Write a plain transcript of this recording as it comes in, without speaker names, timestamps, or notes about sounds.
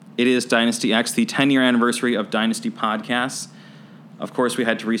It is Dynasty X, the 10-year anniversary of Dynasty Podcasts. Of course, we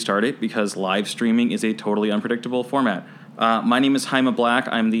had to restart it because live streaming is a totally unpredictable format. My name is Jaime Black.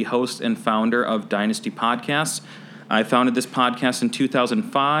 I'm the host and founder of Dynasty Podcasts. I founded this podcast in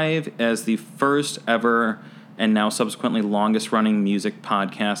 2005 as the first ever and now subsequently longest-running music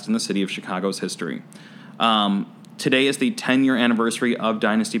podcast in the city of Chicago's history. Today is the 10-year anniversary of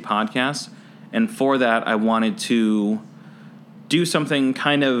Dynasty Podcasts, and for that, I wanted to do something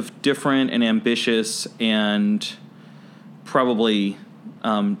kind of different and ambitious and probably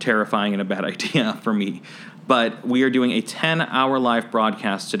terrifying and a bad idea for me. But we are doing a 10-hour live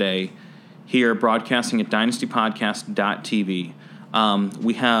broadcast today here, broadcasting at dynastypodcast.tv.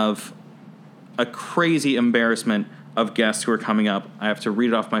 We have a crazy embarrassment of guests who are coming up. I have to read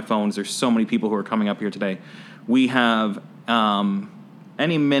it off my phone. There's so many people who are coming up here today. We have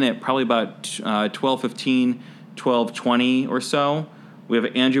any minute, probably about 12:15, 12:20 or so. We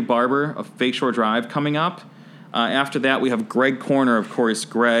have Andrew Barber of Fake Shore Drive coming up. After that, we have Greg Corner, of course.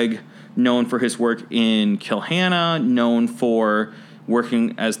 Greg, known for his work in Kill Hannah, known for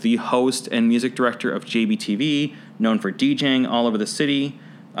working as the host and music director of JBTV, known for DJing all over the city.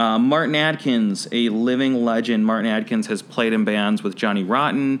 Martin Atkins, a living legend. Martin Atkins has played in bands with Johnny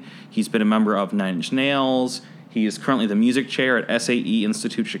Rotten. He's been a member of Nine Inch Nails. He is currently the music chair at SAE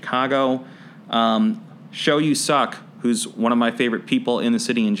Institute Chicago. Xoe Wise, who's one of my favorite people in the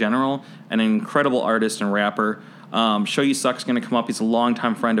city in general, and an incredible artist and rapper. Xoe Wise is going to come up. He's a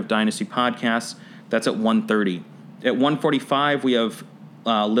longtime friend of Dynasty Podcasts. That's at 1:30. At 1:45, we have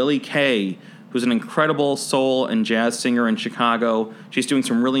Lily Kay, who's an incredible soul and jazz singer in Chicago. She's doing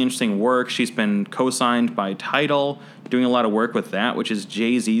some really interesting work. She's been co-signed by Tidal, doing a lot of work with that, which is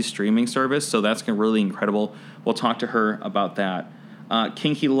Jay-Z's streaming service, so that's really incredible. We'll talk to her about that.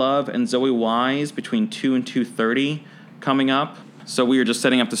 Kinky Love and Xoe Wise between 2 and 2:30 coming up. So we are just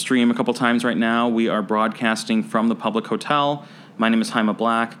setting up the stream a couple times right now. We are broadcasting from the Public Hotel. My name is Jaime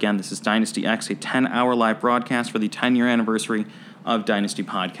Black. Again, this is Dynasty X, a 10-hour live broadcast for the 10-year anniversary of Dynasty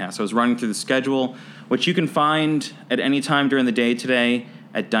Podcasts. I was running through the schedule, which you can find at any time during the day today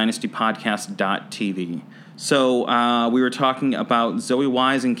at dynastypodcast.tv. So we were talking about Xoe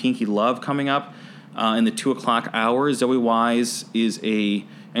Wise and Kinky Love coming up in the 2 o'clock hour. Xoe Wise is a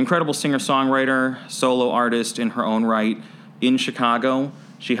incredible singer-songwriter, solo artist in her own right in Chicago.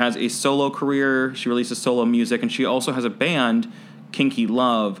 She has a solo career. She releases solo music, and she also has a band, Kinky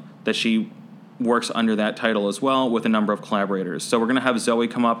Love, that she works under that title as well with a number of collaborators. So we're going to have Xoe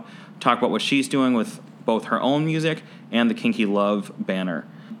come up, talk about what she's doing with both her own music and the Kinky Love banner.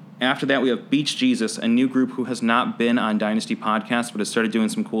 After that, we have Beach Jesus, a new group who has not been on Dynasty Podcast, but has started doing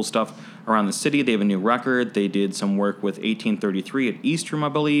some cool stuff around the city. They have a new record. They did some work with 1833 at East Room, I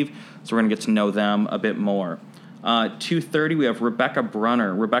believe. So we're going to get to know them a bit more. 2:30, we have Rebecca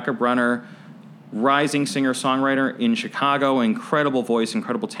Brunner. Rebecca Brunner, rising singer-songwriter in Chicago, incredible voice,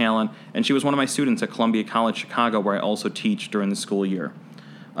 incredible talent, and she was one of my students at Columbia College Chicago, where I also teach during the school year.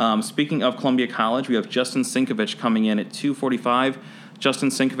 Speaking of Columbia College, we have Justin Sinkovich coming in at 2:45. Justin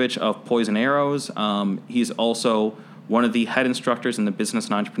Sinkovich of Poison Arrows. He's also one of the head instructors in the Business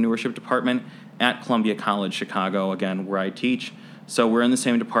and Entrepreneurship Department at Columbia College Chicago, again, where I teach. So we're in the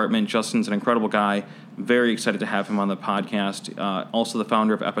same department. Justin's an incredible guy. Very excited to have him on the podcast. Also the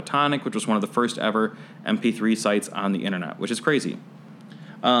founder of Epitonic, which was one of the first ever MP3 sites on the internet, which is crazy.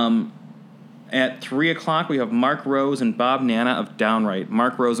 At 3 o'clock, we have Mark Rose and Bob Nana of Downright.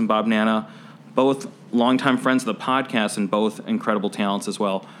 Mark Rose and Bob Nana, both longtime friends of the podcast and both incredible talents as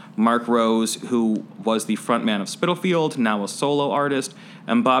well. Mark Rose, who was the frontman of Spitalfield, now a solo artist,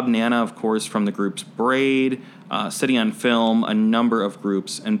 and Bob Nana, of course, from the groups Braid, City on Film, a number of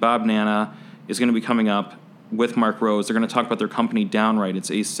groups. And Bob Nana is going to be coming up with Mark Rose. They're going to talk about their company Downright.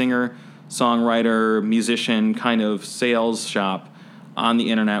 It's a singer, songwriter, musician kind of sales shop on the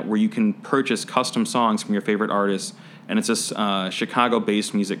internet where you can purchase custom songs from your favorite artists, and it's a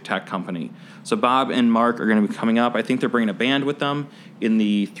Chicago-based music tech company. So Bob and Mark are going to be coming up. I think they're bringing a band with them in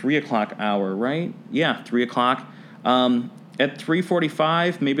the 3 o'clock hour, right? Yeah, 3 o'clock. At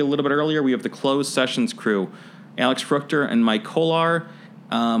 3:45, maybe a little bit earlier, we have the Closed Sessions crew, Alex Fruchter and Mike Kolar.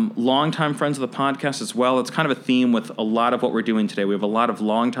 Longtime friends of the podcast as well. It's kind of a theme with a lot of what we're doing today. We have a lot of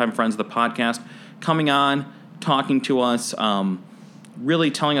longtime friends of the podcast coming on, talking to us,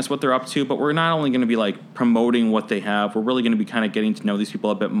 really telling us what they're up to, but we're not only going to be like promoting what they have, we're really going to be kind of getting to know these people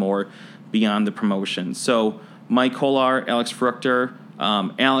a bit more beyond the promotion. So Mike Kolar, Alex Fruchter.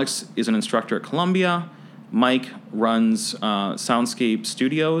 Alex is an instructor at Columbia. Mike runs Soundscape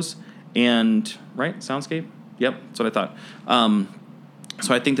Studios, and, right, Soundscape? Yep, that's what I thought.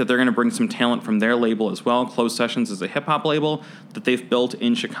 So I think that they're going to bring some talent from their label as well. Closed Sessions is a hip-hop label that they've built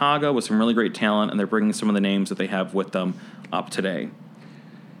in Chicago with some really great talent, and they're bringing some of the names that they have with them up today.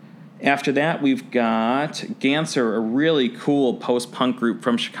 After that, we've got Ganser, a really cool post-punk group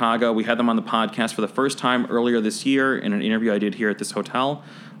from Chicago. We had them on the podcast for the first time earlier this year in an interview I did here at this hotel.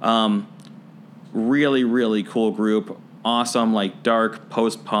 Really, really cool group. Awesome, like dark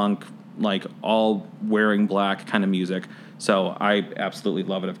post-punk, like all wearing black kind of music. So I absolutely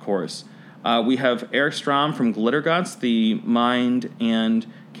love it, of course. We have Eric Strom from Glitter Guts, the mind and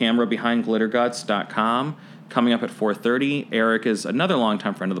camera behind glitterguts.com, coming up at 4:30. Eric is another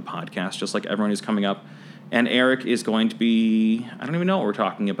longtime friend of the podcast, just like everyone who's coming up. And Eric is going to be, I don't even know what we're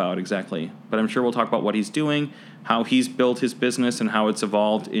talking about exactly, but I'm sure we'll talk about what he's doing, how he's built his business, and how it's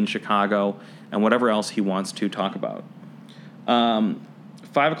evolved in Chicago, and whatever else he wants to talk about.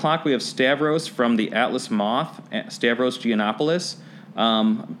 5 o'clock, we have Stavros from the Atlas Moth, Stavros Giannopoulos.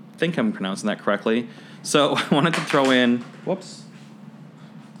 I think I'm pronouncing that correctly. So I wanted to throw in, whoops,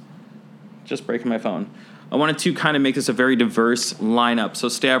 just breaking my phone. I wanted to kind of make this a very diverse lineup. So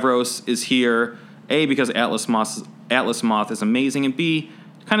Stavros is here, A, because Atlas Moth is amazing, and B,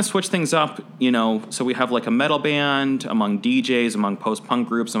 to kind of switch things up, you know, so we have like a metal band among DJs, among post-punk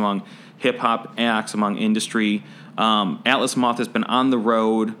groups, among hip-hop acts, among industry. Atlas Moth has been on the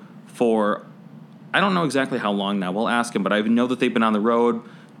road for, I don't know exactly how long now. We'll ask him, but I know that they've been on the road,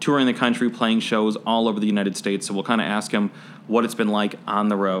 touring the country, playing shows all over the United States, so we'll kind of ask him what it's been like on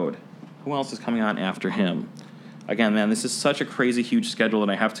the road. Who else is coming on after him? Again, man, this is such a crazy, huge schedule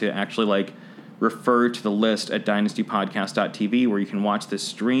that I have to actually, like, refer to the list at dynastypodcast.tv where you can watch this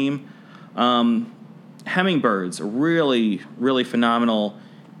stream. Hummingbirds, a really, really phenomenal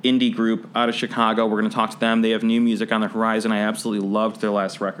indie group out of Chicago. We're going to talk to them. They have new music on the horizon. I absolutely loved their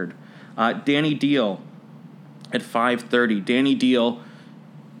last record. Danny Deal at 5:30. Danny Deal,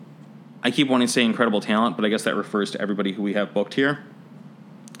 I keep wanting to say incredible talent, but I guess that refers to everybody who we have booked here.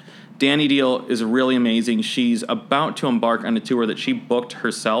 Danny Deal is really amazing. She's about to embark on a tour that she booked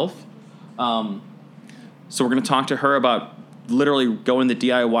herself. So we're going to talk to her about literally going the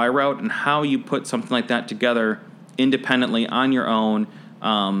DIY route and how you put something like that together independently on your own.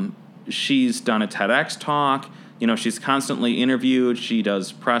 She's done a TEDx talk. You know, she's constantly interviewed. She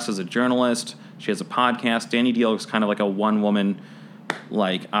does press as a journalist. She has a podcast. Danny Deal is kind of like a one-woman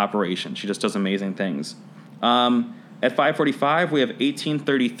like operation. She just does amazing things. At 5:45, we have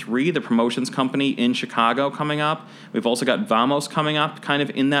 1833, the promotions company in Chicago, coming up. We've also got Vamos coming up kind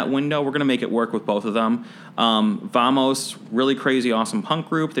of in that window. We're going to make it work with both of them. Vamos, really crazy, awesome punk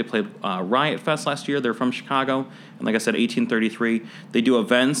group. They played Riot Fest last year. They're from Chicago. And like I said, 1833. They do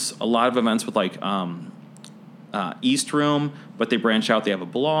events, a lot of events with like East Room, but they branch out. They have a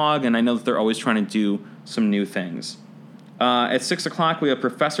blog, and I know that they're always trying to do some new things. At 6 o'clock, we have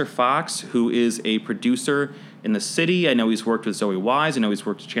Professor Fox, who is a producer in the city. I know he's worked with Xoe Wise. I know he's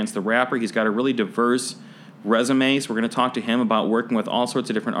worked with Chance the Rapper. He's got a really diverse resume, so we're going to talk to him about working with all sorts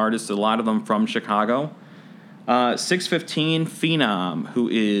of different artists, a lot of them from Chicago. 6:15, Phenom, who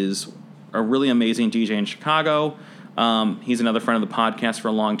is a really amazing DJ in Chicago. He's another friend of the podcast for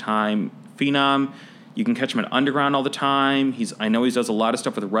a long time. Phenom, you can catch him at Underground all the time. I know he does a lot of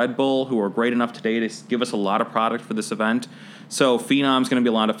stuff with Red Bull, who are great enough today to give us a lot of product for this event. So Phenom's going to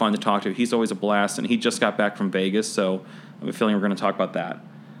be a lot of fun to talk to. He's always a blast, and he just got back from Vegas, so I have a feeling we're going to talk about that.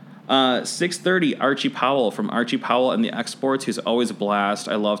 6:30, Archie Powell from Archie Powell and the Exports. He's always a blast.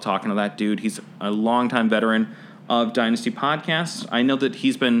 I love talking to that dude. He's a longtime veteran of Dynasty Podcasts. I know that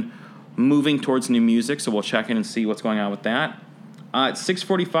he's been moving towards new music, so we'll check in and see what's going on with that. At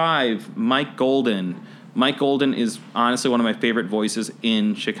 6:45, Mike Golden. Mike Golden is honestly one of my favorite voices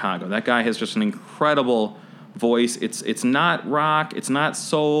in Chicago. That guy has just an incredible voice. It's not rock, it's not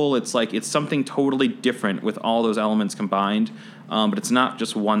soul, it's something totally different with all those elements combined, but it's not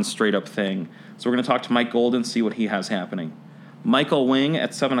just one straight up thing. So we're going to talk to Mike Golden, see what he has happening. Michael Wing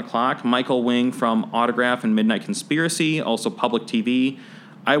at 7 o'clock. Michael Wing from Autograph and Midnight Conspiracy, also Public TV.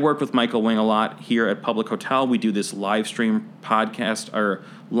 I work with Michael Wing a lot here at Public Hotel. We do this live stream podcast or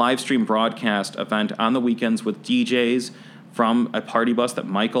live stream broadcast event on the weekends with DJs from a party bus that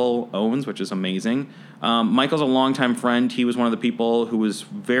Michael owns, which is amazing. Michael's a longtime friend. He was one of the people who was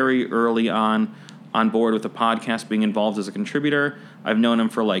very early on board with the podcast, being involved as a contributor. I've known him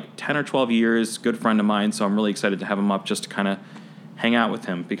for like 10 or 12 years, good friend of mine, so I'm really excited to have him up just to kind of hang out with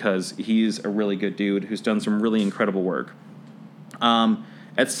him because he's a really good dude who's done some really incredible work.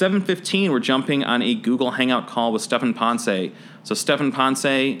 At 7:15, we're jumping on a Google Hangout call with Stefan Ponce. So Stefan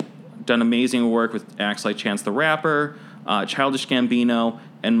Ponce done amazing work with acts like Chance the Rapper, Childish Gambino,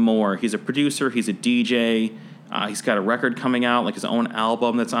 and more. He's a producer. He's a DJ. He's got a record coming out, like his own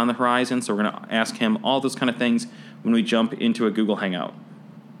album that's on the horizon. So we're going to ask him all those kind of things when we jump into a Google Hangout.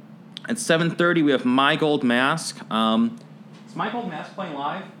 At 7:30, we have My Gold Mask. Is My Gold Mask playing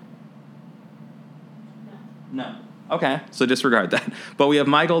live? No. Okay, so disregard that. But we have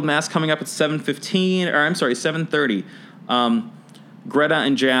My Gold Mask coming up at 7:30. Greta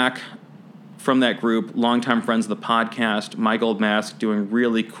and Jack from that group, longtime friends of the podcast, My Gold Mask, doing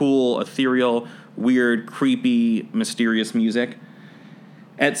really cool, ethereal, weird, creepy, mysterious music.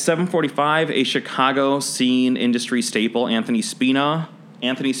 At 7:45, a Chicago scene industry staple, Anthony Spina.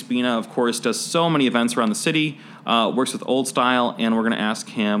 Anthony Spina, of course, does so many events around the city, works with Old Style, and we're going to ask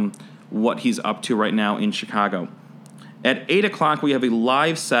him what he's up to right now in Chicago. At 8 o'clock, we have a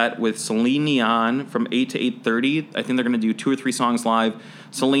live set with Celine Neon from 8 to 8:30. I think they're going to do 2 or 3 songs live.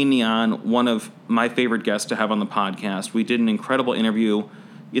 Celine Neon, one of my favorite guests to have on the podcast. We did an incredible interview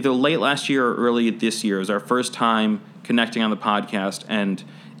either late last year or early this year. It was our first time connecting on the podcast, and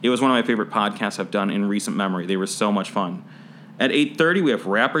it was one of my favorite podcasts I've done in recent memory. They were so much fun. At 8:30, we have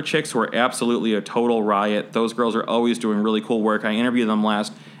Rapper Chicks, who are absolutely a total riot. Those girls are always doing really cool work. I interviewed them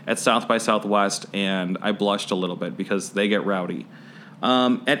last at South by Southwest, and I blushed a little bit because they get rowdy.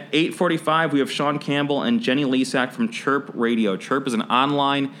 At 8:45, we have Sean Campbell and Jenny Lesak from Chirp Radio. Chirp is an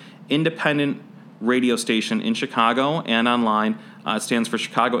online independent radio station in Chicago and online. It stands for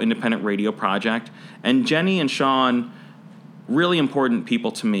Chicago Independent Radio Project. And Jenny and Sean, really important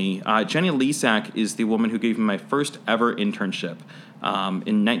people to me. Jenny Lesak is the woman who gave me my first ever internship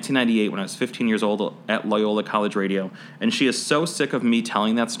in 1998 when I was 15 years old at Loyola College Radio. And she is so sick of me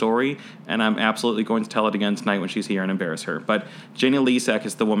telling that story, and I'm absolutely going to tell it again tonight when she's here and embarrass her. But Jenny Lesak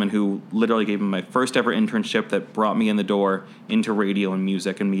is the woman who literally gave me my first ever internship that brought me in the door into radio and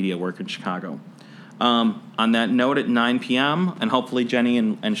music and media work in Chicago. On that note, at 9 p.m., and hopefully Jenny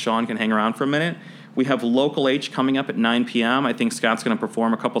and Sean can hang around for a minute, we have Local H coming up at 9 p.m. I think Scott's going to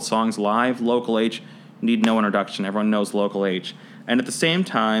perform a couple songs live. Local H, need no introduction. Everyone knows Local H. And at the same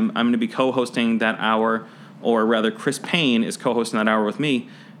time, I'm going to be co-hosting that hour, or rather Chris Payne is co-hosting that hour with me.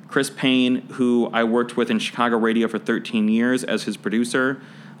 Chris Payne, who I worked with in Chicago radio for 13 years as his producer.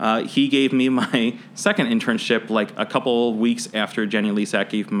 He gave me my second internship like a couple weeks after Jenny Lesak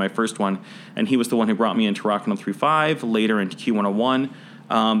gave me my first one, and he was the one who brought me into Rock 103.5, later into Q101.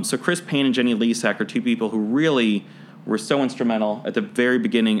 So Chris Payne and Jenny Lesak are two people who really were so instrumental at the very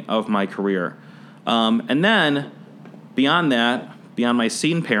beginning of my career. And then, beyond that, beyond my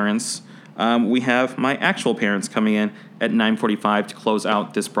scene parents, we have my actual parents coming in at 9:45 to close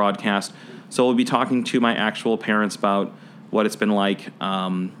out this broadcast. So we'll be talking to my actual parents about what it's been like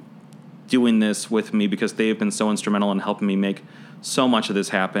doing this with me, because they've been so instrumental in helping me make so much of this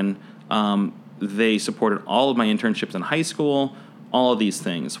happen. They supported all of my internships in high school, all of these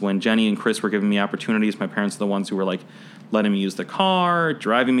things. When Jenny and Chris were giving me opportunities, my parents are the ones who were like letting me use the car,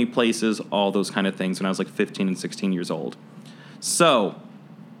 driving me places, all those kind of things when I was like 15 and 16 years old. So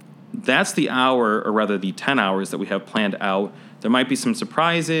that's the hour, or rather the 10 hours that we have planned out. There might be some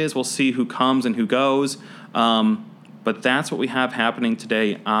surprises. We'll see who comes and who goes. But that's what we have happening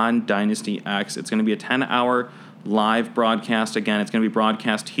today on Dynasty X. It's going to be a 10-hour live broadcast. Again, it's going to be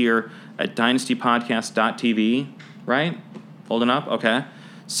broadcast here at dynastypodcast.tv, right? Holding up? Okay.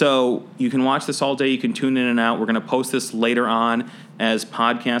 So you can watch this all day. You can tune in and out. We're going to post this later on as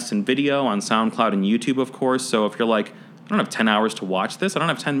podcasts and video on SoundCloud and YouTube, of course. So if you're like, I don't have 10 hours to watch this, I don't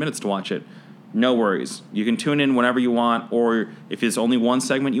have 10 minutes to watch it, no worries. You can tune in whenever you want, or if there's only one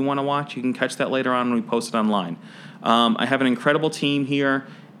segment you want to watch, you can catch that later on when we post it online. I have an incredible team here.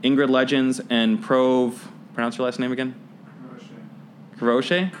 Ingrid Legends and Prove, pronounce your last name again?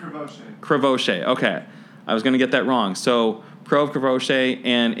 Crevochet? Crevochet, okay. I was going to get that wrong. So Prove Crevochet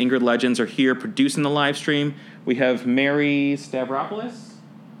and Ingrid Legends are here producing the live stream. We have Mary Stavropoulos.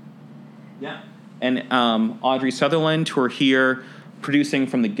 Yeah. And Audrey Sutherland, who are here producing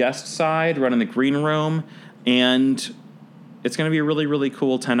from the guest side, running the green room. And it's going to be a really, really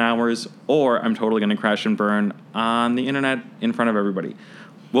cool 10 hours, or I'm totally going to crash and burn on the internet in front of everybody.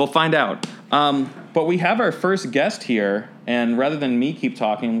 We'll find out. But we have our first guest here, and rather than me keep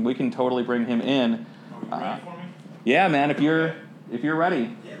talking, we can totally bring him in. Are you ready for me? Yeah, man, if you're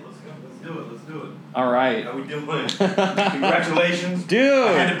ready. Yeah, let's do it. All right. How we doing? Congratulations. Dude.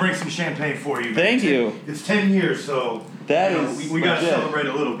 I had to bring some champagne for you. Thank you. It's 10 years, so that is we got to celebrate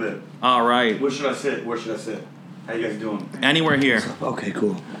a little bit. All right. Where should I sit? How you guys doing? Anywhere here. Okay,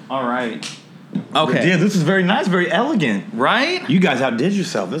 cool. All right. Okay. Yeah, this is very nice, very elegant. Right? You guys outdid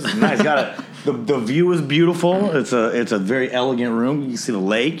yourself. This is nice. Got The view is beautiful. It's a very elegant room. You can see the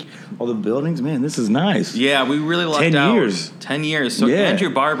lake, all the buildings. Man, this is nice. Yeah, we really lucked 10 out. years. 10 years. So Yeah. Andrew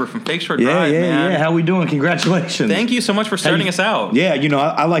Barber from Fake Shore Drive, man. Yeah. How we doing? Congratulations. Thank you so much for starting us out. Yeah,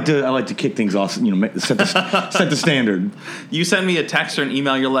 I like to kick things off. Set the standard. You sent me a text or an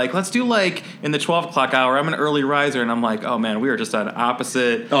email. You're like, let's do like in the 12 o'clock hour. I'm an early riser, and I'm like, oh man, we are just on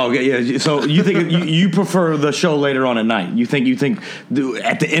opposite. Oh yeah. So you think you prefer the show later on at night? You think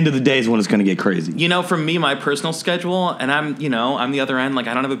at the end of the day is when it's going to get crazy? For me, my personal schedule, and I'm the other end. Like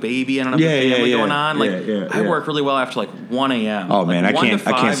I don't have a baby, I don't have a family going on. Like I work really well after like 1 a.m. Oh man, like,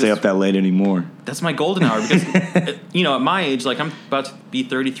 I can't stay up that late anymore. That's my golden hour because at my age, like I'm about to be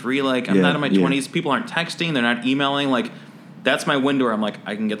 33. Like I'm not in my 20s. People aren't texting, they're not emailing. Like that's my window where I'm like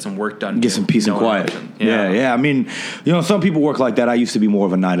I can get some work done. Get some peace and quiet. Yeah. I mean, some people work like that. I used to be more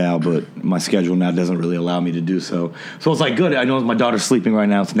of a night owl, but my schedule now doesn't really allow me to do so. So it's like good. I know my daughter's sleeping right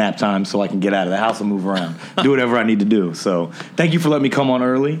now. It's nap time, so I can get out of the house and move around, do whatever I need to do. So thank you for letting me come on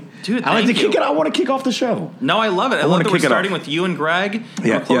early. Dude, I like to kick it. I want to kick off the show. No, I love it. I love that we're starting with you and Greg.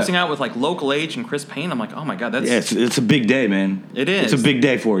 Yeah, we're closing out with like Local H and Chris Payne. I'm like, oh my god, that's it's a big day, man. It is. It's a big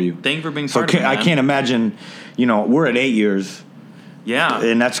day for you. Thank you for being part of it, man. I can't imagine. We're at 8 years. Yeah.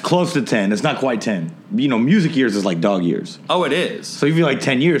 And that's close to 10. It's not quite 10. Music years is like dog years. Oh, it is. So you feel like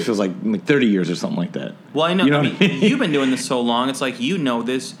 10 years feels like 30 years or something like that. Well, I know. You know what I mean? You've been doing this so long. It's like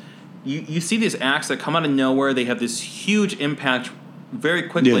this. You see these acts that come out of nowhere. They have this huge impact very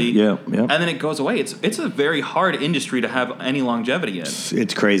quickly. Yeah. And then it goes away. It's a very hard industry to have any longevity in.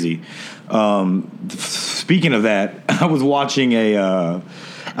 It's crazy. Speaking of that, I was watching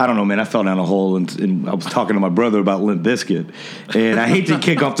I don't know, man. I fell down a hole, and I was talking to my brother about Limp Bizkit. And I hate to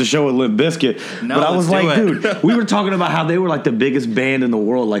kick off the show with Limp Bizkit, but I was like, dude, we were talking about how they were like the biggest band in the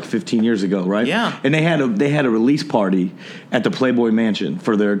world like 15 years ago, right? Yeah. And they had a release party at the Playboy Mansion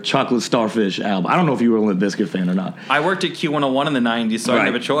for their Chocolate Starfish album. I don't know if you were a Limp Bizkit fan or not. I worked at Q101 in the 90s, so I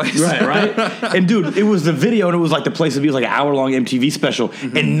didn't have a choice. Right. And dude, it was the video, and it was like the place to be. It was like an hour-long MTV special,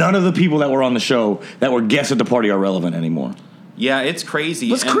 and none of the people that were on the show that were guests at the party are relevant anymore. Yeah, it's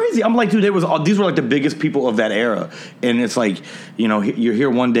crazy. It's crazy. I'm like, dude, these were like the biggest people of that era. And it's like, you're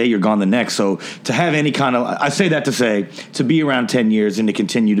here one day, you're gone the next. So to have any kind of, I say that to say, to be around 10 years and to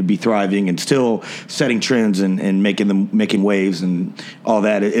continue to be thriving and still setting trends and making waves and all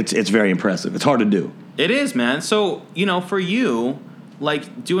that, it's very impressive. It's hard to do. It is, man. So, for you,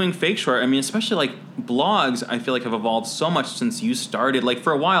 like doing Fake Shore, I mean, especially like blogs, I feel like have evolved so much since you started. Like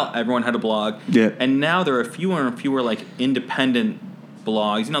for a while, everyone had a blog. Yeah. And now there are fewer and fewer like independent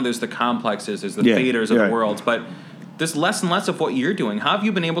blogs. There's the Complexes, there's the Faders of the world, but there's less and less of what you're doing. How have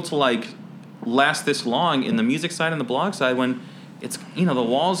you been able to like last this long in the music side and the blog side when it's, the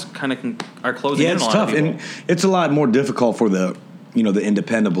walls kind of are closing in on a lot of people? Yeah, it's tough. And it's a lot more difficult for the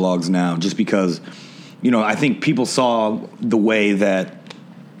independent blogs now just because, I think people saw the way that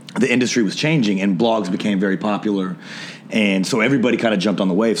the industry was changing and blogs became very popular. And so everybody kind of jumped on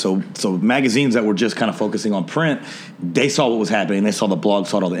the wave. So magazines that were just kind of focusing on print, they saw what was happening. They saw the blog,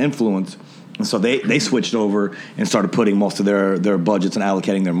 saw all the influence. And so they switched over and started putting most of their budgets and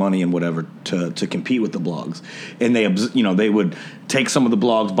allocating their money and whatever to compete with the blogs. And they would take some of the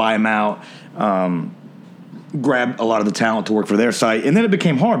blogs, buy them out, grab a lot of the talent to work for their site. And then it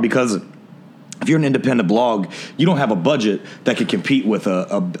became hard because if you're an independent blog, you don't have a budget that could compete with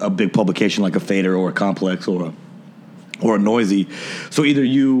a big publication like a Fader or a Complex or a Noisy. So either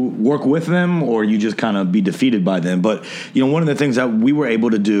you work with them or you just kind of be defeated by them. But, one of the things that we were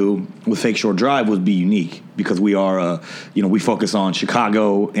able to do with Fake Shore Drive was be unique because we are, we focus on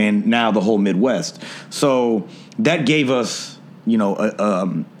Chicago and now the whole Midwest. So that gave us, we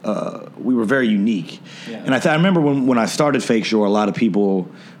were very unique. Yeah. And I remember when I started Fake Shore, a lot of people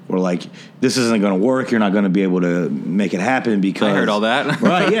were like, this isn't going to work. You're not going to be able to make it happen because... I heard all that.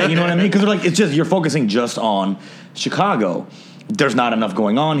 Right, yeah, you know what I mean? Because they're like, it's just, you're focusing just on Chicago. There's not enough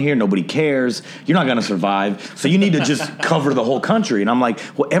going on here. Nobody cares. You're not going to survive. So you need to just cover the whole country. And I'm like,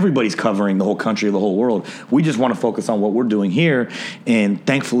 well, everybody's covering the whole country, the whole world. We just want to focus on what we're doing here. And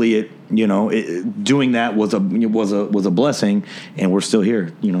thankfully, doing that was a blessing. And we're still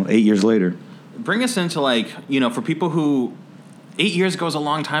here, 8 years later. Bring us into for people who... 8 years ago was a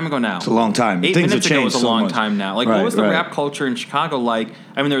long time ago now. It's a long time. 8 Things minutes have ago changed was a long much. time now. Like, what was the rap culture in Chicago like?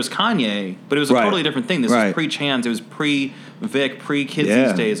 I mean, there was Kanye, but it was a totally different thing. This was pre-Chance. It was pre-Vic, pre-Kids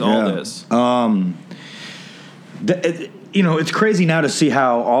These Days, all this. It's crazy now to see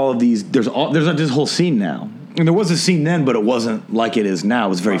how all of these... There's this whole scene now. And there was a scene then, but it wasn't like it is now. It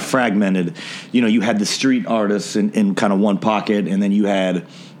was very fragmented. You had the street artists in kind of one pocket, and then you had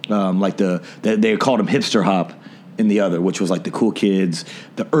they called them hipster hop. in the other, which was like the cool kids,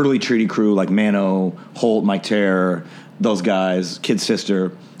 the early Treaty crew, like Mano, Holt, Mike Terror, those guys, Kid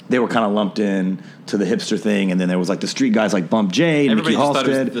Sister. They were kind of lumped in to the hipster thing, and then there was like the street guys like Bump J, Everybody Mickey just thought it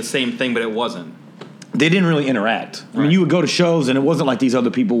Halstead. was the same thing, but it wasn't. They didn't really interact. I mean, Right. you would go to shows, and it wasn't like these other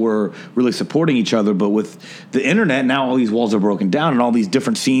people were really supporting each other. But with the internet, now all these walls are broken down, and all these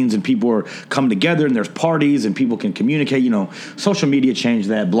different scenes, and people are coming together, and there's parties, and people can communicate. You know, social media changed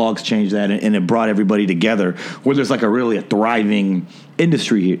that, blogs changed that, and it brought everybody together. Where there's like a thriving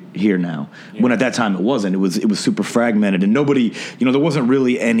industry here now. Yeah. When at that time it wasn't. It was super fragmented, and nobody, you know, there wasn't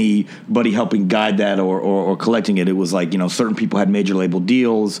really anybody helping guide that or collecting it. It was like, you know, certain people had major label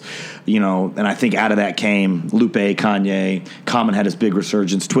deals, you know, and I think out of that came Lupe, Kanye, Common had his big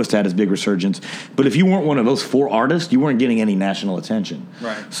resurgence, Twist had his big resurgence. But if you weren't one of those 4 artists, you weren't getting any national attention.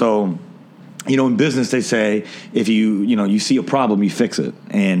 Right. So, you know, in business, they say if you see a problem, you fix it.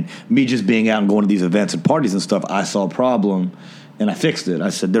 And me just being out and going to these events and parties and stuff, I saw a problem and I fixed it. I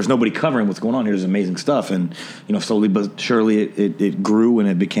said, there's nobody covering what's going on here. There's amazing stuff. And, you know, slowly but surely it grew and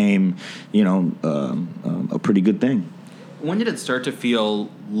it became, you know, a pretty good thing. When did it start to feel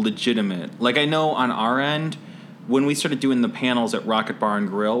legitimate? Like, I know on our end, when we started doing the panels at Rocket Bar and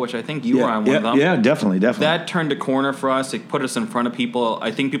Grill, which I think you were on one of them. Yeah, definitely. That turned a corner for us. It put us in front of people. I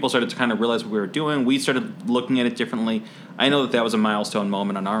think people started to kind of realize what we were doing. We started looking at it differently. I know that was a milestone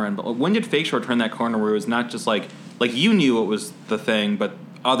moment on our end. But when did Fake Show turn that corner where it was not just like you knew it was the thing, but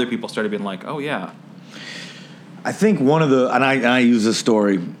other people started being like, oh, yeah. I think one of the, and I use this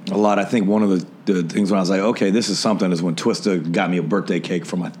story a lot, I think one of the things when I was like, okay, this is something, is when Twista got me a birthday cake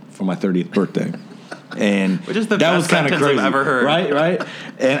for my 30th birthday. And which is the that best was kind of sentence crazy, I've ever heard. right?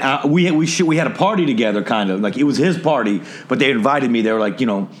 And we had a party together, kind of like it was his party, but they invited me. They were like, you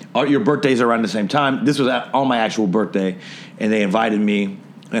know, your birthdays are around the same time. This was on my actual birthday, and they invited me,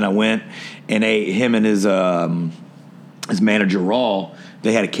 and I went, and him and his manager Raw,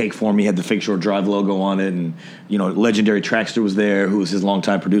 they had a cake for me, had the Fake Short Drive logo on it, and, you know, Legendary Trackster was there, who was his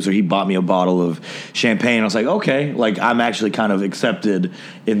longtime producer. He bought me a bottle of champagne. I was like, okay, like, I'm actually kind of accepted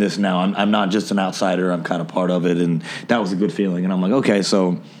in this now. I'm not just an outsider. I'm kind of part of it, and that was a good feeling. And I'm like, okay,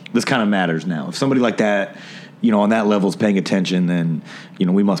 so this kind of matters now. If somebody like that, you know, on that level is paying attention, then, you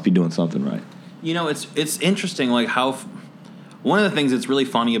know, we must be doing something right. You know, it's interesting, like, how one of the things that's really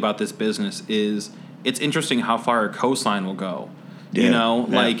funny about this business is it's interesting how far a coastline will go. Yeah, you know,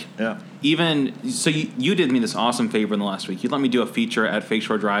 yeah. Even so, you did me this awesome favor in the last week. You let me do a feature at Fake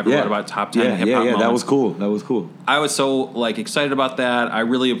Shore Drive about top 10 hip hop moments. That was cool. I was so excited about that. I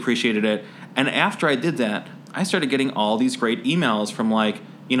really appreciated it. And after I did that, I started getting all these great emails from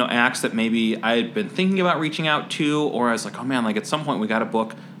acts that maybe I had been thinking about reaching out to, or I was like, oh man, at some point we got to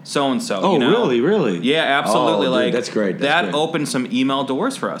book so and so. Oh, really? Yeah, absolutely. Oh, dude, that's great. That opened some email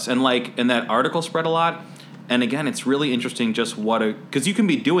doors for us, and that article spread a lot. And again, it's really interesting just because you can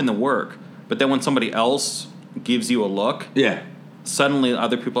be doing the work, but then when somebody else gives you a look, suddenly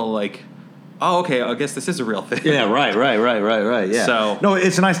other people are like, oh, okay, I guess this is a real thing. Yeah, right, yeah. So, no,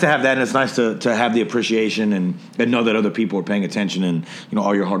 it's nice to have that, and it's nice to have the appreciation and know that other people are paying attention, and, you know,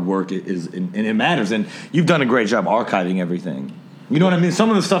 all your hard work is and it matters. And you've done a great job archiving everything. You know what I mean? Some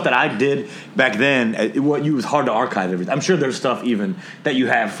of the stuff that I did back then, it was hard to archive everything. I'm sure there's stuff even that you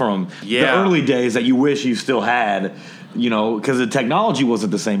have from the early days that you wish you still had, you know, because the technology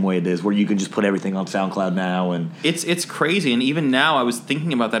wasn't the same way it is, where you can just put everything on SoundCloud now. And it's crazy. And even now, I was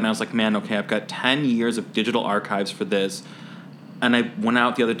thinking about that, and I was like, man, okay, I've got 10 years of digital archives for this. And I went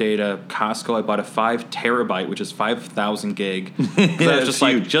out the other day to Costco. I bought a 5 terabyte, which is 5,000 gig. I was just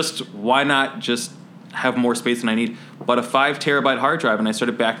huge. Why not just have more space than I need? But a 5 terabyte hard drive, and I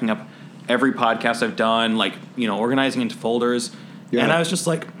started backing up every podcast I've done, organizing into folders. Yeah. And I was just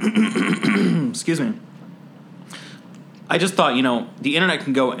like, excuse me. I just thought, the internet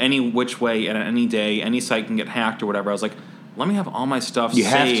can go any which way at any day. Any site can get hacked or whatever. I was like, let me have all my stuff saved. You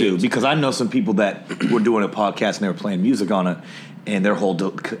have to, because I know some people that were doing a podcast and they were playing music on it, and their whole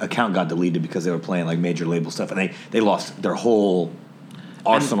account got deleted because they were playing major label stuff, and they lost their whole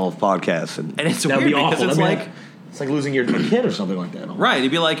arsenal of podcasts, and it's weird because it's like losing your kid or something like that. Right.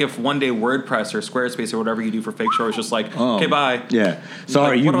 It'd be like if one day WordPress or Squarespace or whatever you do for Fake Show is just okay, bye. Yeah.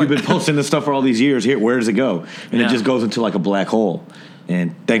 Sorry, you've been posting this stuff for all these years. Here, where does it go? And it just goes into a black hole.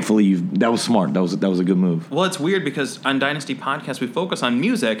 And thankfully, that was smart. That was a good move. Well, it's weird because on Dynasty Podcast we focus on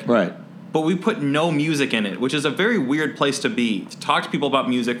music, right? But we put no music in it, which is a very weird place to be. To talk to people about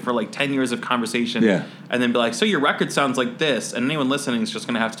music for 10 years of conversation, and then be like, so your record sounds like this, and anyone listening is just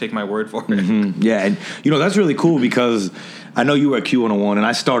going to have to take my word for it. Mm-hmm. Yeah, and that's really cool because I know you were at Q101, and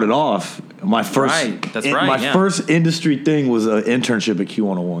I started off my first. Right, that's right. My first industry thing was an internship at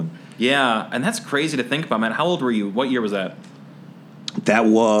Q101. Yeah, and that's crazy to think about, man. How old were you? What year was that? That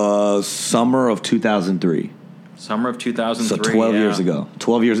was summer of 2003. Summer of 2003. So 12 years ago.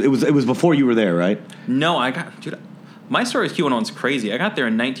 12 years. It was before you were there, right? No, dude, my story with Q101's crazy. I got there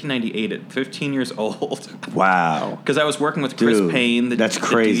in 1998 at 15 years old. Wow. Because I was working with Chris Payne, that's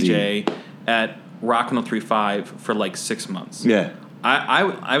crazy. the DJ, at Rock 103.5 for like 6 months. Yeah.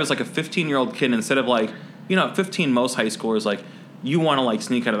 I was like a 15-year-old kid. Instead of like, at 15, most high schoolers, like, you want to like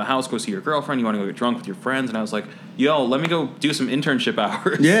sneak out of the house, go see your girlfriend, you want to go get drunk with your friends, and I was like, yo, let me go do some internship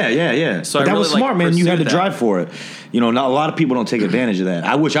hours. Yeah. So but that really, was smart, man. You had to that. drive for it. Not a lot of people don't take advantage of that.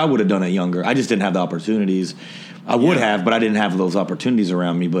 I wish I would have done it younger. I just didn't have the opportunities. I would have, but I didn't have those opportunities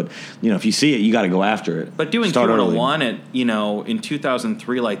around me. But if you see it, you got to go after it. But doing Q101 at in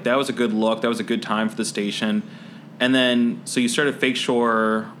 2003, like that was a good look. That was a good time for the station. And then so you started Fake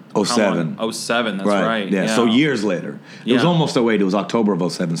Shore. 07. 07, that's right. Yeah, so years later. It was almost 08. It was October of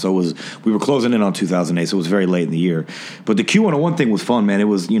 07. So we were closing in on 2008, so it was very late in the year. But the Q101 thing was fun, man. It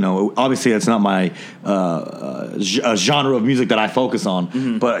was, obviously that's not my genre of music that I focus on.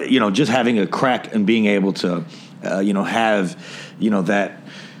 Mm-hmm. But, just having a crack and being able to, have, that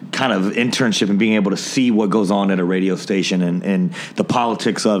kind of internship and being able to see what goes on at a radio station and the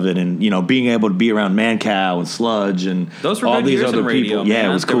politics of it and being able to be around Mancow and Sludge and those were all good these years other in radio, people. Man. Yeah,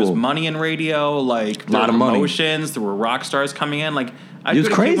 it was cool. There was money in radio, like a lot of money. Promotions, there were rock stars coming in. Like I'd go to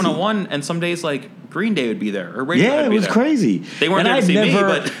crazy. Q101 and some days like Green Day would be there or Radio it was crazy. They weren't there to see me,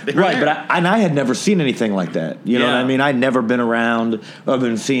 but they were there. But I had never seen anything like that. You know what I mean? I'd never been around other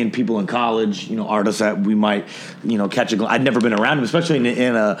than seeing people in college, artists that we might, catch a. I'd never been around them, especially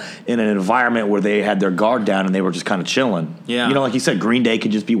in an environment where they had their guard down and they were just kind of chilling. Yeah, like you said, Green Day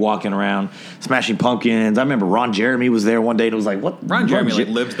could just be walking around, Smashing Pumpkins. I remember Ron Jeremy was there one day and it was like, what? Ron Jeremy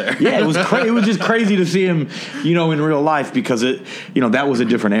lived there. Yeah, it was it was just crazy to see him, in real life because it, that was a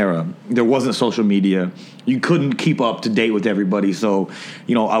different era. There wasn't social media. You couldn't keep up to date with everybody. So,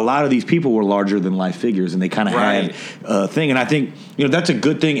 a lot of these people were larger than life figures and they kind of had a thing. And I think, that's a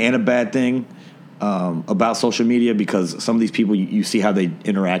good thing and a bad thing about social media because some of these people, you see how they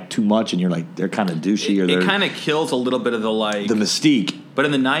interact too much and you're like, they're kind of douchey. It kind of kills a little bit of the mystique. But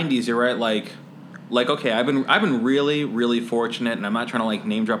in the 90s, you're right, like okay, I've been really, really fortunate, and I'm not trying to like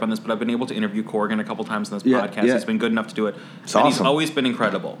name drop on this, but I've been able to interview Corgan a couple times in this podcast. Yeah. He's been good enough to do it. It's and awesome. He's always been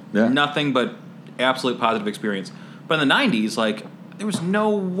incredible. Yeah. Nothing but absolute positive experience. But in the 90s, like, there was no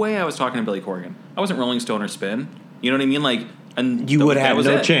way I was talking to Billy Corgan. I wasn't Rolling Stone or Spin. You know what I mean? Like, and you would have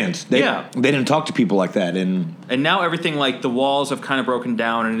no chance. They didn't talk to people like that. And now everything, like, the walls have kind of broken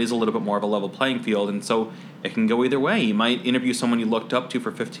down, and it is a little bit more of a level playing field, and so it can go either way. You might interview someone you looked up to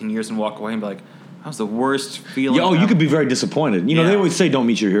for 15 years and walk away and be like, that was the worst feeling. You could be very disappointed. They always say don't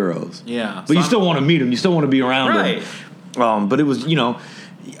meet your heroes. Yeah. But you still want to meet them. You still want to be around them. But it was,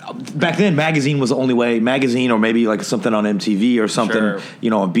 back then Magazine was the only way. Magazine or maybe like something on MTV or something,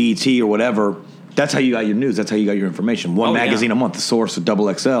 on BET or whatever. That's how you got your news. That's how you got your information. One magazine a month, The Source, or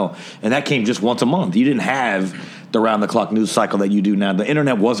XXL. And that came just once a month. You didn't have the round-the-clock news cycle that you do now. The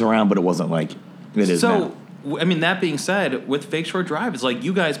internet was around, but it wasn't like it is now. I mean, that being said, with Fake Shore Drive, it's like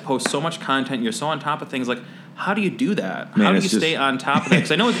you guys post so much content. You're so on top of things. Like, how do you do that? Man, how do you stay on top of that?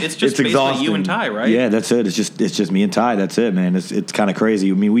 Because I know it's just basically exhausting. you and Ty, right? Yeah, that's it. It's just me and Ty. That's it, man. It's kind of crazy.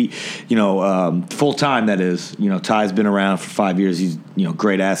 I mean, we, full time. That is, Ty's been around for 5 years. He's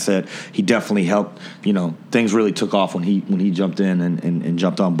great asset. He definitely helped. Things really took off when he jumped in and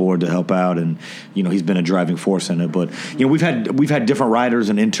jumped on board to help out. And he's been a driving force in it. But we've had different writers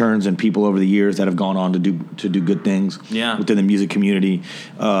and interns and people over the years that have gone on to do good things. Within the music community.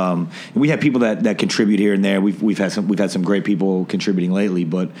 We have people that contribute here and there. We've had some great people contributing lately,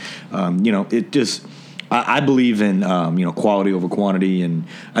 but it just I believe in quality over quantity, and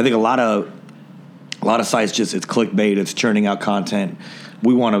I think a lot of sites it's clickbait, it's churning out content.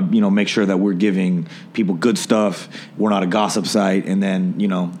 We want to make sure that we're giving people good stuff. We're not a gossip site, and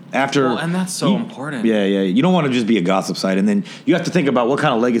then after and that's so important. Yeah, you don't want to just be a gossip site, and then you have to think about what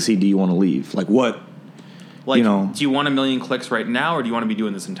kind of legacy do you want to leave, like what. Like, do you want 1 million clicks right now, or do you want to be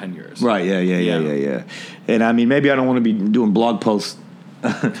doing this in 10 years? Right, yeah. And I mean, maybe I don't want to be doing blog posts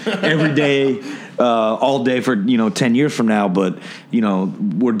every day, all day for 10 years from now, but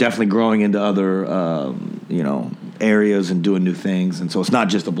we're definitely growing into other areas and doing new things, and so it's not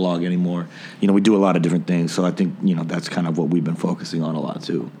just a blog anymore. We do a lot of different things, so I think that's kind of what we've been focusing on a lot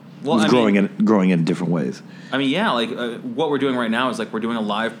too. Well, growing in different ways. I mean, yeah, like what we're doing right now is like we're doing a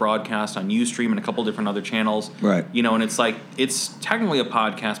live broadcast on Ustream and a couple different other channels. Right. And it's like it's technically a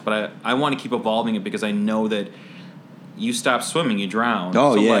podcast, but I want to keep evolving it because I know that you stop swimming, you drown.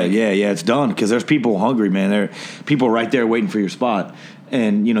 Oh, so yeah, it's done because there's people hungry, man. There are people right there waiting for your spot.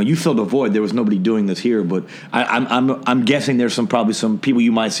 And you filled a void. There was nobody doing this here, but I'm guessing there's probably some people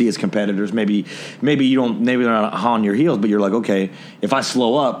you might see as competitors. Maybe they're not on your heels, but you're like, okay, if I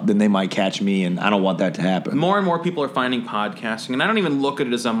slow up, then they might catch me, and I don't want that to happen. More and more people are finding podcasting, and I don't even look at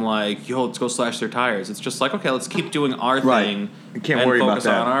it as I'm like, yo, let's go slash their tires. It's just like, okay, let's keep doing our thing. You can't worry about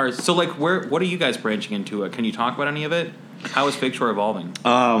that. On ours. So like, what are you guys branching into? Can you talk about any of it? How is Fake Shore evolving?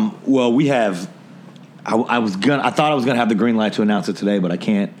 Well, we have. I thought I was gonna have the green light to announce it today, but I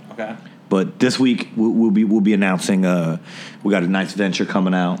can't. Okay. But this week we'll be announcing. We got a nice venture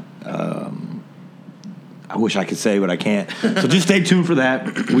coming out. I wish I could say, but I can't. So just stay tuned for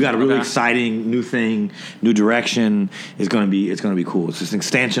that. We got a really exciting new thing, new direction. It's gonna be cool. It's just an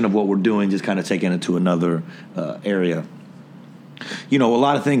extension of what we're doing, just kind of taking it to another area. A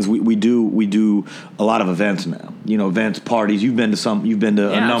lot of things we do a lot of events now. Events, parties. You've been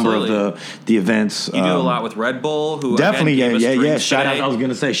to a number of the events. You do a lot with Red Bull, who definitely, again, yeah. Shout out! I was going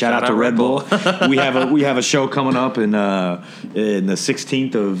to say shout out to Red Bull. we have a show coming up in the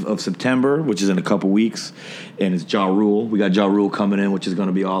 16th of September, which is in a couple weeks, and it's Ja Rule. We got Ja Rule coming in, which is going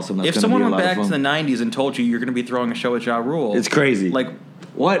to be awesome. If someone went back to the '90s and told you you're going to be throwing a show with Ja Rule, it's crazy. Like.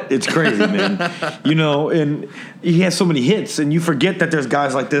 What? It's crazy, man. And he has so many hits, and you forget that there's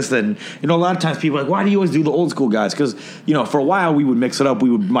guys like this. That a lot of times people are like, why do you always do the old school guys? Because for a while we would mix it up. We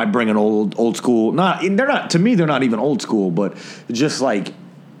might bring an old school. They're not to me. They're not even old school, but just like.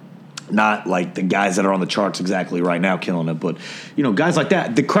 Not like the guys that are on the charts exactly right now killing it, but guys like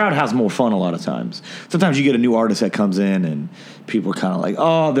that, the crowd has more fun a lot of times. Sometimes you get a new artist that comes in and people are kind of like,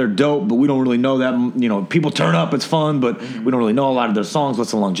 oh, they're dope, but we don't really know that. People turn up, it's fun, but we don't really know a lot of their songs.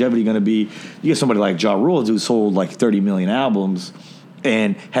 What's the longevity going to be? You get somebody like Ja Rule who sold like 30 million albums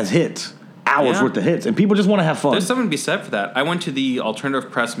and has hits. Hours worth of hits, and people just want to have fun. There's something to be said for that. I went to the Alternative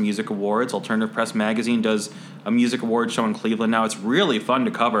Press Music Awards. Alternative Press Magazine does a music award show in Cleveland now. It's really fun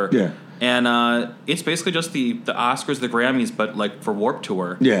to cover. Yeah. And it's basically just the Oscars, the Grammys, but like for Warped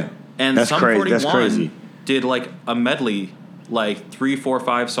Tour. Yeah. And That's Sum crazy. 41 That's crazy. Did like a medley, like 3, 4,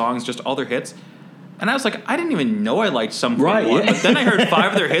 5 songs, just all their hits. And I was like, I didn't even know I liked Sum 41. Right, yeah. But then I heard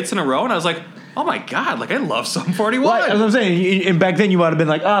 5 of their hits in a row, and I was like, oh my God, like I love Sum 41. Right, that's what I'm saying. And back then you might have been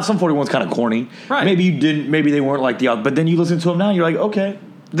like, Sum 41's kind of corny. Right. Maybe you didn't. Maybe they weren't like the other. But then you listen to them now, you're like, okay,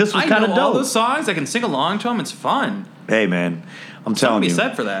 this was kind of dope. I know all those songs. I can sing along to them. It's fun. Hey, man, I'm telling you.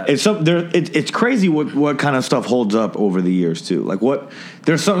 Something to be said for that. It's crazy what kind of stuff holds up over the years too. Like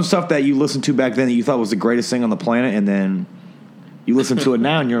there's some stuff that you listened to back then that you thought was the greatest thing on the planet, and then. You listen to it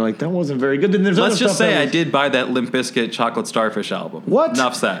now and you're like, that wasn't very good. Then there's Let's other just stuff say I did buy that Limp Bizkit Chocolate Starfish album. What?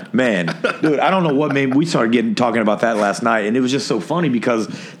 Enough said. Man, dude, I don't know what made we started talking about that last night, and it was just so funny because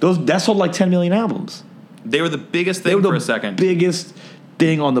that sold like 10 million albums. They were the biggest thing for a second. Biggest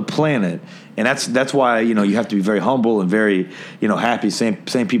thing on the planet, and that's why you have to be very humble and very happy.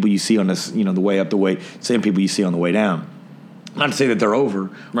 Same people you see on this the way up the way, same people you see on the way down. Not to say that they're over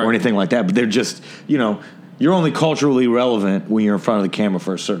or anything like that, but they're just You're only culturally relevant when you're in front of the camera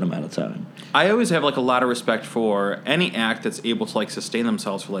for a certain amount of time. I always have like a lot of respect for any act that's able to like sustain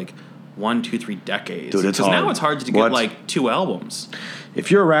themselves for like 1, 2, 3 decades. Dude, it's hard. Now it's hard to get like 2 albums. If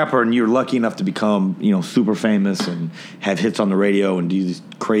you're a rapper and you're lucky enough to become super famous and have hits on the radio and do these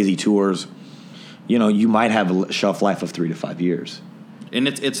crazy tours, you might have a shelf life of 3 to 5 years. And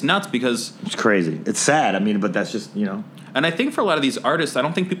it's nuts because it's crazy. It's sad. I mean, but that's just And I think for a lot of these artists, I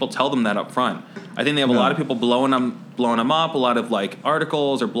don't think people tell them that up front. I think they have a lot of people blowing them up, a lot of like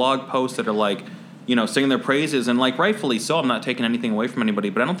articles or blog posts that are like, singing their praises, and like rightfully so. I'm not taking anything away from anybody,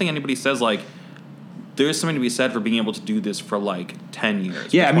 but I don't think anybody says like there's something to be said for being able to do this for like 10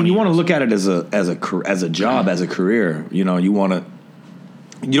 years. Yeah, I mean, you want to look at it as a job, as a career. You don't want to.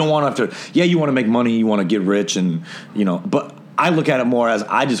 You want to make money, you want to get rich, and but. I look at it more as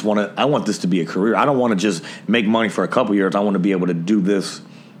I want this to be a career. I don't want to just make money for a couple years. I want to be able to do this,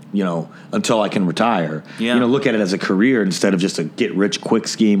 until I can retire. Yeah. Look at it as a career instead of just a get rich quick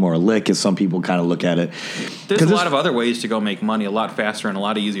scheme or a lick, as some people kind of look at it. There's a lot of other ways to go make money a lot faster and a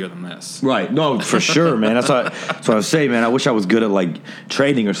lot easier than this. Right. No, for sure, man. That's what I was saying, man. I wish I was good at like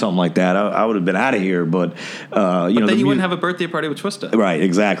trading or something like that. I would have been out of here, but then you wouldn't have a birthday party with Twista. Right.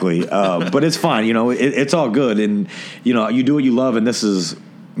 Exactly. But it's fine. It's all good, and you do what you love, and this is.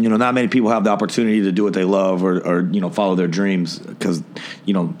 Not many people have the opportunity to do what they love or follow their dreams because,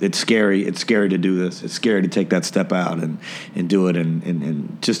 it's scary. It's scary to do this. It's scary to take that step out and do it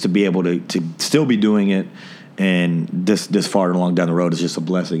and just to be able to still be doing it And this far along down the road is just a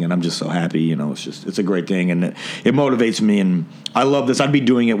blessing, and I'm just so happy. You know, it's a great thing, and it motivates me, and I love this. I'd be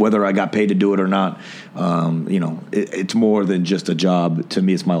doing it whether I got paid to do it or not. You know, it's more than just a job to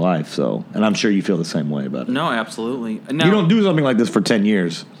me. It's my life. So, and I'm sure you feel the same way about it. No, absolutely. No, you don't do something like this for 10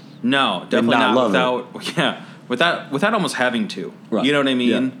 years. No, definitely not love without almost having to. Right. You know what I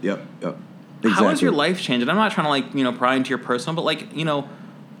mean? Yep. Exactly. How has your life changed? And I'm not trying to pry into your personal, but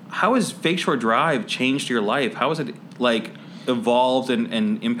how has Fake Shore Drive changed your life? How has it evolved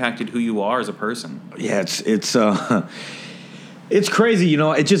and impacted who you are as a person? Yeah, it's crazy. You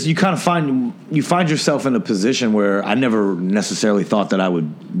know, it just you kind of find yourself in a position where I never necessarily thought that I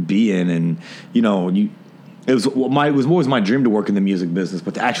would be in, and it was always my dream to work in the music business,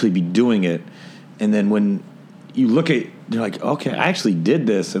 but to actually be doing it, and then when you look at, you're like, okay, I actually did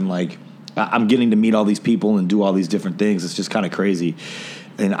this, and I'm getting to meet all these people and do all these different things. It's just kind of crazy.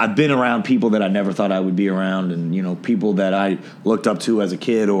 And I've been around people that I never thought I would be around, and people that I looked up to as a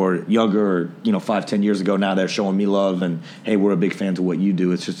kid or younger, or 5-10 years ago. Now they're showing me love, and hey, we're a big fans of what you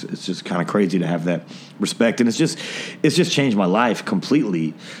do. It's just kind of crazy to have that respect, and it's just changed my life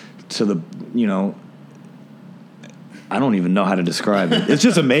completely. To the I don't even know how to describe it. It's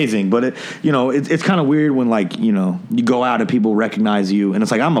just amazing, but it's kind of weird when you go out and people recognize you, and it's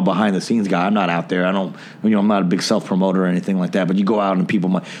like I'm a behind the scenes guy. I'm not out there. I'm not a big self promoter or anything like that. But you go out and people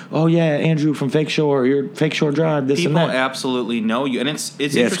like, oh yeah, Andrew from Fake Shore, you're Fake Shore Drive. This people and that. Absolutely know you, and it's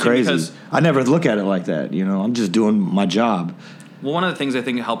interesting crazy. Because I never look at it like that. I'm just doing my job. Well, one of the things I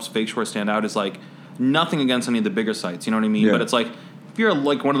think helps Fake Shore stand out is nothing against any of the bigger sites. You know what I mean? Yeah. But it's if you're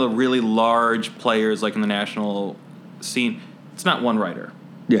one of the really large players in the national scene, it's not one writer.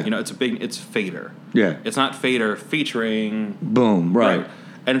 Yeah. It's Fader. Yeah. It's not Fader featuring Boom, right.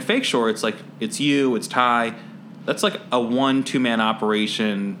 And Fake Shore, it's you, it's Ty. That's a 1-2 man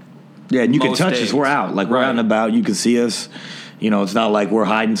operation. Yeah, and you can touch us. We're out. We're out and about. You can see us. It's not like we're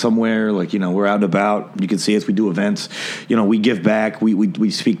hiding somewhere. We're out and about. You can see us. We do events. We give back. We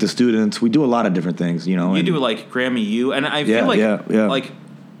speak to students. We do a lot of different things, You do Grammy U. And I feel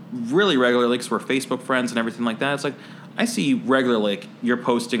really regularly, because we're Facebook friends and everything like that. It's I see regularly you're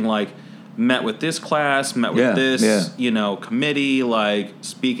posting met with this class, met with this committee,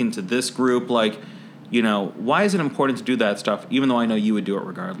 speaking to this group, why is it important to do that stuff, even though I know you would do it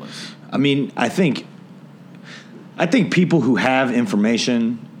regardless? I mean, I think people who have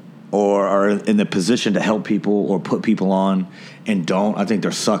information or are in the position to help people or put people on and don't, I think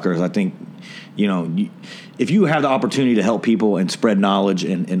they're suckers. I think if you have the opportunity to help people and spread knowledge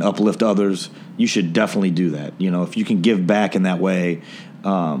and uplift others, you should definitely do that. If you can give back in that way.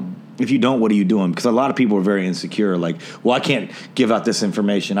 If you don't, what are you doing? Because a lot of people are very insecure. I can't give out this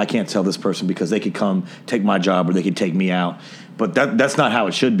information. I can't tell this person because they could come take my job or they could take me out. But that's not how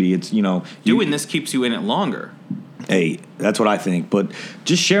it should be. It's, doing this keeps you in it longer. Hey, that's what I think. But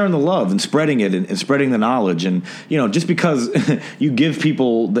just sharing the love and spreading it and spreading the knowledge. And, just because you give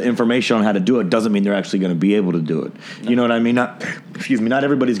people the information on how to do it doesn't mean they're actually going to be able to do it. You know what I mean? Not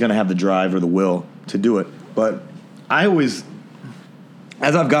everybody's going to have the drive or the will to do it. But I always,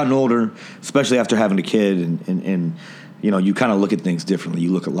 as I've gotten older, especially after having a kid and you kind of look at things differently.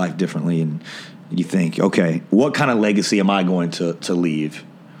 You look at life differently and you think, okay, what kind of legacy am I going to leave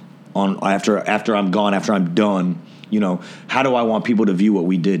on after I'm gone, after I'm done? How do I want people to view what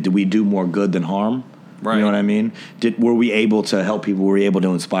we did? Did we do more good than harm? Right. You know what I mean? Were we able to help people? Were we able to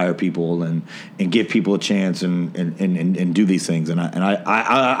inspire people and give people a chance and do these things? And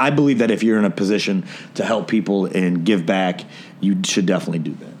I believe that if you're in a position to help people and give back, you should definitely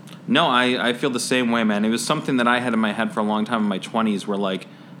do that. No, I feel the same way, man. It was something that I had in my head for a long time in my 20s where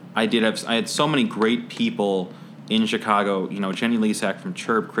I had so many great people in Chicago, Jenny Lesak from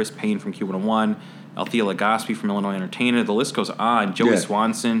Chirp, Chris Payne from Q101, Althea Legaspi from Illinois Entertainer. The list goes on. Joey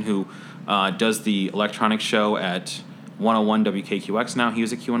Swanson, who does the electronic show at 101 WKQX now. He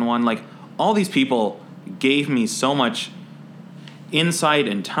was at Q101. All these people gave me so much insight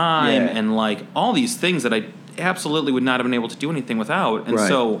and time and all these things that I absolutely would not have been able to do anything without. And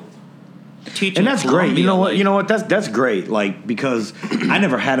so teaching, and that's great. You know what? That's great. Because I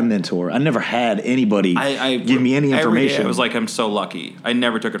never had a mentor. I never had anybody give me any information. Every day I was I'm so lucky. I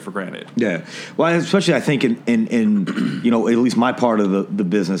never took it for granted. Yeah. Well, especially I think in at least my part of the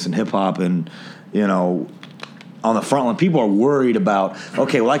business in hip hop and on the front line, people are worried about,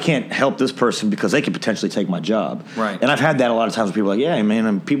 okay, well, I can't help this person because they could potentially take my job. Right. And I've had that a lot of times where people are like, yeah, man,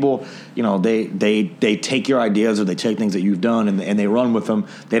 and people, they take your ideas or they take things that you've done and they run with them.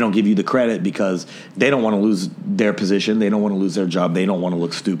 They don't give you the credit because they don't want to lose their position. They don't want to lose their job. They don't want to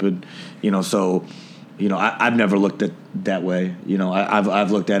look stupid. So, I've never looked at that way. You know,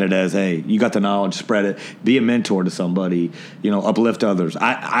 I've looked at it as, hey, you got the knowledge, spread it, be a mentor to somebody, you know, uplift others.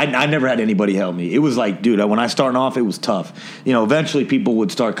 I never had anybody help me. It was like, dude, when I started off, it was tough. You know, eventually people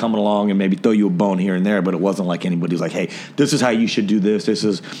would start coming along and maybe throw you a bone here and there, but it wasn't like anybody was like, hey, this is how you should do this. This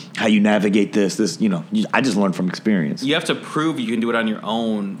is how you navigate this, you know, I just learned from experience. You have to prove you can do it on your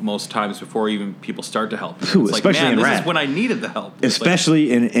own most times before even people start to help. Ooh, it's especially like, man, in this rap. is when I needed the help.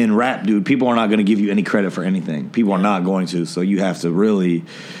 Especially in rap, dude, people are not going to give you any credit for anything. People are not going to. So you have to really,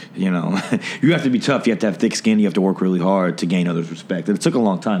 you know, you have to be tough. You have to have thick skin. You have to work really hard to gain others' respect. And it took a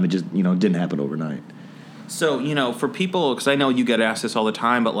long time. It just, you know, didn't happen overnight. So, you know, for people, because I know you get asked this all the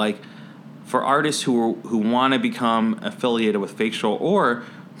time, but like for artists who want to become affiliated with Fake Show, or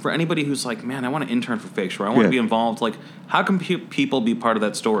for anybody who's like, man, I want to intern for Fake Show, I want to be involved, like, how can people be part of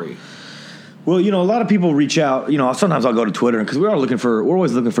that story? Well, you know, a lot of people reach out. You know, sometimes I'll go to Twitter because we're always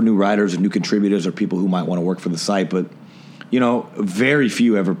looking for new writers or new contributors or people who might want to work for the site. But, you know, very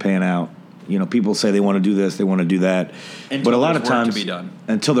few ever pan out. You know, people say they want to do this, they want to do that, but a lot of times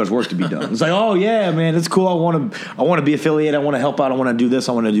until there's work to be done, it's like, oh yeah, man, it's cool. I want to be affiliated. I want to help out. I want to do this.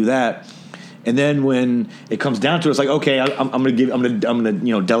 I want to do that. And then when it comes down to it, it's like, okay, I'm gonna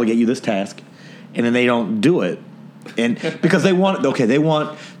you know, delegate you this task, and then they don't do it. And because they want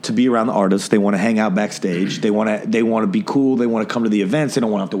to be around the artists, they want to hang out backstage, they want to be cool, they want to come to the events, they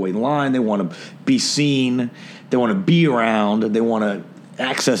don't want to have to wait in line, they want to be seen, they want to be around, they want to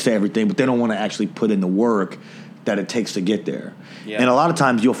access to everything, but they don't want to actually put in the work that it takes to get there. Yeah. And a lot of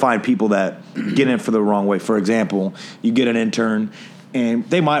times you'll find people that get in for the wrong way. For example, you get an intern and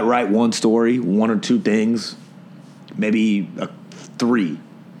they might write one story, one or two things, maybe three.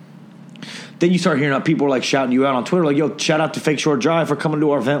 Then you start hearing people are like shouting you out on Twitter, like, yo, shout out to Fake Shore Drive for coming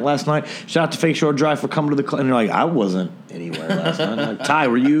to our event last night. Shout out to Fake Shore Drive for coming to the club. And you're like, I wasn't anywhere last night. Like, Ty,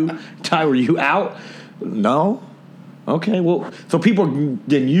 were you out? No? Okay, well, so people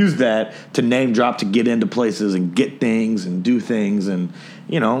then use that to name drop, to get into places and get things and do things. And,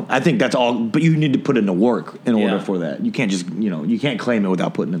 you know, I think that's all, but you need to put in the work in order for that. You can't just, you know, you can't claim it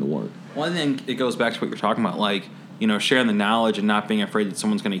without putting in the work. One thing, it goes back to what you're talking about, like, you know, sharing the knowledge and not being afraid that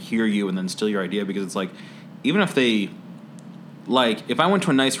someone's going to hear you and then steal your idea, because it's like, even if they, like, if I went to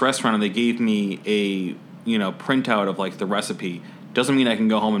a nice restaurant and they gave me a, you know, printout of, like, the recipe, doesn't mean I can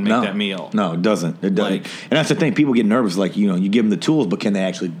go home and make that meal. No, it doesn't. It doesn't. Like, and that's the thing. People get nervous. Like, you know, you give them the tools, but can they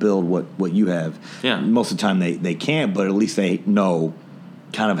actually build what you have? Yeah. Most of the time they can't, but at least they know,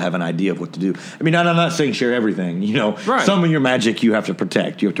 kind of have an idea of what to do. I mean, I'm not saying share everything. You know, right. Some of your magic you have to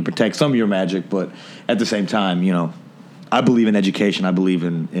protect. You have to protect some of your magic, but at the same time, you know, I believe in education. I believe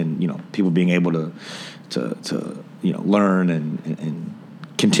in you know, people being able to you know, learn and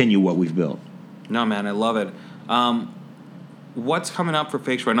continue what we've built. No, man, I love it. What's coming up for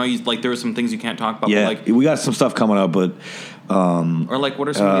Fake Show? I know you, like, there are some things you can't talk about. Yeah, but, like, we got some stuff coming up, but or like, what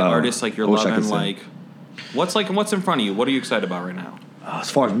are some of the artists like you're loving? Like, what's in front of you? What are you excited about right now? As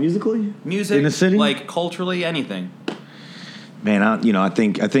far as musically, music in the city, like culturally, anything. Man, I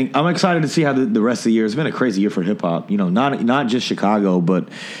think I'm excited to see how the rest of the year. It's been a crazy year for hip hop. You know, not just Chicago, but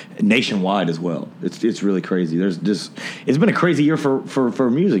nationwide as well. It's really crazy. It's been a crazy year for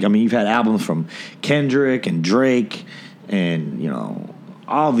music. I mean, you've had albums from Kendrick and Drake. And, you know,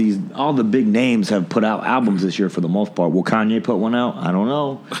 all the big names have put out albums this year for the most part. Will Kanye put one out? I don't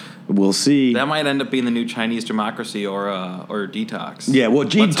know. We'll see. That might end up being the new Chinese Democracy or Detox. Yeah, well,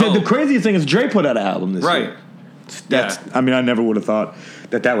 the craziest thing is Dre put out an album this year. Right. I mean, I never would have thought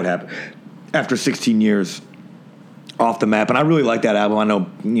that would happen after 16 years off the map. And I really like that album. I know,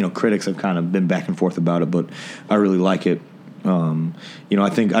 you know, critics have kind of been back and forth about it, but I really like it. You know, I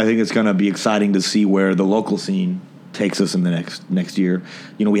think it's going to be exciting to see where the local scene takes us in the next year.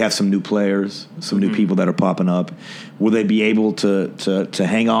 You know, we have some new players, some new people that are popping up. Will they be able to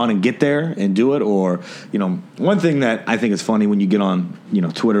hang on and get there and do it? Or, you know, one thing that I think is funny when you get on, you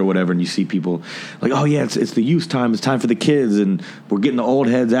know, Twitter or whatever, and you see people like, oh yeah, it's the youth time, it's time for the kids, and we're getting the old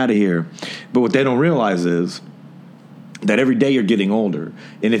heads out of here. But what they don't realize is that every day you're getting older.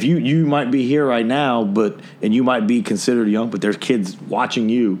 And if you might be here right now, and you might be considered young, but there's kids watching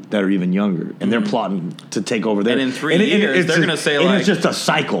you that are even younger, and they're plotting to take over there. And in 3 years, they're going to say, like... it's just a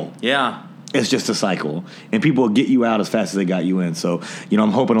cycle. Yeah. It's just a cycle. And people will get you out as fast as they got you in. So, you know,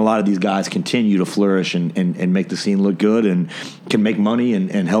 I'm hoping a lot of these guys continue to flourish and make the scene look good and can make money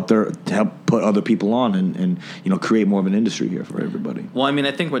and help put other people on and, you know, create more of an industry here for everybody. Well, I mean,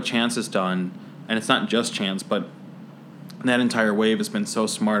 I think what Chance has done, and it's not just Chance, but... that entire wave has been so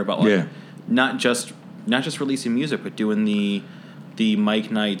smart about, like, not just releasing music, but doing the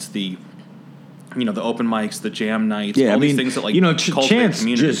mic nights, the the open mics, the jam nights, Yeah, all I these mean, things that like cultivate Chance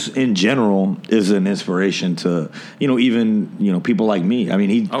community. just in general is an inspiration to, even people like me. I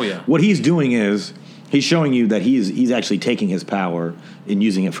mean, what he's doing is he's showing you that he's actually taking his power and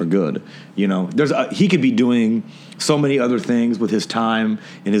using it for good. He could be doing so many other things with his time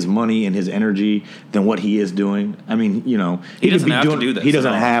and his money and his energy than what he is doing. I mean, he doesn't have to do this. He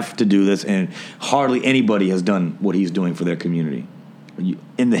doesn't have to do this, and hardly anybody has done what he's doing for their community.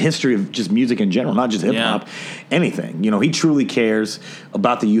 In the history of just music in general, not just hip hop, anything. He truly cares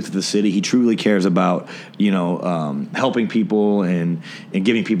about the youth of the city. He truly cares about helping people and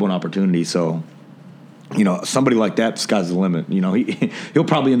giving people an opportunity. So, somebody like that, sky's the limit. He'll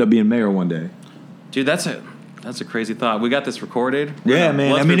probably end up being mayor one day. Dude, that's a crazy thought. We got this recorded. Yeah,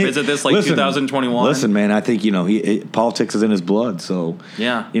 man. Let's revisit this 2021. Listen, man. I think politics is in his blood. So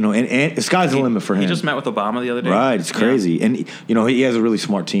yeah, and the sky's the limit for him. He just met with Obama the other day. Right, it's crazy, and he has a really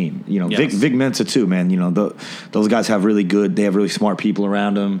smart team. Yes. Vic Mensa too, man. Those guys have they have really smart people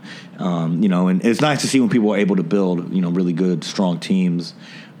around them. And it's nice to see when people are able to build really good, strong teams.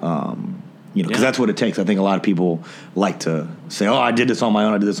 Because that's what it takes. I think a lot of people like to say, "Oh, I did this on my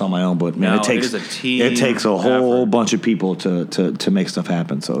own." But man, it takes a team it takes a whole effort. bunch of people to make stuff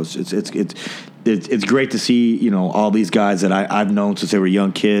happen. So it's great to see all these guys that I've known since they were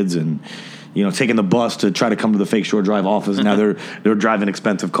young kids, and taking the bus to try to come to the Fake Shore Drive office. Now they're driving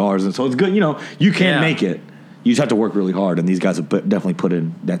expensive cars, and so it's good. You can make it. You just have to work really hard, and these guys have definitely put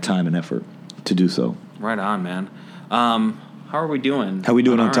in that time and effort to do so. Right on, man. How are we doing? How we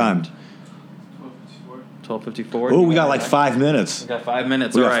doing on time? 12:54. Oh, we got like 5 minutes. We got 5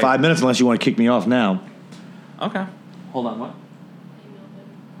 minutes. We got 5 minutes unless you want to kick me off now. Okay. Hold on. What?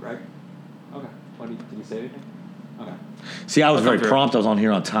 Greg? Okay. Did you say anything? Okay. See, I was very prompt. I was on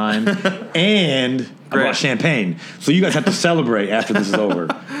here on time. And I brought champagne. So you guys have to celebrate after this is over.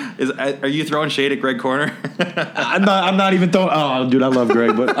 Are you throwing shade at Greg Corner? I'm not even throwing... Oh, dude, I love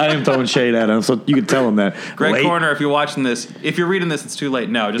Greg, but I am throwing shade at him. So you can tell him that. Greg Corner, if you're watching this, if you're reading this, it's too late.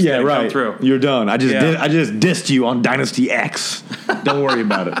 No, just come through. You're done. I just dissed you on Dynasty X. Don't worry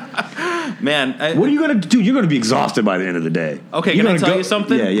about it. Man. What are you going to do? You're going to be exhausted by the end of the day. Okay, can I tell you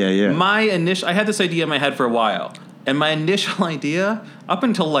something? Yeah. I had this idea in my head for a while. And my initial idea, up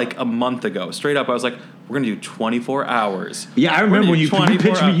until like a month ago, straight up, I was like, we're going to do 24 hours. Yeah, I remember when you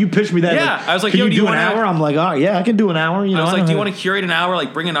pitched me that. Yeah, I was like, can yo, you do an hour? I'm like, oh, yeah, I can do an hour. I was like, do you want to curate an hour,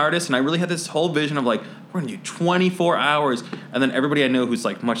 like bring an artist? And I really had this whole vision of like, we're going to do 24 hours. And then everybody I know who's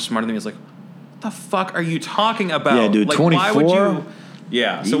like much smarter than me is like, what the fuck are you talking about? Yeah, dude, like, 24? Why would you?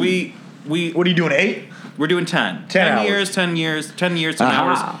 Yeah, so we what are you doing, 8? We're doing 10. 10 years, 10 years, 10 years, 10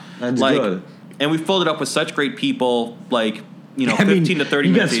 hours. That's like, good. And we filled it up with such great people, like, 15 to 30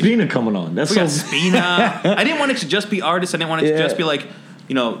 you minutes. You got Spina coming on. We got Spina. I didn't want it to just be artists. I didn't want it to just be like,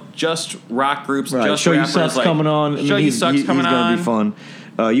 just rock groups, just Show rappers. You Sucks coming on. Show You Sucks coming on. He's going to be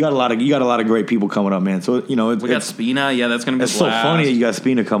fun. You got a lot of great people coming up, man. So we got Spina. Yeah, that's going to be. It's so funny that you got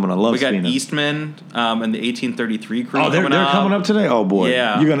Spina coming on. Love Spina. We got Eastman and the 1833 crew. Oh, they're coming up today. Oh boy,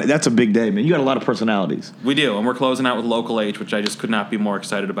 yeah. That's a big day, man. You got a lot of personalities. We do, and we're closing out with Local H, which I just could not be more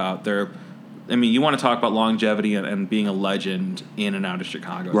excited about. You want to talk about longevity and being a legend in and out of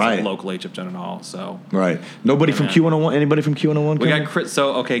Chicago. Right. Like Local H have done it all. So right. Nobody from Q101. Anybody from Q101? We got Chris.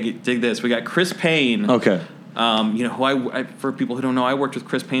 So okay, dig this. We got Chris Payne. Okay. Who I for people who don't know, I worked with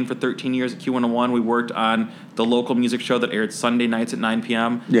Chris Payne for 13 years at Q101. We worked on the local music show that aired Sunday nights at 9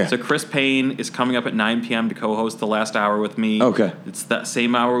 p.m. Yeah. So Chris Payne is coming up at 9 p.m. to co-host the last hour with me. Okay. It's that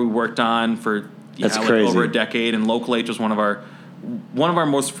same hour we worked on for crazy. Over a decade, and Local H was one of our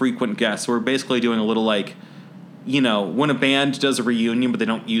most frequent guests. So we're basically doing a little like, when a band does a reunion but they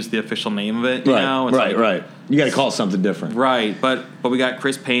don't use the official name of it. Right. You got to call it something different. Right, but we got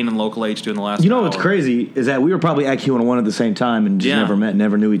Chris Payne and Local H doing the last. What's crazy is that we were probably at Q101 at the same time and just never met,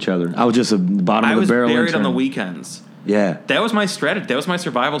 never knew each other. I was just a bottom of the barrel. I was buried intern. on the weekends. Yeah. That was my strategy. That was my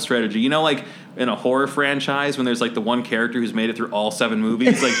survival strategy. Like in a horror franchise when there's like the one character who's made it through all 7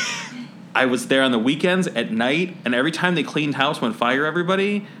 movies, like. I was there on the weekends at night, and every time they cleaned house, went fire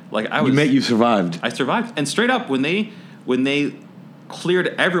everybody. Like you survived. I survived, and straight up when they cleared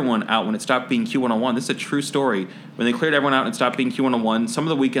everyone out when it stopped being Q101. This is a true story. When they cleared everyone out and it stopped being Q101, some of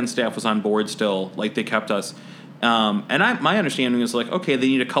the weekend staff was on board still. Like they kept us. And my understanding was like, okay, they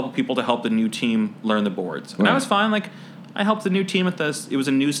need a couple people to help the new team learn the boards, and I was fine. Like I helped the new team at this. It was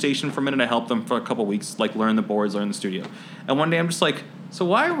a news station for a minute. I helped them for a couple weeks, like learn the boards, learn the studio. And one day I'm just like. So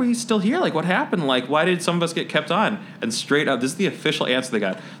why are we still here? Like, what happened? Like, why did some of us get kept on? And straight up, this is the official answer they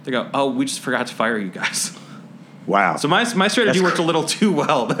got. They go, oh, we just forgot to fire you guys. Wow. So my strategy worked a little too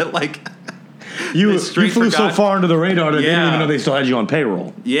well. That like, You straight flew so forgot. far under the radar that they didn't Yeah. even know they still had you on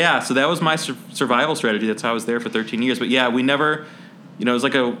payroll. Yeah, so that was my survival strategy. That's how I was there for 13 years. But yeah, we never, it was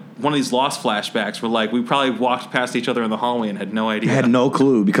like one of these lost flashbacks where like we probably walked past each other in the hallway and had no idea. I had no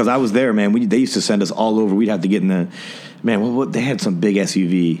clue because I was there, man. They used to send us all over. We'd have to get in the, man, what they had some big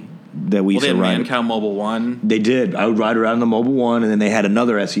SUV that we used to they ride. had Man-Cow Mobile 1. They did. I would ride around in the Mobile 1, and then they had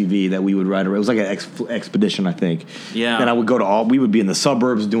another SUV that we would ride around. It was like an expedition, I think. Yeah. And I would go to we would be in the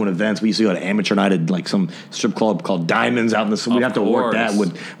suburbs doing events. We used to go to amateur night at like some strip club called Diamonds out in the. We'd have to work that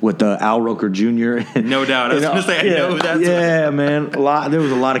with Al Roker Jr. No doubt. I was going to say, I know who that's. Yeah, man. There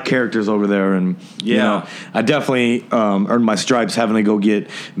was a lot of characters over there, and I definitely earned my stripes having to go get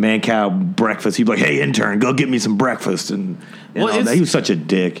Man-Cow breakfast. He'd be like, "Hey, intern, go get me some breakfast," and he was such a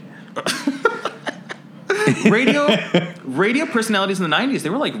dick. radio personalities in the 90s, they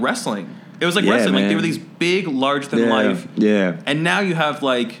were like wrestling. It was like wrestling. Man. Like they were these big, larger than life. Yeah. And now you have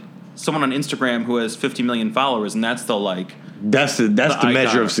like someone on Instagram who has 50 million followers, and that's still like that's the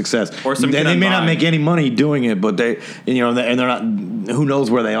measure of success. Or some they may not make any money doing it, but and they're not. Who knows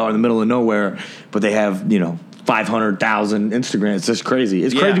where they are in the middle of nowhere? But they have 500,000 Instagram. It's just crazy.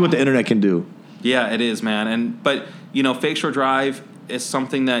 It's crazy what the internet can do. Yeah, it is, man. But Fake Shore Drive is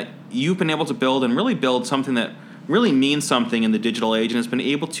something that you've been able to build and really build something that really means something in the digital age and has been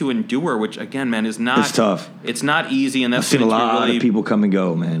able to endure, which again, man, is not. It's tough. It's not easy, and that's I've seen a lot of people come and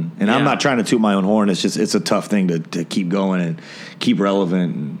go, man. And I'm not trying to toot my own horn. It's just it's a tough thing to keep going and keep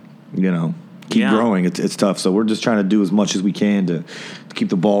relevant and keep growing. It's tough. So we're just trying to do as much as we can to keep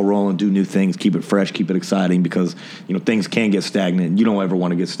the ball rolling, do new things, keep it fresh, keep it exciting, because things can get stagnant. You don't ever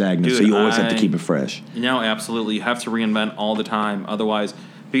want to get stagnant, so you always have to keep it fresh. Absolutely. You have to reinvent all the time, otherwise.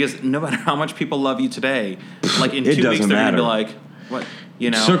 Because no matter how much people love you today, like in 2 weeks they're going to be like, what?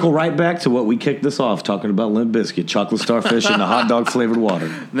 Circle right back to what we kicked this off, talking about Limp Bizkit, chocolate starfish, and the hot dog flavored water.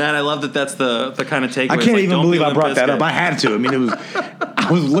 Man, I love that that's the kind of takeaway. I can't even believe I brought that up. I had to. I mean,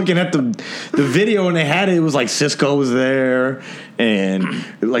 I was looking at the video and they had it. It was like Cisco was there and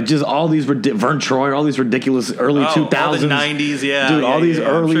like just all these Vern Troyer, all these ridiculous early 2000s. All the 90s, yeah. Dude, all these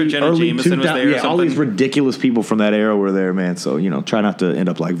early, I'm sure Jenna early Jameson was there. Yeah, all these ridiculous people from that era were there, man. So, try not to end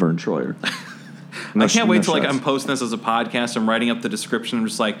up like Vern Troyer. I can't wait till I'm posting this as a podcast. I'm writing up the description. I'm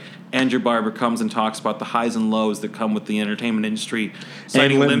just like, Andrew Barber comes and talks about the highs and lows that come with the entertainment industry,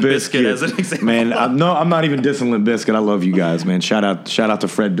 citing Limp Bizkit as an example. Man, I'm not even dissing Limp Bizkit. I love you guys, man. Shout out to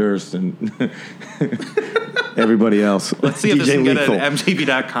Fred Durst and everybody else. Let's see if DJ this can Lethal. get an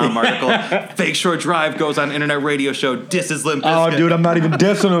MTV.com article. Fake Shore Drive goes on internet radio show. Disses Limp Bizkit. Oh, dude, I'm not even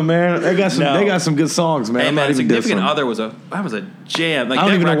dissing them, man. They got some good songs, man. Hey, I'm man, not even Significant dissing Other was a jam. Like, I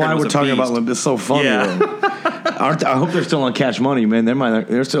don't even know why was we're a talking beast. about Limp. It's so funny. Yeah. I hope they're still on Cash Money, man.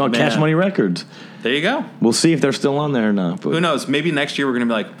 They're still on Cash Money Records. There you go. We'll see if they're still on there or not. But who knows? Maybe next year we're going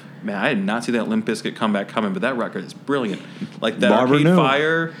to be like, man, I did not see that Limp Bizkit comeback coming, but that record is brilliant. Like that Barber Arcade knew.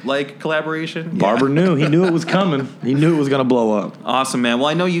 Fire collaboration. Barber knew. He knew it was coming. He knew it was going to blow up. Awesome, man. Well,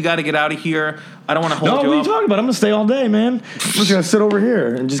 I know you got to get out of here. I don't want to hold you what up. are you talking about? I'm going to stay all day, man. I'm just going to sit over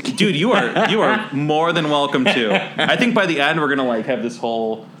here and just. Dude, you are more than welcome to. I think by the end we're going to have this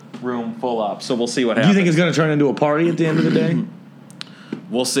whole room full up, so we'll see what happens. Do you think it's going to turn into a party at the end of the day?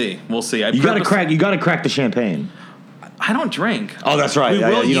 We'll see. You got to crack the champagne. I don't drink. Oh, that's right. We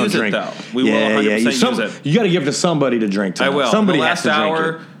will you use don't drink. it, though. We will 100% use it. You got to give it to somebody to drink to. I will. Somebody the has last to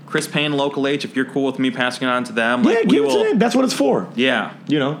hour, drink it. Chris Payne, Local H, if you're cool with me passing it on to them. Yeah, give it to them. That's what it's for. Yeah.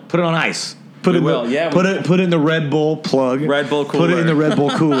 Put it on ice. Put it in the Red Bull plug. Red Bull cooler. Put it in the Red Bull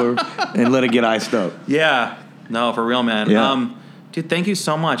cooler and let it get iced up. Yeah. No, for real, man. Yeah. Dude, thank you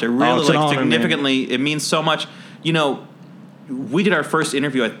so much. I really significantly. Man. It means so much. We did our first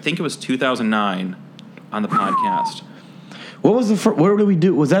interview. I think it was 2009 on the podcast. What was the what did we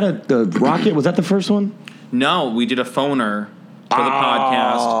do? Was that the Rocket? Was that the first one? No, we did a phoner for the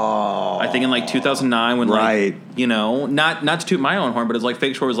podcast. I think in 2009 when not to toot my own horn, but it's like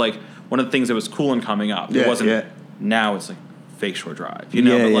Fake Shore was like one of the things that was cool and coming up. It wasn't. Yeah. Now it's like Fake Shore Drive.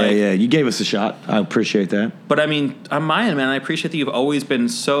 Yeah. You gave us a shot. I appreciate that. But I mean, on my end, man, I appreciate that you've always been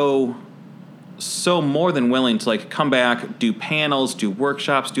so more than willing to come back, do panels, do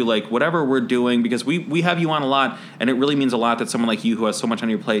workshops, do whatever we're doing, because we have you on a lot, and it really means a lot that someone like you who has so much on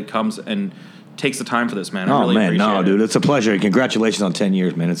your plate comes and takes the time for this, man. I really appreciate it. Dude, it's a pleasure. Congratulations on 10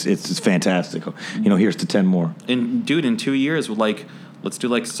 years, man. It's fantastic. Here's to 10 more. And dude, in 2 years, Let's do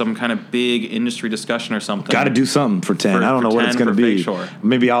like some kind of big industry discussion or something. Got to do something for 10. I don't know what it's going to be.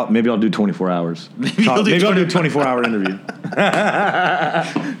 Maybe I'll do 24 hours. Maybe I'll do a 24-hour interview.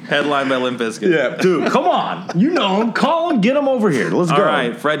 Headlined by Limp Bizkit. Yeah, dude, come on. You know him. Call him. Get him over here. Let's go. All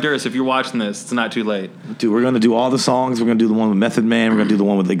right, Fred Durst, if you're watching this, it's not too late. Dude, we're going to do all the songs. We're going to do the one with Method Man. We're going to do the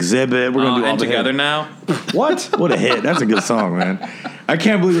one with Exhibit. We're going to do all and the Together hits. Now. What? What a hit. That's a good song, man. I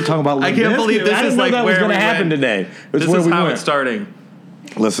can't believe we're talking about Limp Bizkit. I can't believe this is like that where was going to happen went. today. This is how it's starting.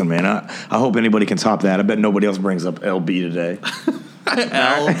 Listen, man, I hope anybody can top that. I bet nobody else brings up LB today.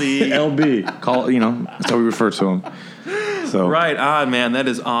 LB. LB. That's how we refer to him. So Right on, man. That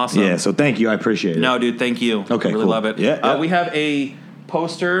is awesome. Yeah, so thank you. I appreciate it. No, dude, thank you. Okay, really cool. love it. Yeah. We have a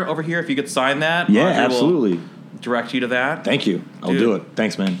poster over here. If you could sign that. Yeah, Audrey will absolutely. direct you to that. Thank you. I'll Dude. do it.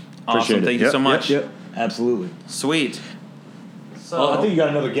 Thanks, man. Awesome. Appreciate it. Thank you so much. Yep. Absolutely. Sweet. So, Well, I think you got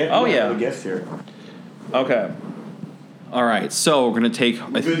another guest. Oh, yeah. Another guest here. Okay. All right, so we're going to take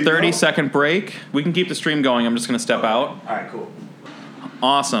a 30-second break. We can keep the stream going. I'm just going to step out. All right, cool.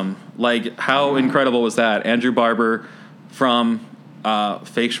 Awesome. Like, how incredible was that? Andrew Barber from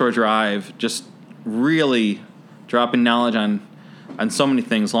Fake Shore Drive, just really dropping knowledge on so many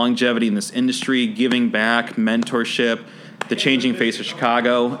things. Longevity in this industry, giving back, mentorship, the changing face of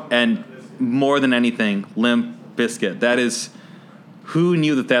Chicago, and more than anything, Limp Bizkit. That is... Who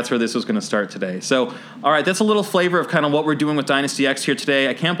knew that's where this was going to start today? So, all right, that's a little flavor of kind of what we're doing with Dynasty X here today.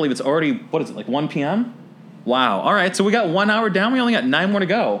 I can't believe it's already, what is it, like 1 p.m.? Wow. All right, so we got 1 hour down. We only got 9 more to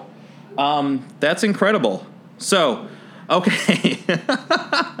go. That's incredible. So, okay.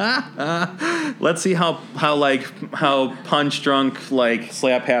 Let's see how punch drunk, like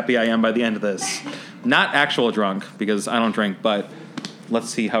slap happy I am by the end of this. Not actual drunk, because I don't drink, but let's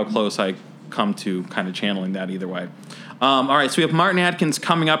see how close I come to kind of channeling that either way. All right, so we have Martin Atkins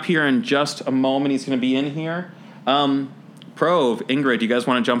coming up here in just a moment. He's going to be in here. Prove, Ingrid, do you guys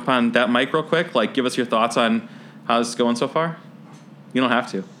want to jump on that mic real quick? Like, give us your thoughts on how this is going so far? You don't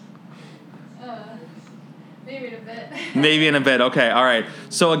have to. Maybe in a bit. Maybe in a bit. Okay, all right.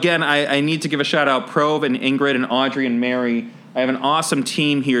 So, again, I need to give a shout-out. Prove and Ingrid and Audrey and Mary. I have an awesome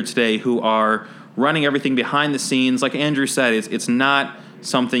team here today who are running everything behind the scenes. Like Andrew said, it's not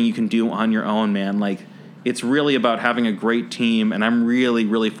something you can do on your own, man. Like, it's really about having a great team, and I'm really,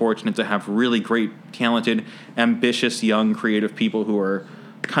 really fortunate to have really great, talented, ambitious, young, creative people who are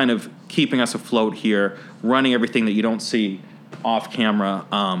kind of keeping us afloat here, running everything that you don't see off camera,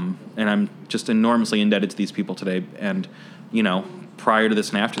 and I'm just enormously indebted to these people today, and, prior to this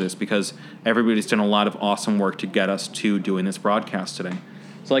and after this, because everybody's done a lot of awesome work to get us to doing this broadcast today.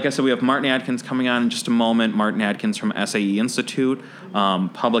 So like I said, we have Martin Atkins coming on in just a moment. Martin Atkins from SAE Institute,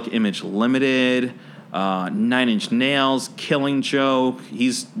 Public Image Limited, 9 Inch Nails, Killing Joke.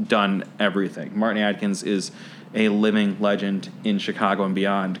 He's done everything. Martin Atkins is a living legend in Chicago and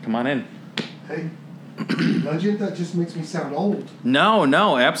beyond. Come on in. Hey, legend? That just makes me sound old.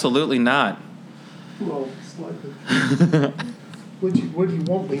 No, absolutely not. Well, slightly. Where do you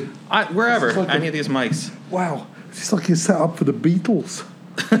want me? Wherever. Like Any of these mics. Wow, it's like you're set up for the Beatles.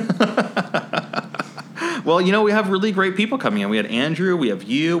 Well, we have really great people coming in. We had Andrew, we have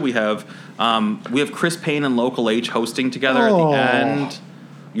you, we have Chris Payne and Local H hosting together at the end.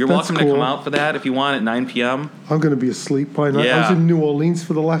 You're welcome to come out for that if you want at 9 p.m. I'm going to be asleep by night. Yeah. I was in New Orleans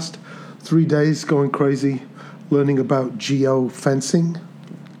for the last 3 days, going crazy, learning about geofencing.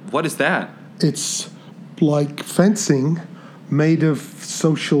 What is that? It's like fencing made of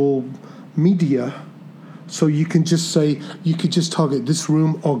social media. So you can just say, you could just target this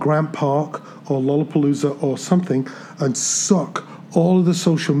room or Grant Park or Lollapalooza or something and suck all of the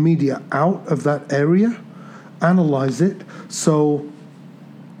social media out of that area, analyze it. So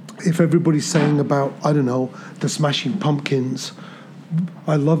if everybody's saying about, I don't know, the Smashing Pumpkins,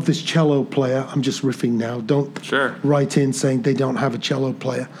 I love this cello player. I'm just riffing now. Don't write in saying they don't have a cello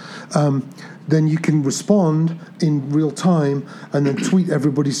player. Then you can respond in real time and then tweet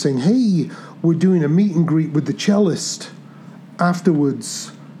everybody saying, hey, we're doing a meet and greet with the cellist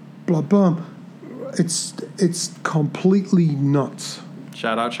afterwards, blah, blah. It's completely nuts.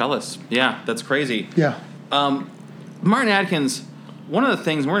 Shout out cellist. Yeah, that's crazy. Yeah. Martin Atkins, one of the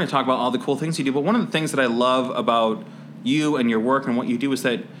things, we're going to talk about all the cool things you do, but one of the things that I love about you and your work and what you do is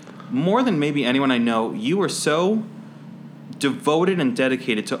that more than maybe anyone I know, you are so devoted and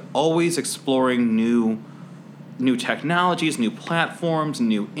dedicated to always exploring new technologies, new platforms,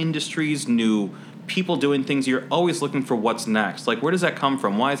 new industries, new people doing things. You're always looking for what's next. Like, where does that come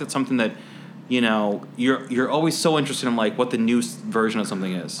from? Why is it something that, you're always so interested in, like, what the new version of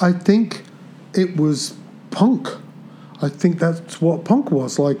something is? I think it was punk. I think that's what punk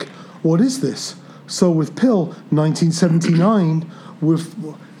was. Like, what is this? So with Pill, 1979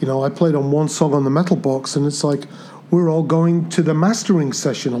 I played on one song on the metal box, and it's like, we're all going to the mastering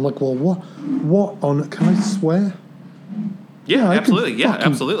session. I'm like, well, what on, can I swear? Yeah, absolutely.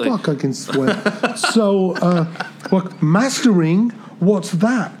 Absolutely. Fuck, I can swear. So, look, mastering, what's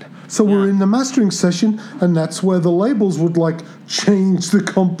that? So we're in the mastering session, and that's where the labels would like change the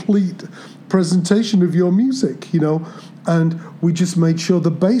complete presentation of your music, and we just made sure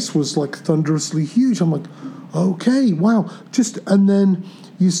the bass was like thunderously huge. I'm like, okay, wow. And then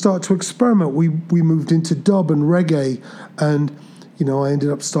you start to experiment. We moved into dub and reggae, and I ended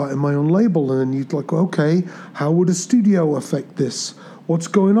up starting my own label. And then you'd like, okay, how would a studio affect this? What's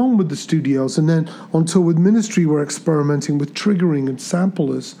going on with the studios? And then on tour with Ministry, we're experimenting with triggering and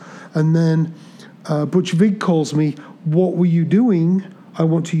samplers. And then Butch Vig calls me, what were you doing? I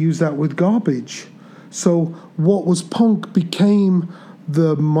want to use that with Garbage. So what was punk became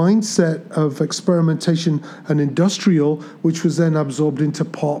the mindset of experimentation and industrial, which was then absorbed into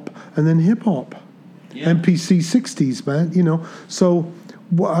pop and then hip-hop. Yeah. MPC 60s, man, So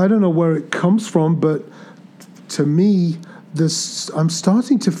I don't know where it comes from, but to me, I'm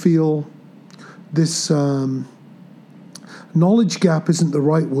starting to feel this knowledge gap isn't the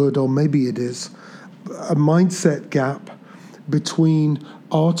right word, or maybe it is, a mindset gap between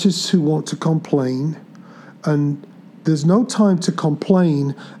artists who want to complain, and there's no time to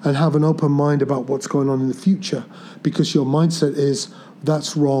complain and have an open mind about what's going on in the future, because your mindset is,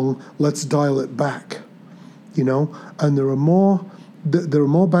 that's wrong, let's dial it back, and there are more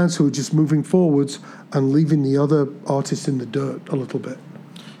bands who are just moving forwards and leaving the other artists in the dirt a little bit.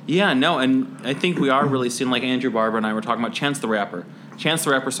 Yeah, no, and I think we are really seeing, like Andrew Barber and I were talking about Chance the Rapper. Chance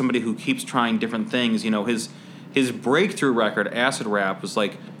the Rapper is somebody who keeps trying different things. His breakthrough record, Acid Rap, was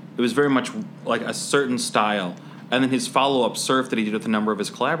like, it was very much like a certain style. And then his follow-up, Surf, that he did with a number of his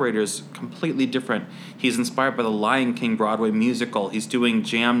collaborators, completely different. He's inspired by the Lion King Broadway musical. He's doing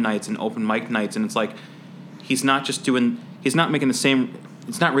jam nights and open mic nights, and it's like, he's not making the same,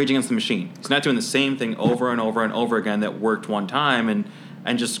 it's not Rage Against the Machine. He's not doing the same thing over and over and over again that worked one time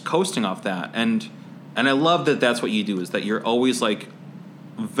and just coasting off that. And I love that that's what you do, is that you're always like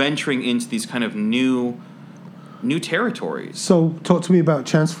venturing into these kind of new territories. So talk to me about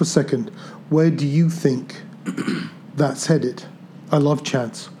Chance for a second. Where do you think that's headed? I love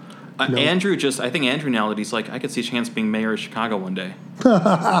Chance. I think Andrew nailed it. He's like, I could see Chance being mayor of Chicago one day.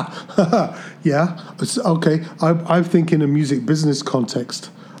 Yeah. Okay. I think in a music business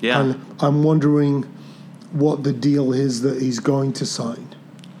context. Yeah. And I'm wondering what the deal is that he's going to sign.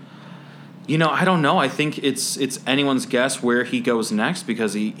 I don't know. I think it's anyone's guess where he goes next,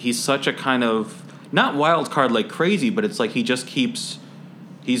 because he's such a kind of, not wild card like crazy, but it's like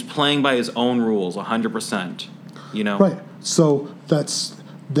he's playing by his own rules 100%, Right. So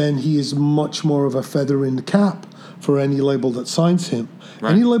then he is much more of a feather in the cap for any label that signs him.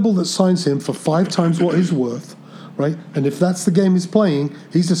 Right. Any label that signs him for 5 times what he's worth, right? And if that's the game he's playing,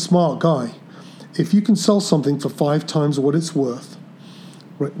 he's a smart guy. If you can sell something for 5 times what it's worth,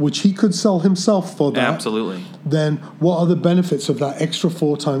 right, which he could sell himself for that. Absolutely. Then what are the benefits of that extra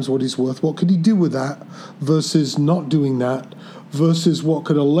 4 times what he's worth? What could he do with that versus not doing that? Versus what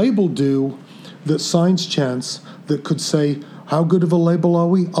could a label do that signs Chance that could say, how good of a label are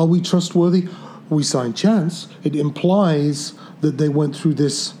we? Are we trustworthy? We signed Chance. It implies that they went through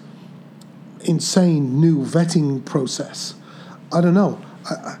this insane new vetting process. I don't know.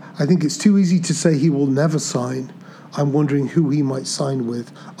 I think it's too easy to say he will never sign. I'm wondering who he might sign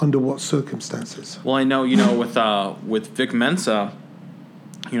with, under what circumstances. Well, I know, with Vic Mensa,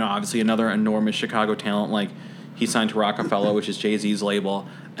 obviously another enormous Chicago talent, like he signed to Rockefeller, which is Jay-Z's label.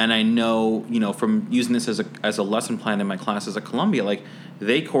 And I know, from using this as a lesson plan in my classes at Columbia, like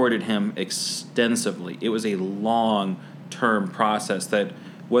they courted him extensively. It was a long-term process that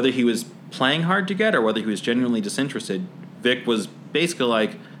whether he was playing hard to get or whether he was genuinely disinterested, Vic was basically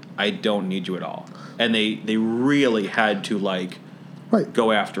like, I don't need you at all. And they really had to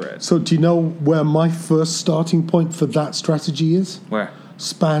go after it. So do you know where my first starting point for that strategy is? Where?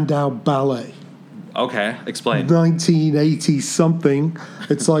 Spandau Ballet. Okay, explain. 1980-something.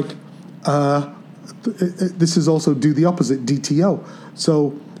 It's like, this is also do the opposite, DTO.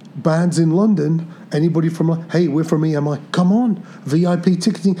 So bands in London, anybody from, hey, we're from EMI, come on, VIP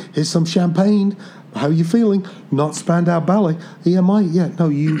ticketing, here's some champagne, how are you feeling? Not Spandau Ballet. EMI, yeah, no,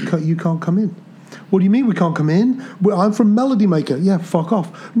 you can't come in. What do you mean we can't come in? Well, I'm from Melody Maker. Yeah, fuck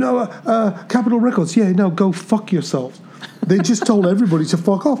off. No, Capitol Records. Yeah, no, go fuck yourselves. They just told everybody to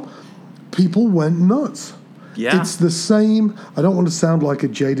fuck off. People went nuts. Yeah. It's the same. I don't want to sound like a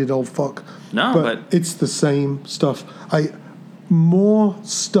jaded old fuck. No, but it's the same stuff. More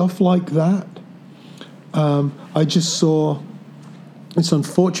stuff like that. I just saw this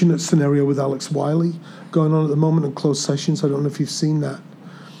unfortunate scenario with Alex Wiley going on at the moment in closed sessions. I don't know if you've seen that.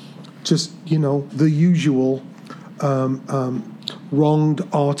 Just, the usual wronged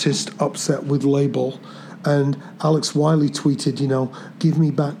artist upset with label. And Alex Wiley tweeted, give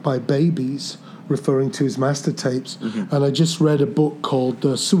me back my babies, referring to his master tapes. Mm-hmm. And I just read a book called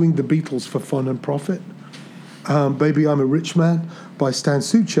Suing the Beatles for Fun and Profit. Baby, I'm a Rich Man by Stan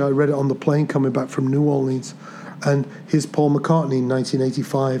Sucha. I read it on the plane coming back from New Orleans. And here's Paul McCartney in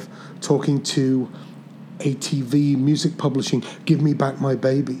 1985 talking to ATV Music Publishing, give me back my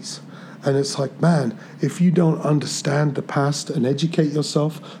babies. And it's like, man, if you don't understand the past and educate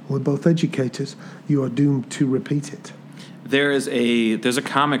yourself, we're both educators, you are doomed to repeat it. There's a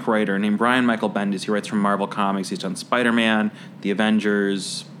comic writer named Brian Michael Bendis. He writes from Marvel Comics. He's done Spider-Man, the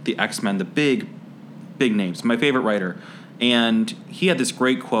Avengers, the X-Men, the big names. My favorite writer. And he had this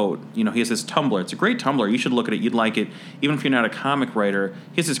great quote. He has this Tumblr. It's a great Tumblr. You should look at it. You'd like it. Even if you're not a comic writer,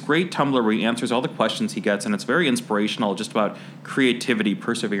 he has this great Tumblr where he answers all the questions he gets, and it's very inspirational, just about creativity,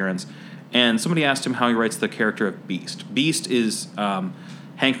 perseverance. And somebody asked him how he writes the character of Beast. Beast is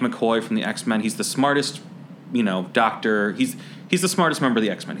Hank McCoy from the X-Men. He's the smartest, doctor. He's the smartest member of the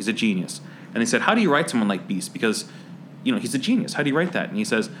X-Men. He's a genius. And they said, how do you write someone like Beast? Because, he's a genius. How do you write that? And he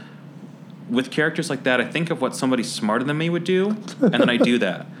says, with characters like that, I think of what somebody smarter than me would do, and then I do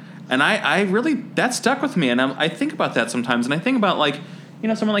that. And I really, that stuck with me. And I think about that sometimes. And I think about,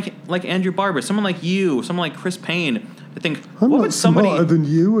 someone like Andrew Barber, someone like you, someone like Chris Payne. I think, I'm what not would somebody... smarter than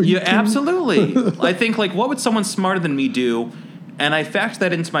you. Are you yeah, absolutely. I think, what would someone smarter than me do? And I factor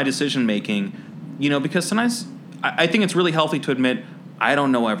that into my decision-making, because sometimes I think it's really healthy to admit I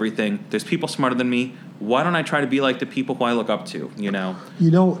don't know everything. There's people smarter than me. Why don't I try to be like the people who I look up to, You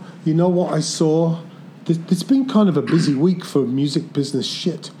know what I saw? It's been kind of a busy week for music business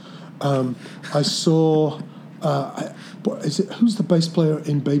shit. I saw... who's the bass player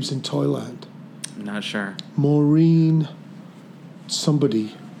in Babes in Toyland? I'm not sure. Maureen,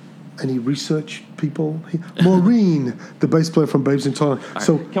 somebody. Any research people? Maureen, the bass player from Babes in Toyland. Right.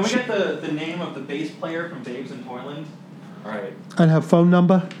 So can we get the name of the bass player from Babes in Toyland? All right. And her phone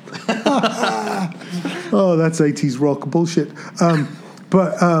number? Oh, that's 80s rock bullshit.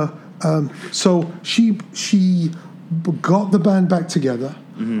 So she got the band back together,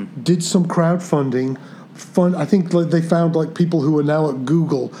 mm-hmm. did some crowdfunding. I think they found people who are now at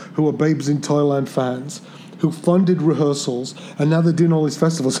Google who are Babes in Toyland fans who funded rehearsals, and now they're doing all these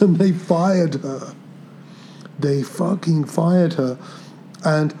festivals, and they fired her. They fucking fired her.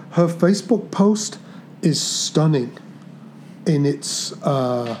 And her Facebook post is stunning in its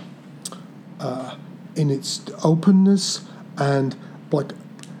openness and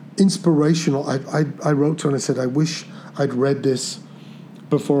inspirational. I wrote to her and I said, I wish I'd read this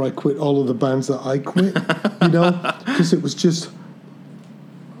before I quit all of the bands that I quit, because it was just...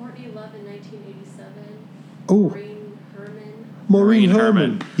 Courtney Love in 1987. Oh. Maureen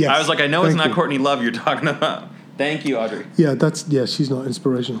Herman. Yes. I was like, I know it's Thank not you. Courtney Love you're talking about. Thank you, Audrey. Yeah, she's not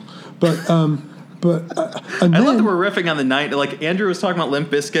inspirational. But and I love that we're riffing on the night. Andrew was talking about Limp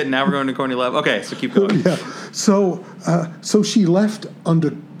Bizkit, and now we're going to Courtney Love. Okay, so keep going. Yeah. So she left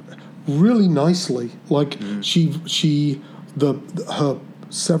under really nicely. Her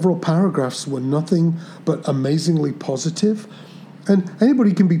several paragraphs were nothing but amazingly positive. And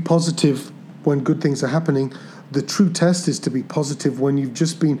anybody can be positive when good things are happening. The true test is to be positive when you've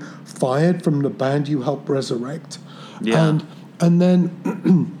just been fired from the band you helped resurrect. Yeah. And then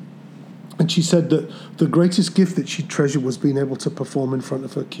and she said that the greatest gift that she treasured was being able to perform in front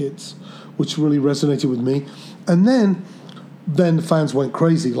of her kids, which really resonated with me. And then the fans went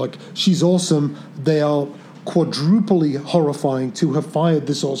crazy. She's awesome. They are quadruply horrifying to have fired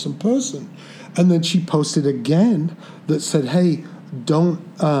this awesome person. And then she posted again that said, hey, don't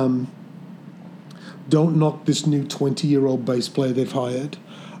knock this new 20-year-old bass player they've hired.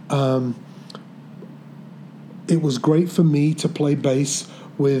 It was great for me to play bass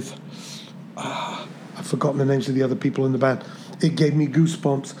with I've forgotten the names of the other people in the band. It gave me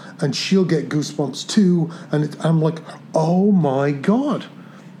goosebumps, and she'll get goosebumps too. And I'm like, oh my God.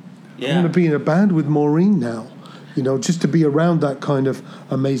 Yeah. I'm going to be in a band with Maureen now, just to be around that kind of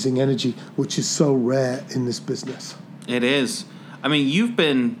amazing energy, which is so rare in this business. It is. I mean, you've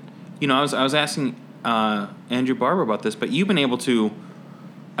been, I was asking Andrew Barber about this, but you've been able to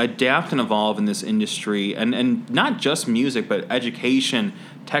adapt and evolve in this industry, and not just music, but education,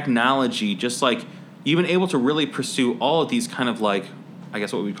 technology, just you've been able to really pursue all of these kind of I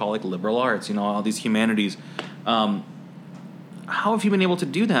guess what we'd call liberal arts, all these humanities. How have you been able to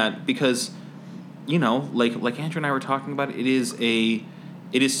do that? Because, like Andrew and I were talking about, it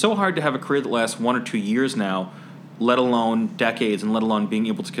is so hard to have a career that lasts 1 or 2 years now. let alone decades, and let alone being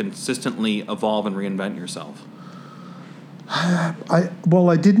able to consistently evolve and reinvent yourself?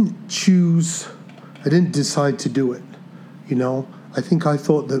 I didn't decide to do it. I think I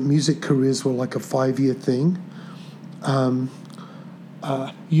thought that music careers were like a 5-year thing. I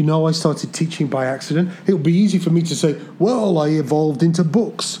started teaching by accident. It would be easy for me to say, well, I evolved into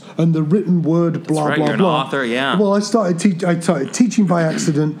books and the written word, blah, right, blah, you're blah. an author, yeah. Well, I started teaching by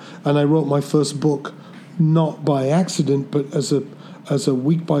accident, and I wrote my first book not by accident, but as a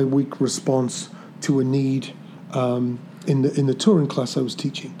week-by-week response to a need in the touring class I was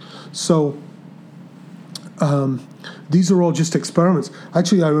teaching. So these are all just experiments.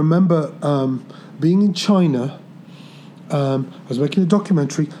 Actually, I remember being in China. I was making a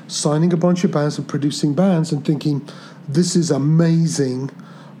documentary, signing a bunch of bands and producing bands, and thinking, this is amazing.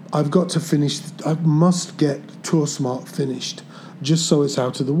 I must get Tour Smart finished, just so it's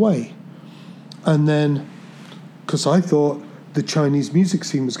out of the way. And then, because I thought the Chinese music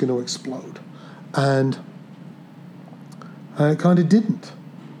scene was going to explode, and it kind of didn't.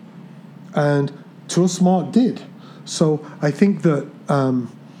 And Tour Smart did. So I think that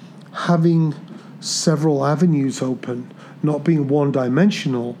having several avenues open, not being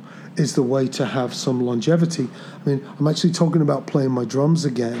one-dimensional, is the way to have some longevity. I mean, I'm actually talking about playing my drums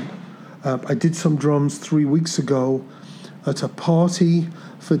again. I did some drums 3 weeks ago at a party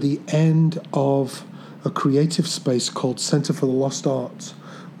for the end of a creative space called Center for the Lost Arts,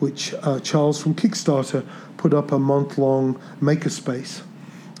 which Charles from Kickstarter put up a month-long makerspace.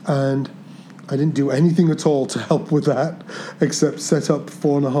 And I didn't do anything at all to help with that, except set up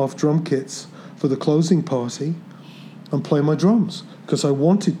 4.5 drum kits for the closing party and play my drums because I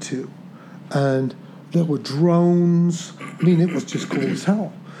wanted to. And there were drones. I mean, it was just cool as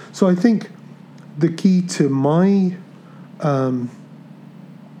hell. So I think the key to my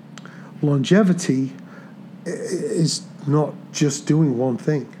longevity is not just doing one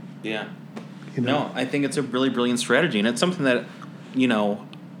thing. Yeah. No, I think it's a really brilliant strategy, and it's something that,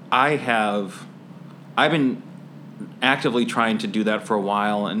 I've been actively trying to do that for a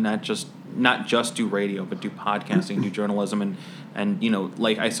while, and not just do radio, but do podcasting, do journalism, and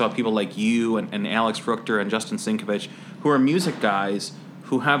like I saw people like you and Alex Fruchter and Justin Sinkovich, who are music guys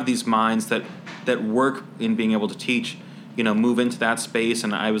who have these minds that work in being able to teach, move into that space,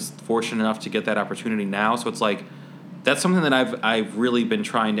 and I was fortunate enough to get that opportunity now. So it's like that's something that I've really been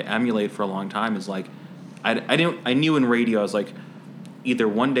trying to emulate for a long time. Is like I knew in radio I was like, either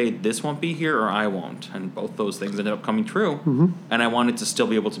one day this won't be here or I won't, and both those things ended up coming true. Mm-hmm. And I wanted to still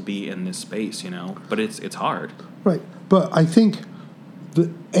be able to be in this space, but it's hard. Right, but I think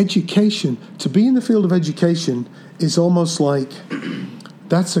the education, to be in the field of education, is almost like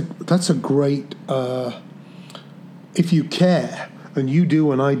that's a great if you care, and you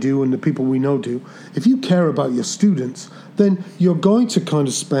do, and I do, and the people we know do. If you care about your students, then you're going to kind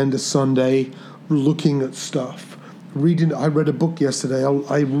of spend a Sunday looking at stuff. Reading, I read a book yesterday.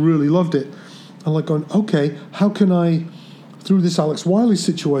 I really loved it. I'm like going, okay, how can I, through this Alex Wiley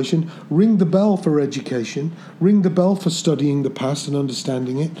situation, ring the bell for education, ring the bell for studying the past and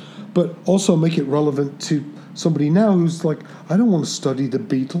understanding it, but also make it relevant to somebody now who's like, I don't want to study the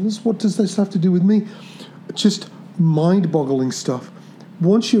Beatles. What does this have to do with me? Just mind-boggling stuff.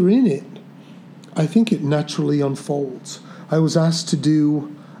 Once you're in it, I think it naturally unfolds. I was asked to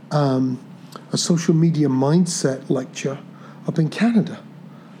do a social media mindset lecture up in Canada.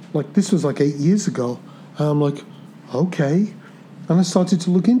 Like, this was like 8 years ago. And I'm like, okay. And I started to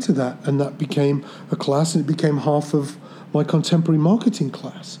look into that, and that became a class, and it became half of my contemporary marketing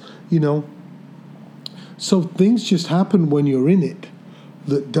class, So things just happen when you're in it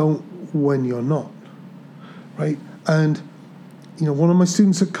that don't when you're not, right? And, one of my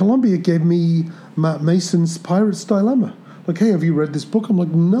students at Columbia gave me Matt Mason's Pirate's Dilemma. Like, hey, have you read this book? I'm like,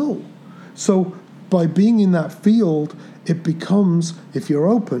 no. So by being in that field, it becomes, if you're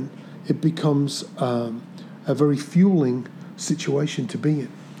open, it becomes a very fueling situation to be in.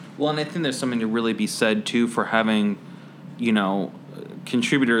 Well, and I think there's something to really be said, too, for having,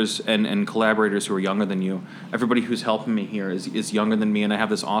 contributors and collaborators who are younger than you. Everybody who's helping me here is younger than me, and I have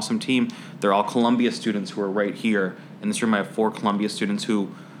this awesome team. They're all Columbia students who are right here. In this room, I have 4 Columbia students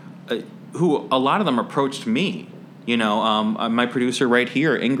who a lot of them approached me. My producer right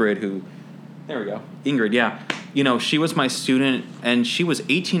here, Ingrid, who... There we go. Ingrid, yeah. She was my student, and she was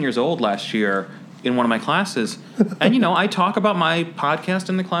 18 years old last year in one of my classes. And, I talk about my podcast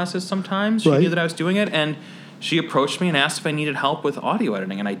in the classes sometimes. She knew that I was doing it, and she approached me and asked if I needed help with audio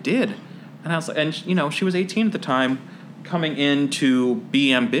editing, and I did. And I was like, and, she was 18 at the time, coming in to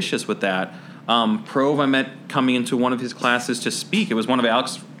be ambitious with that. Prove, I met coming into one of his classes to speak. It was one of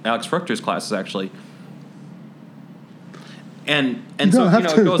Alex Fruchter's classes, actually. And You so don't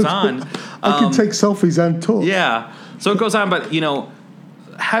have to. it goes on. I can take selfies and talk. Yeah. So it goes on, but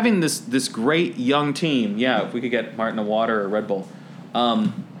having this great young team. Yeah, if we could get Martin a water or Red Bull.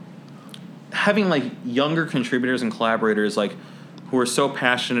 Having like younger contributors and collaborators like who are so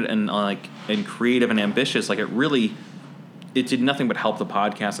passionate and creative and ambitious, like it did nothing but help the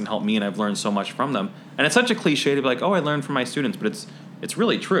podcast and help me, and I've learned so much from them. And it's such a cliche to be like, oh, I learned from my students, but it's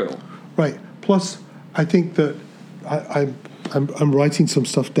really true. Right. Plus, I think that I'm writing some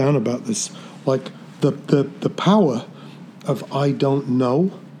stuff down about this. Like the power of I don't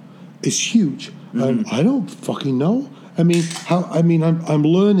know is huge. I don't fucking know. I mean, I'm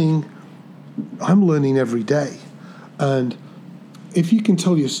learning. I'm learning every day, and if you can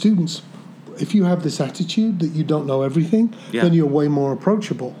tell your students, if you have this attitude that you don't know everything, then you're way more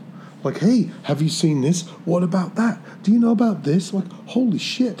approachable. Like, hey, have you seen this? What about that? Do you know about this? Like, holy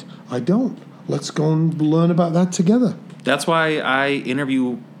shit, I don't. Let's go and learn about that together. That's why I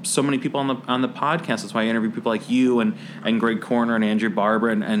interview so many people on the podcast. That's why I interview people like you and Greg Corner and Andrew Barber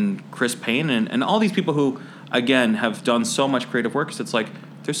and Chris Payne and all these people who, again, have done so much creative work. Because it's like,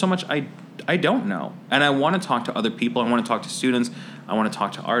 there's so much I don't know. And I want to talk to other people. I want to talk to students. I want to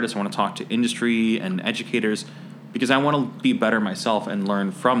talk to artists. I want to talk to industry and educators because I want to be better myself and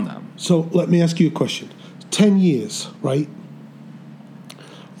learn from them. So let me ask you a question. 10 years, right?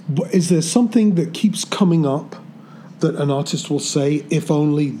 Is there something that keeps coming up that an artist will say, if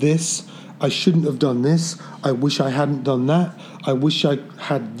only this, I shouldn't have done this, I wish I hadn't done that, I wish I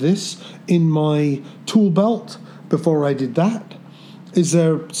had this in my tool belt before I did that? Is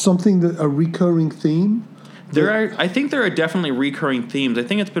there something a recurring theme? I think there are definitely recurring themes. I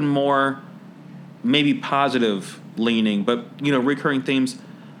think it's been more maybe positive leaning, but recurring themes.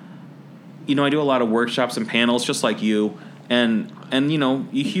 I do a lot of workshops and panels just like you, and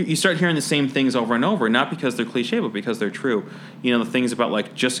you start hearing the same things over and over, not because they're cliche, but because they're true. The things about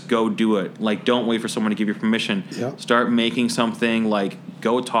like just go do it, like don't wait for someone to give you permission. Yeah. Start making something, like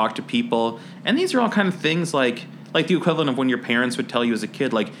go talk to people, and these are all kind of things like the equivalent of when your parents would tell you as a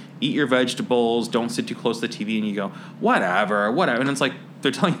kid, like, eat your vegetables, don't sit too close to the TV, and you go, whatever. And it's like,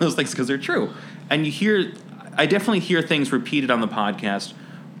 they're telling you those things because they're true. And I definitely hear things repeated on the podcast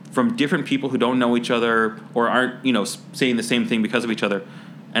from different people who don't know each other or aren't, saying the same thing because of each other.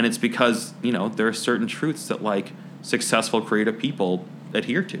 And it's because, there are certain truths that, like, successful creative people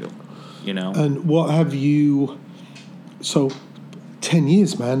adhere to, And what have you... So, 10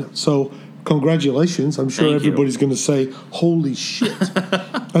 years, man. So... Congratulations! I'm sure everybody's going to say, "Holy shit!"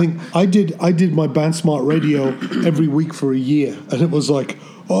 I think I did my Band Smart Radio every week for a year, and it was like,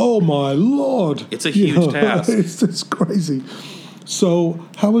 "Oh my lord!" It's a huge task. It's crazy. So,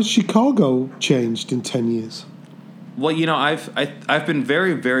 how has Chicago changed in 10 years? Well, I've been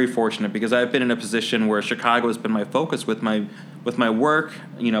very, very fortunate because I've been in a position where Chicago has been my focus with my work,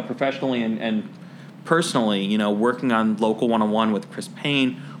 professionally and personally. Working on Local 101 with Chris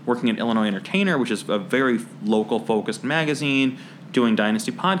Payne. Working at Illinois Entertainer, which is a very local-focused magazine, doing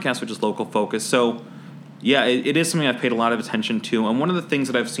Dynasty Podcast, which is local-focused. So, yeah, it is something I've paid a lot of attention to. And one of the things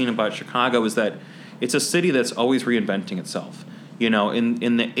that I've seen about Chicago is that it's a city that's always reinventing itself. In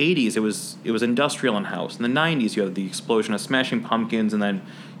the 80s, it was industrial and house. In the 90s, you had the explosion of Smashing Pumpkins, and then,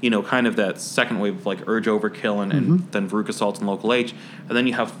 kind of that second wave of, like, Urge Overkill and then Veruca Salt and Local H. And then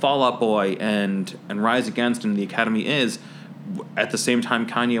you have Fall Out Boy and Rise Against and The Academy Is. At the same time,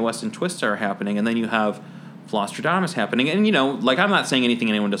 Kanye West and Twista are happening, and then you have Flosstradamus happening. And, I'm not saying anything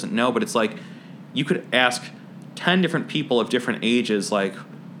anyone doesn't know, but it's like you could ask 10 different people of different ages, like,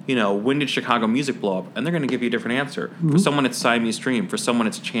 when did Chicago music blow up? And they're going to give you a different answer. Mm-hmm. For someone, it's Siamese Dream. For someone,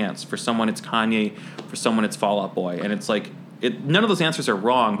 it's Chance. For someone, it's Kanye. For someone, it's Fall Out Boy. And it's like, none of those answers are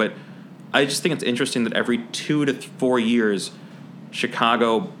wrong, but I just think it's interesting that every 2 to 4 years,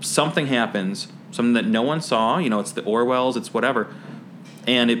 Chicago, something happens, something that no one saw, it's the Orwells, it's whatever,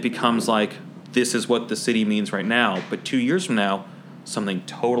 and it becomes like, this is what the city means right now. But 2 years from now, something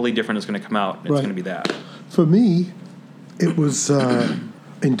totally different is going to come out, and it's going to be that. For me, it was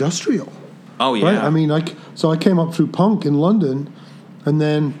industrial. Oh, yeah. Right? I mean, I came up through punk in London, and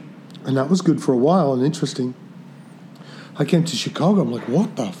that was good for a while and interesting. I came to Chicago, I'm like,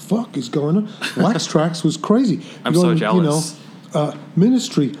 what the fuck is going on? Wax Trax was crazy. I'm so jealous.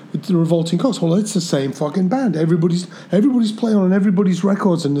 Ministry, the Revolting Cocks. Well, it's the same fucking band. Everybody's playing on everybody's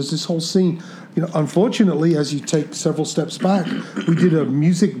records, and there's this whole scene. Unfortunately, as you take several steps back, we did a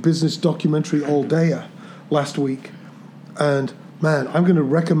music business documentary all day last week, and man, I'm going to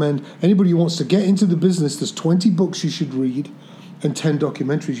recommend anybody who wants to get into the business. There's 20 books you should read, and 10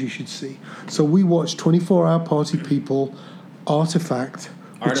 documentaries you should see. So we watched 24 Hour Party People, Artifact,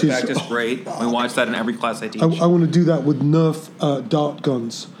 Artifact is great. We watch that in every class I teach. I want to do that with Nerf dart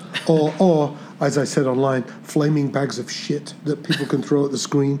guns, or as I said online, flaming bags of shit that people can throw at the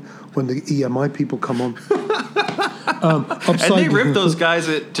screen when the EMI people come on. And they rip those guys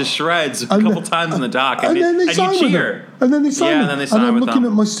to shreds a couple times in the dock, and then they you sign cheer. And then they sign Yeah, with and then they them. sign And I'm with looking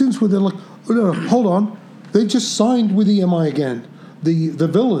them. at my students where they're like, oh, no, hold on. They just signed with EMI again. The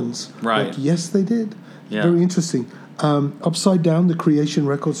villains. Right. Like, yes, they did. Yeah. Very interesting. Upside Down, the creation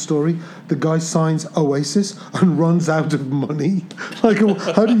record story. The guy signs Oasis and runs out of money. Like,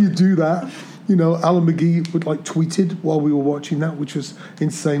 how do you do that? You know, Alan McGee would tweeted while we were watching that, which was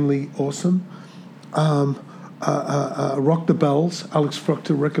insanely awesome. Rock the Bells. Alex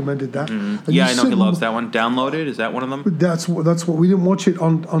Fruchter recommended that. And Yeah, you I know he loves that one. Downloaded, is that one of them? That's what we didn't watch it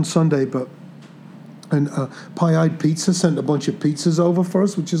on Sunday, but Pie-Eyed Pizza sent a bunch of pizzas over for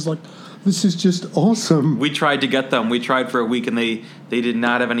us, which is like, this is just awesome. We tried to get them. We tried for a week, and they did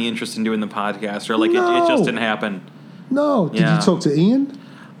not have any interest in doing the podcast, or it No. just didn't happen. No, did Yeah. you talk to Ian?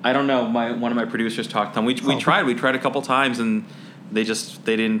 I don't know. One of my producers talked to them. We tried. We tried a couple times, and they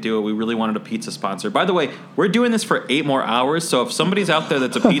didn't do it. We really wanted a pizza sponsor. By the way, we're doing this for 8 more hours. So if somebody's out there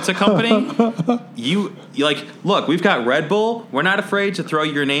that's a pizza company, you look. We've got Red Bull. We're not afraid to throw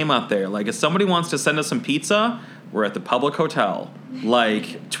your name out there. If somebody wants to send us some pizza, we're at the Public Hotel.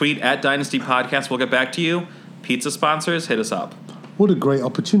 Tweet at Dynasty Podcast. We'll get back to you. Pizza sponsors, hit us up. What a great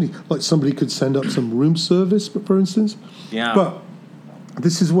opportunity. Somebody could send up some room service, for instance. Yeah. But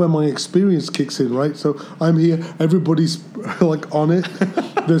this is where my experience kicks in, right? So I'm here. Everybody's on it.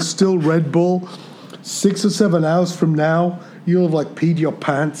 There's still Red Bull. 6 or 7 hours from now, you'll have peed your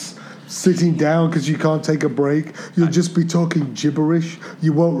pants sitting down because you can't take a break. You'll just be talking gibberish.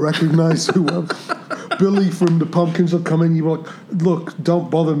 You won't recognize who. Billy from the Pumpkins will come in. You're like, look, don't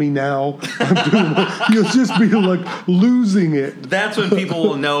bother me now. You'll just be losing it. That's when people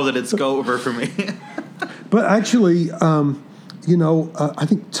will know that it's go over for me. But actually, I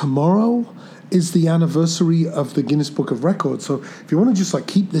think tomorrow is the anniversary of the Guinness Book of Records. So if you want to just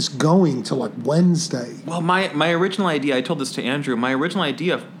keep this going till Wednesday. Well, my original idea, I told this to Andrew, my original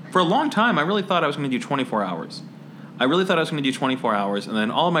idea, for a long time, I really thought I was going to do 24 hours. I really thought I was going to do 24 hours, and then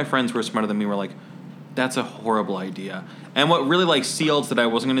all of my friends who were smarter than me were like, that's a horrible idea. And what really sealed that I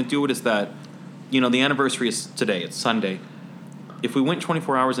wasn't going to do it is that, the anniversary is today, it's Sunday. If we went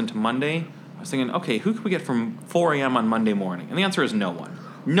 24 hours into Monday, I was thinking, okay, who can we get from 4 a.m. on Monday morning? And the answer is no one.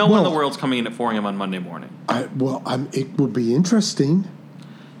 No one in the world's coming in at 4 a.m. on Monday morning. It would be interesting.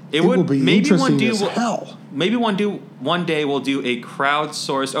 It would be maybe interesting as hell. Maybe one day we'll do a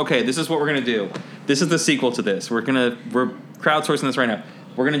crowdsourced. Okay, this is what we're gonna do. This is the sequel to this. We're crowdsourcing this right now.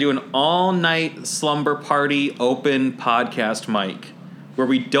 We're gonna do an all-night slumber party open podcast mic where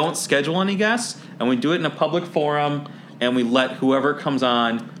we don't schedule any guests and we do it in a public forum and we let whoever comes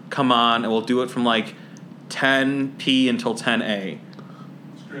on come on, and we'll do it from 10 p until 10 a.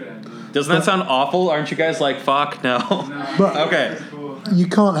 Doesn't that sound awful? Aren't you guys fuck? No. But Okay. you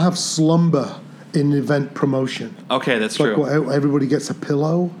can't have slumber in event promotion. Okay, that's true. Everybody gets a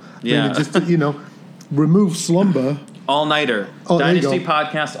pillow. Yeah. Then it just, remove slumber. All-nighter. Oh, there you Dynasty go.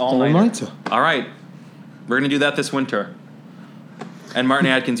 podcast all-nighter. All-nighter. All right. We're going to do that this winter. And Martin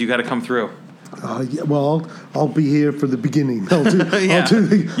Atkins, you got to come through. I'll be here for the beginning. I'll do Yeah.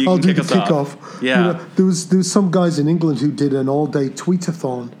 I'll do the kick us off. kickoff. Yeah. There was some guys in England who did an all-day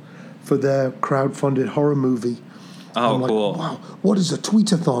tweetathon for their crowdfunded horror movie. Oh, I'm cool. Wow, what is a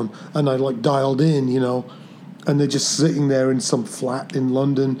tweetathon? And I dialed in, and they're just sitting there in some flat in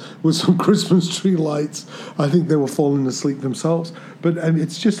London with some Christmas tree lights. I think they were falling asleep themselves. But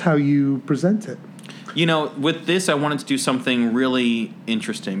it's just how you present it. With this, I wanted to do something really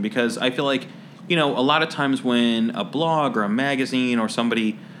interesting because I feel like, a lot of times when a blog or a magazine or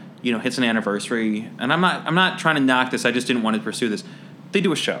somebody, hits an anniversary, and I'm not trying to knock this, I just didn't want to pursue this. They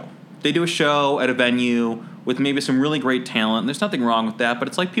do a show. They do a show at a venue with maybe some really great talent. And there's nothing wrong with that, but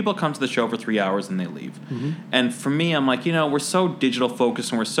it's people come to the show for 3 hours and they leave. Mm-hmm. And for me, I'm we're so digital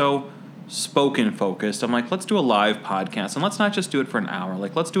focused and we're so spoken focused. I'm let's do a live podcast, and let's not just do it for an hour.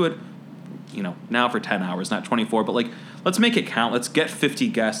 Let's do it, now for 10 hours, not 24, but let's make it count. Let's get 50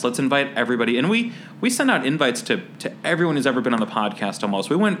 guests. Let's invite everybody. And we send out invites to everyone who's ever been on the podcast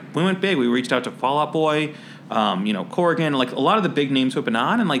almost. We went big. We reached out to Fall Out Boy, Corrigan, a lot of the big names who have been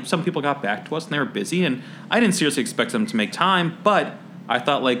on, and some people got back to us and they were busy, and I didn't seriously expect them to make time, but I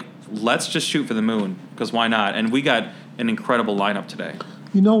thought let's just shoot for the moon, because why not? And we got an incredible lineup today.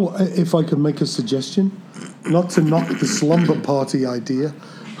 If I could make a suggestion, not to knock the slumber party idea,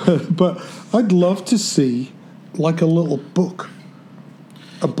 but I'd love to see a little book,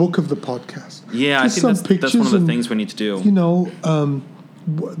 a book of the podcast. Yeah, Just I think some that's one of the pictures things we need to do.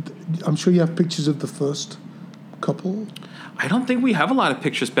 I'm sure you have pictures of the first couple. I don't think we have a lot of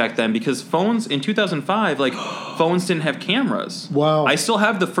pictures back then because phones in 2005, like phones didn't have cameras. Wow. I still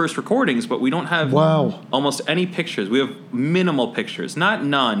have the first recordings, but we don't have almost any pictures. We have minimal pictures, not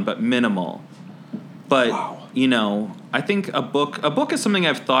none, but minimal. But you know, I think a book is something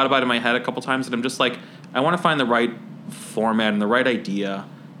I've thought about in my head a couple times, and I'm just like, I want to find the right format and the right idea.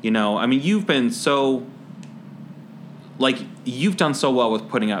 You know, I mean, you've been so. Like, you've done so well with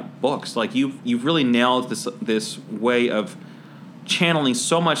putting out books. Like, you've really nailed this way of channeling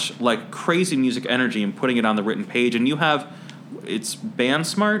so much, like, crazy music energy and putting it on the written page. And you have, it's Band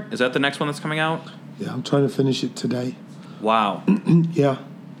Smart? Is that the next one that's coming out? Yeah, I'm trying to finish it today. Wow. Yeah.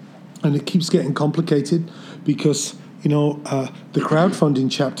 And it keeps getting complicated because, you know, the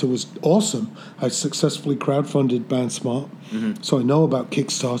crowdfunding chapter was awesome. I successfully crowdfunded Band Smart. Mm-hmm. So I know about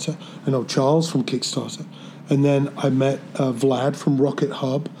Kickstarter. I know Charles from Kickstarter. And then I met Vlad from Rocket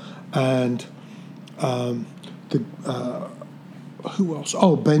Hub and who else?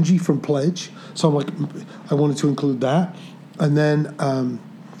 Oh, Benji from Pledge. So I'm like, I wanted to include that. And then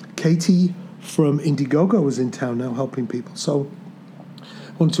Katie from Indiegogo was in town now helping people. So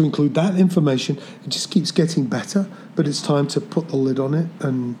I wanted to include that information. It just keeps getting better, but it's time to put the lid on it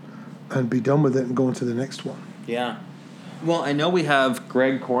and be done with it and go on to the next one. Yeah. Well, I know we have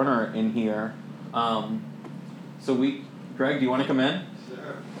Greg Corner in here. Greg, do you want to come in?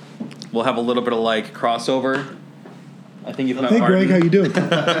 Sure. We'll have a little bit of like crossover. I think you've met Hey, Martin. Greg, how you doing?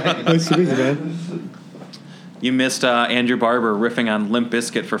 Nice to meet you, man. You missed Andrew Barber riffing on Limp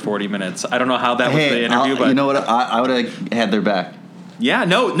Bizkit for 40 minutes. I don't know how that was the interview, but you know what? I would have had their back. Yeah,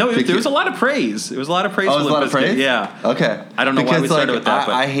 no, there was a lot of praise. It was a lot of praise. Oh, for it was a lot of praise? Yeah. Okay. I don't know why we started with that,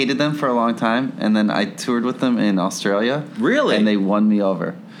 but I hated them for a long time, and then I toured with them in Australia. Really? And they won me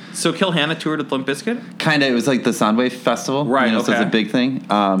over. So Kill Hannah toured with Limp Bizkit? Kind of. It was like the Soundwave Festival. Right, So okay. it's a big thing.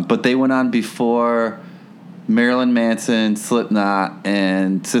 But they went on before Marilyn Manson, Slipknot,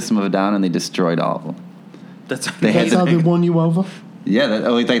 and System of a Down, and they destroyed all of them. That's how they won you over? Yeah,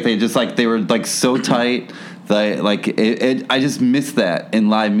 they were like so tight. I just missed that in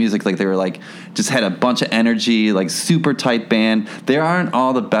live music. Like they were like just had a bunch of energy, like super tight band. They aren't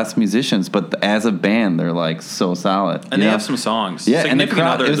all the best musicians, but as a band, they're like so solid. And they have some songs. Yeah, and the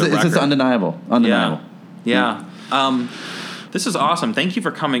crowd, it's just undeniable. Yeah. This is awesome. Thank you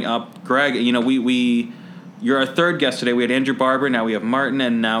for coming up, Greg. You know, you're our third guest today. We had Andrew Barber, now we have Martin,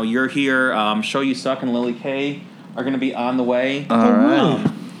 and now you're here. Show You Suck and Lily Kay are going to be on the way. All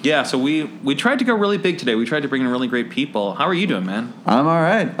right. Yeah, so we tried to go really big today. We tried to bring in really great people. How are you doing, man? I'm all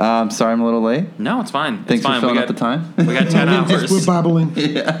right. Sorry I'm a little late. No, it's fine. Thanks for filling up the time. We got 10 hours. We're babbling.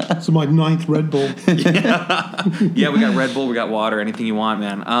 Yeah. It's my 9th Red Bull. Yeah, we got Red Bull, we got water, anything you want,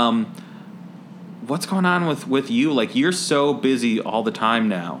 man. What's going on with you? Like, you're so busy all the time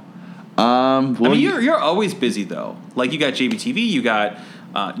now. You're always busy, though. Like, you got JBTV, you got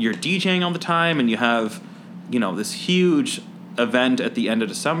you're DJing all the time, and you have, this huge event at the end of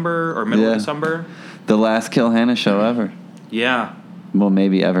December or middle of December. The last Kill Hannah show ever. Yeah. Well,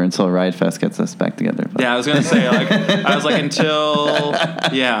 maybe ever until Riot Fest gets us back together. But. Yeah, I was gonna say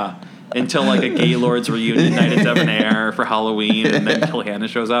until like a Gaylords reunion night at Debonair for Halloween, and then Kill Hannah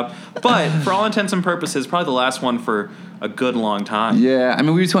shows up. But for all intents and purposes, probably the last one for a good long time. Yeah, I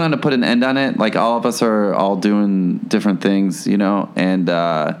mean, we just wanted to put an end on it. Like, all of us are all doing different things, and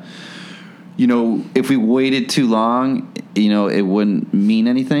if we waited too long, it wouldn't mean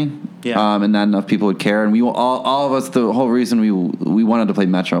anything. Yeah. And not enough people would care. And we all of us, the whole reason we wanted to play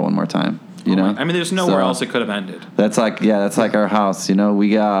Metro one more time. You know? I mean, there's nowhere else it could have ended. That's like our house.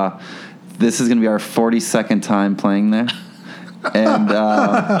 This is gonna be our 42nd time playing there. And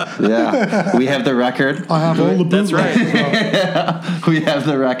we have the record. I have all the bootlegs. That's right. We have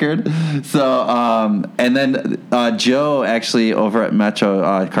the record. So and then Joe actually over at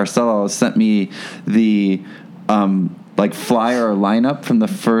Metro Carcelo sent me the flyer or lineup from the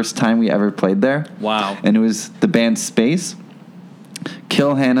first time we ever played there. Wow. And it was the band Space,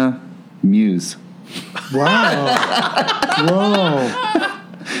 Kill Hannah, Muse. Wow. Whoa.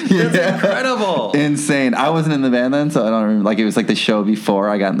 That's incredible. Insane. I wasn't in the band then, so I don't remember. Like, it was like the show before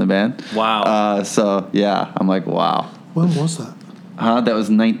I got in the band. Wow. So, yeah, I'm like, wow. When was that? That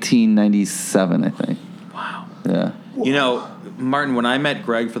was 1997, I think. Wow. Yeah. Martin, when I met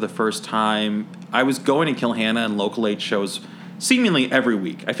Greg for the first time, I was going to Kill Hannah and Local 8 shows seemingly every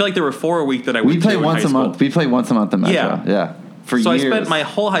week. I feel like there were 4 a week that I went to in high school. We play once a month at Metro. Yeah. For years. I spent my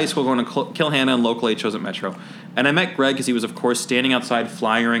whole high school going to Kill Hannah and Local 8 shows at Metro. And I met Greg because he was, of course, standing outside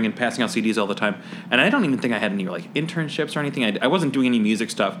flyering and passing out CDs all the time. And I don't even think I had any internships or anything. I wasn't doing any music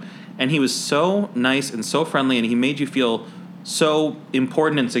stuff. And he was so nice and so friendly, and he made you feel so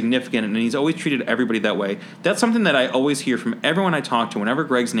important and significant, and he's always treated everybody that way. That's something that I always hear from everyone I talk to. Whenever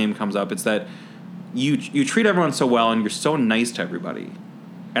Greg's name comes up, it's that you treat everyone so well, and you're so nice to everybody.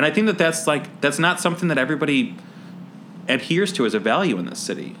 And I think that's not something that everybody adheres to as a value in this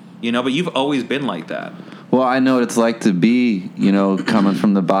city, But you've always been like that. Well, I know what it's like to be, coming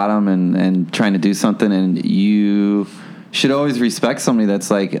from the bottom and trying to do something, and you should always respect somebody that's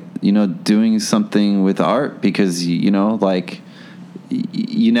like, doing something with art, because you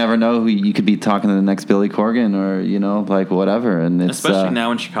never know who you could be talking to, the next Billy Corgan or whatever. And it's, especially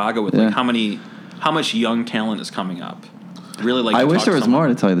now in Chicago with how much young talent is coming up. Really, like, I wish there was more,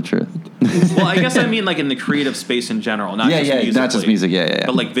 to tell you the truth. Well, I guess I mean like in the creative space in general, not just music,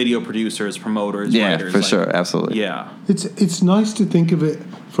 but like video producers, promoters, writers, for sure, absolutely. Yeah, it's nice to think of it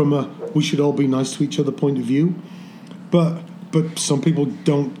from a we should all be nice to each other point of view, but some people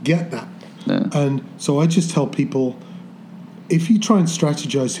don't get that, and so I just tell people, if you try and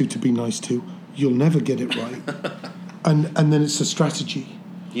strategize who to be nice to, you'll never get it right, and then it's a strategy.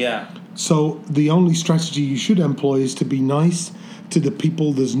 Yeah. So the only strategy you should employ is to be nice to the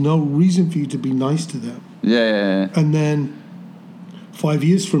people there's no reason for you to be nice to them. Yeah. And then 5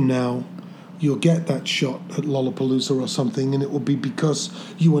 years from now, you'll get that shot at Lollapalooza or something, and it will be because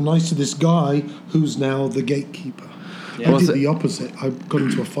you were nice to this guy who's now the gatekeeper. Yeah. I did the opposite. I got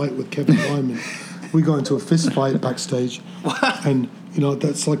into a fight with Kevin Lyman. We got into a fist fight backstage. And,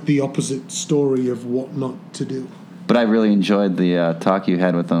 that's like the opposite story of what not to do. But I really enjoyed the talk you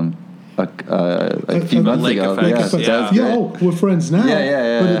had with him a few months ago. We're friends now.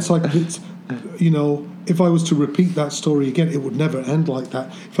 Yeah. But it's like, if I was to repeat that story again, it would never end like that.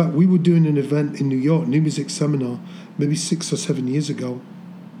 In fact, we were doing an event in New York, New Music Seminar, maybe 6 or 7 years ago.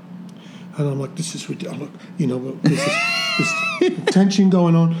 And I'm like, this is ridiculous. There's this tension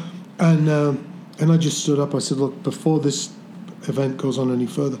going on. And I just stood up. I said, look, before this event goes on any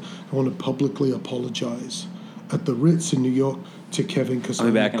further, I want to publicly apologize at the Ritz in New York to Kevin, because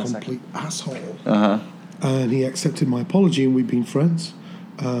I'm a complete asshole. Uh-huh. And he accepted my apology, and we've been friends.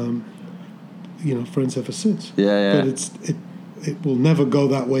 Friends ever since. Yeah. But it will never go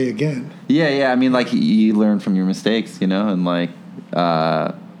that way again. Yeah. I mean, like, you learn from your mistakes, and like,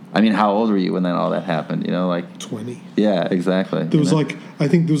 how old were you when all that happened? 20. Yeah, exactly. There was I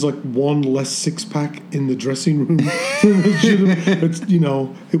think there was one less six pack in the dressing room than it should have.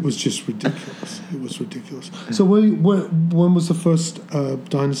 It was just ridiculous. It was ridiculous. So when was the first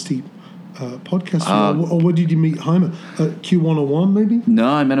Dynasty podcast? Or where did you meet Hyman? Q101 maybe? No,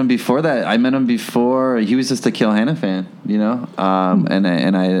 I met him before that. I met him before he was just a Kill Hannah fan,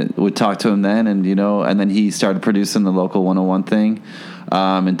 and I would talk to him then, and and then he started producing the local 101 thing.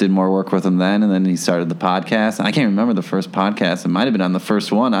 And did more work with him then, and then he started the podcast. I can't remember the first podcast. It might have been on the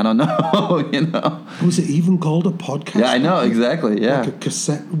first one. I don't know. Was it even called a podcast? Yeah, I know, exactly, yeah. Like a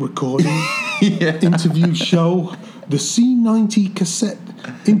cassette recording interview show. The C90 cassette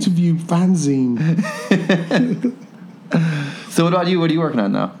interview fanzine. So what about you? What are you working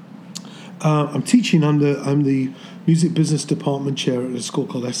on now? I'm teaching. I'm the music business department chair at a school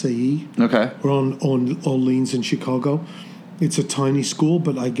called SAE. Okay. We're on Orleans in Chicago. It's a tiny school,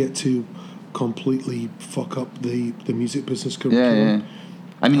 but I get to completely fuck up the music business curriculum. Yeah.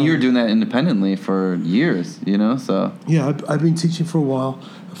 I mean, you were doing that independently for years, so... Yeah, I've been teaching for a while,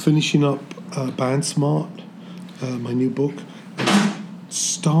 finishing up Band Smart, my new book, and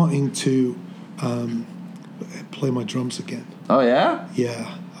starting to play my drums again. Oh, yeah?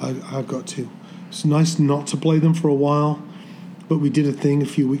 Yeah, I've got to. It's nice not to play them for a while, but we did a thing a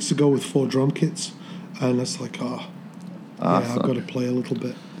few weeks ago with 4 drum kits, and it's like, awesome. Yeah, I've got to play a little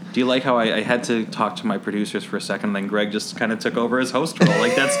bit. Do you like how I had to talk to my producers for a second, and then Greg just kind of took over as host role?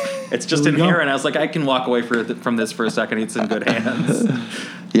 Like, it's just inherent. I was like, I can walk away from this for a second. It's in good hands.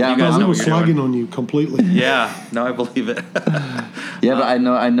 Yeah, you guys know we were slagging on you completely. Yeah, no, I believe it. Yeah, but I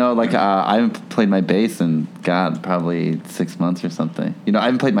know. Like, I haven't played my bass in probably 6 months or something. I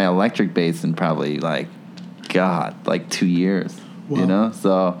haven't played my electric bass in probably 2 years. Wow.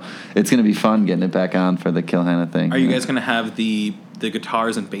 So it's going to be fun getting it back on for the Kill Hannah thing. Are you guys going to have the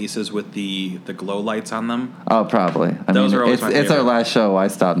guitars and basses with the glow lights on them? Oh, probably. Those are always my favorite. It's our last show. Why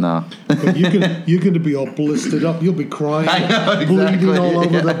stop now? But you're going to be all blistered up. You'll be crying, I know, exactly. bleeding all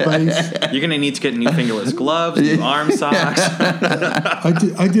over the bass. You're going to need to get new fingerless gloves, new arm socks.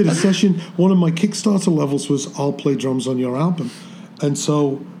 I did a session. One of my Kickstarter levels was I'll play drums on your album. And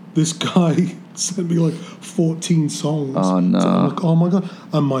so this guy sent me 14 songs. Oh, no. So I'm like, oh, my God.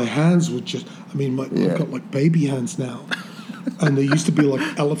 And my hands were just, I've got baby hands now. And they used to be like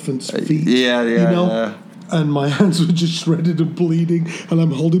elephant's feet. Yeah. And my hands were just shredded and bleeding. And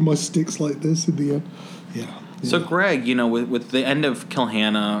I'm holding my sticks like this in the end. Yeah. So, Greg, with the end of Kill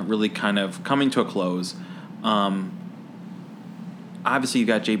Hannah really kind of coming to a close, obviously you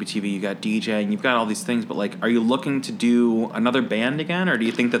got JBTV, you got DJing, you've got all these things, but are you looking to do another band again, or do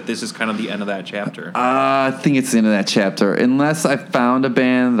you think that this is kind of the end of that chapter? I think it's the end of that chapter. Unless I found a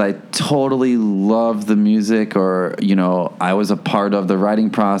band that I totally love the music, or I was a part of the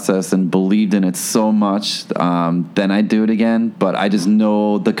writing process and believed in it so much, then I'd do it again. But I just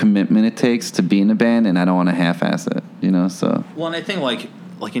know the commitment it takes to be in a band, and I don't want to half-ass it. So. Well, and I think like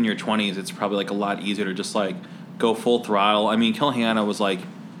in your 20s, it's probably a lot easier to just go full throttle. I mean, Kill Hannah was in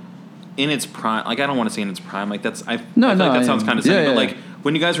its prime. I don't want to say in its prime. That sounds kind of silly. But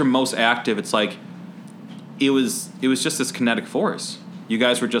when you guys were most active, it's it was just this kinetic force. You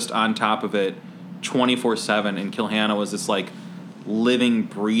guys were just on top of it 24/7, and Kill Hannah was this living,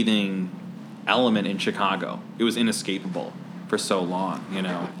 breathing element in Chicago. It was inescapable for so long,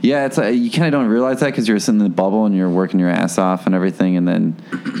 Yeah, it's you kind of don't realize that because you're sitting in the bubble and you're working your ass off and everything, and then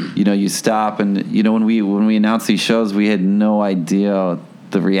you stop, and when we announced these shows, we had no idea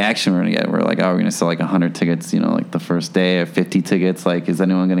the reaction we're gonna get. We're like, oh, we're gonna sell 100 tickets, the first day, or 50 tickets. Is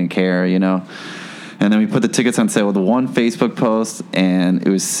anyone gonna care, And then we put the tickets on sale with one Facebook post, and it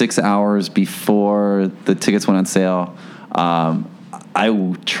was 6 hours before the tickets went on sale. I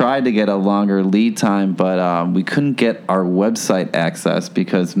tried to get a longer lead time, but we couldn't get our website access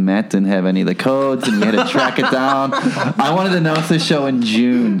because Matt didn't have any of the codes, and we had to track it down. I wanted to announce the show in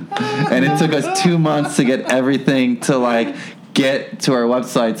June, and it took us 2 months to get everything to get to our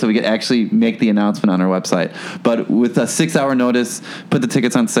website so we could actually make the announcement on our website. But with a 6 hour notice, put the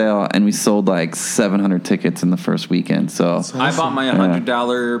tickets on sale, and we sold 700 tickets in the first weekend. So awesome. I bought my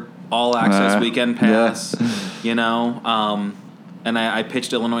 $100 all access weekend pass, and I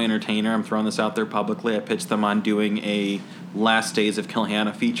pitched Illinois Entertainer. I'm throwing this out there publicly. I pitched them on doing a Last Days of Kill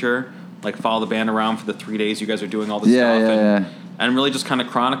Hannah feature, follow the band around for the 3 days you guys are doing all this stuff, and really just kind of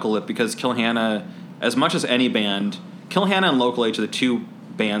chronicle it, because Kill Hannah, as much as any band, Kill Hannah and Local H are the two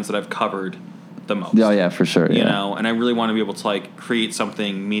bands that I've covered the most. Oh yeah, for sure. And I really want to be able to create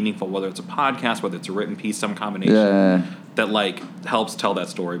something meaningful, whether it's a podcast, whether it's a written piece, some combination that helps tell that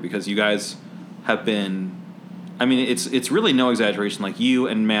story, because you guys have been. I mean, it's really no exaggeration. You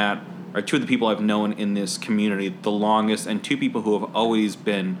and Matt are two of the people I've known in this community the longest, and two people who have always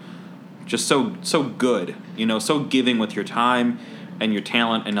been just so good, so giving with your time and your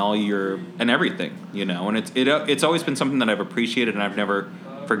talent and all and everything, And it's always been something that I've appreciated and I've never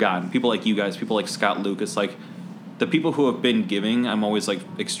forgotten. People like you guys, people like Scott Lucas, the people who have been giving, I'm always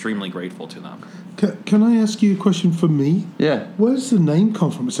extremely grateful to them. Can I ask you a question for me? Yeah. Where does the name come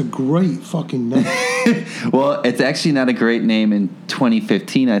from? It's a great fucking name. Well, it's actually not a great name in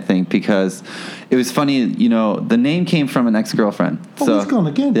 2015, I think, because it was funny, the name came from an ex-girlfriend. Oh, he's gone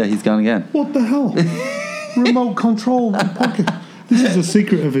again? Yeah, he's gone again. What the hell? Remote control pocket. This is a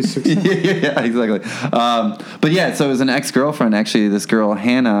secret of his success. Yeah, exactly. But yeah, so it was an ex-girlfriend, actually, this girl,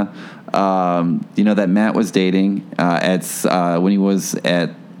 Hannah, that Matt was dating when he was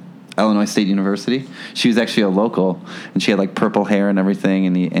at Illinois State University. She was actually a local, and she had purple hair and everything,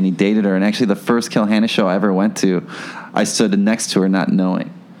 and he dated her. And actually, the first Kill Hannah show I ever went to, I stood next to her, not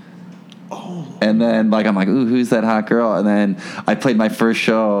knowing. Oh. And then I'm ooh, who's that hot girl? And then I played my first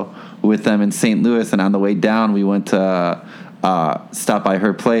show with them in St. Louis, and on the way down, we went to stop by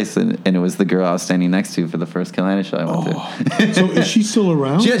her place, and it was the girl I was standing next to for the first Kill Hannah show I went to. So is she still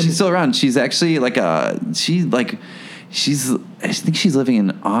around? Yeah, she's still around. She's actually I think she's living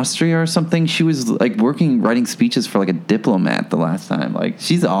in Austria or something. She was writing speeches for a diplomat the last time.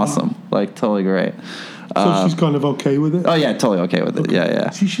 She's awesome. Wow. Totally great. So she's kind of okay with it? Oh yeah, totally okay with it. Yeah.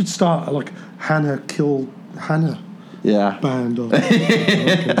 She should start Hannah Kill Hannah band. Or,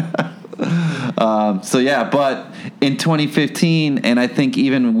 okay. So yeah, but in 2015, and I think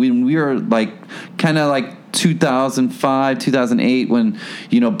even when we were 2005, 2008, when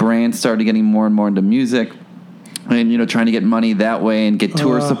brands started getting more and more into music, and trying to get money that way and get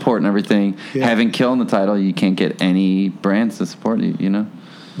tour support and everything. Yeah. Having Kill in the title, you can't get any brands to support you.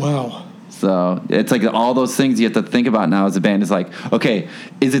 Wow. So it's all those things you have to think about now as a band is okay,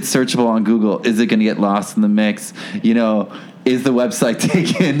 is it searchable on Google? Is it going to get lost in the mix? Is the website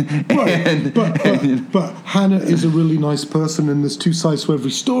taken? Right. But Hannah is a really nice person, and there's two sides to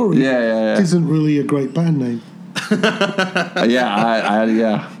every story. Yeah. It isn't really a great band name.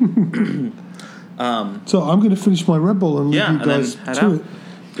 Yeah. So I'm going to finish my Red Bull and leave you guys to it.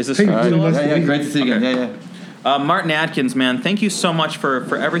 Is this hey, really nice yeah, great to see you again. Yeah. Martin Atkins, man, thank you so much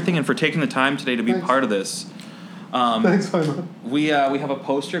for everything and for taking the time today to be part of this. Thanks, Simon. We have a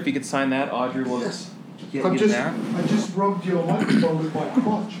poster. If you could sign that, Audrey will get you there. I just rubbed your microphone with my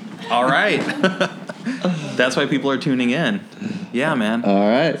crotch. All right. That's why people are tuning in. Yeah, man. All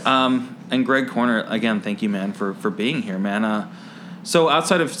right. And Greg Corner, again, thank you, man, for being here, man. So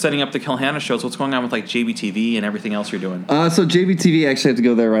outside of setting up the Kill Hannah shows, what's going on with like JBTV and everything else you're doing? So JBTV actually have to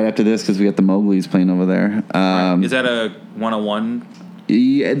go there right after this because we got the Mowgli's playing over there. Is that a 101?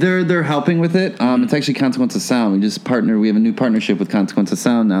 Yeah, they're helping with it. It's actually Consequence of Sound. We have a new partnership with Consequence of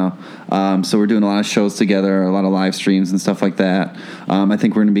Sound now. So we're doing a lot of shows together, a lot of live streams and stuff like that. I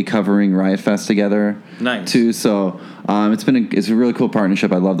think we're going to be covering Riot Fest together. Nice. Too. So it's a really cool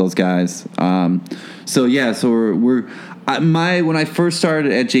partnership. I love those guys. So when I first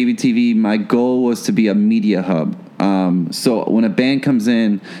started at JBTV, my goal was to be a media hub. So when a band comes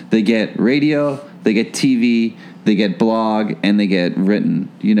in, they get radio, they get TV, they get blog, and they get written,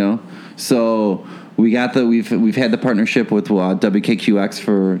 So we've had the partnership with WKQX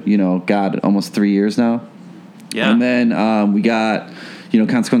for, almost 3 years now. Yeah. And then we got,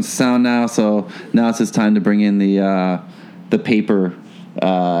 Consequence of Sound now. So now it's just time to bring in the paper,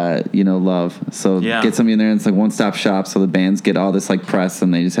 love. So get somebody in there and it's like one-stop shop so the bands get all this like press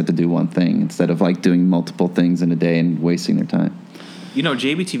and they just have to do one thing instead of like doing multiple things in a day and wasting their time.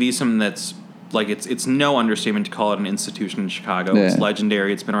 JBTV is something that's like it's no understatement to call it an institution in Chicago. Yeah. It's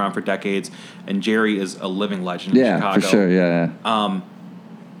legendary. It's been around for decades, and Jerry is a living legend in Chicago. Yeah, for sure. Yeah.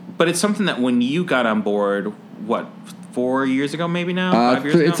 But it's something that when you got on board, 4 years ago, maybe now? 5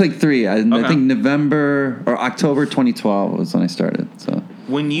 years ago? It's like 3. I think November or October 2012 was when I started. So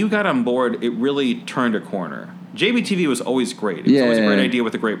when you got on board, it really turned a corner. JBTV was always great. It was always a great idea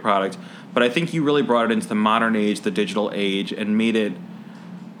with a great product. But I think you really brought it into the modern age, the digital age, and made it,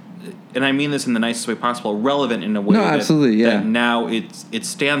 and I mean this in the nicest way possible, relevant in a way that now it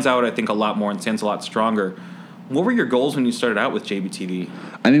stands out, I think, a lot more and stands a lot stronger. What were your goals when you started out with JBTV?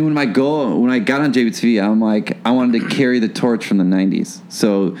 I mean, when I got on JBTV, I'm like, I wanted to carry the torch from the 90s.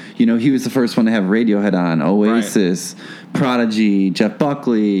 So, he was the first one to have Radiohead on, Oasis, Prodigy, Jeff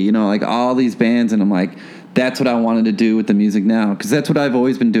Buckley, like all these bands. And I'm like, that's what I wanted to do with the music now. Because that's what I've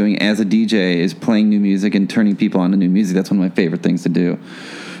always been doing as a DJ is playing new music and turning people on to new music. That's one of my favorite things to do.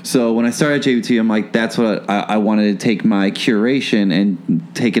 So when I started JBT, I'm like, that's what I wanted to take my curation and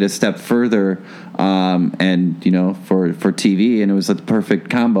take it a step further, and for TV, and it was the perfect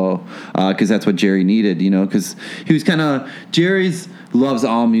combo because that's what Jerry needed, because he was Jerry's loves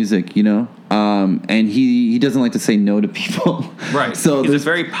all music, and he doesn't like to say no to people, right? So he's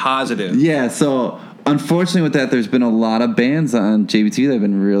very positive. Yeah, so. Unfortunately, with that, there's been a lot of bands on JBT that have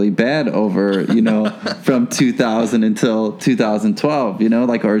been really bad over, from 2000 until 2012,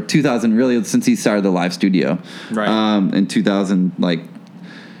 or 2000 really since he started the live studio. Right. In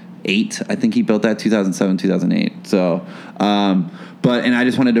 2008, I think he built that 2007, 2008. So, and I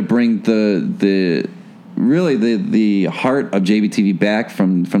just wanted to bring the heart of JBTV back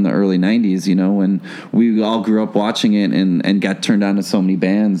from the early 90s, when we all grew up watching it and got turned on to so many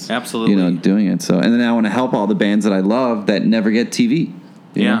bands. Absolutely. Doing it. So, and then I want to help all the bands that I love that never get TV.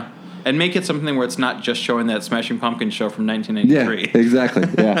 You know? And make it something where it's not just showing that Smashing Pumpkins show from 1993. Yeah, exactly.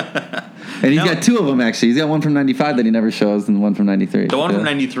 Yeah. And he's got 2 of them, actually. He's got one from 95 that he never shows and one from 93. The one from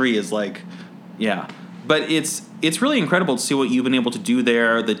 93 is like, But it's really incredible to see what you've been able to do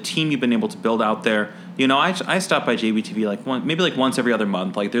there, the team you've been able to build out there. I stop by JBTV maybe once every other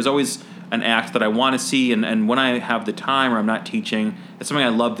month. Like there's always an act that I want to see, and when I have the time or I'm not teaching, it's something I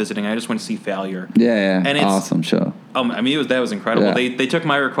love visiting. I just want to see failure. Yeah. And it's awesome show. That was incredible. Yeah. They took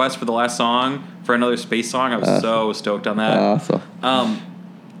my request for the last song for another space song. I was so stoked on that. Awesome.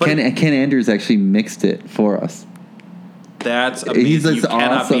 But Ken Andrews actually mixed it for us. That's amazing. You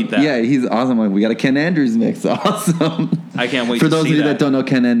cannot awesome. beat that. Yeah, he's awesome. Like, we got a Ken Andrews mix. Awesome. I can't wait For to those see of you that don't know,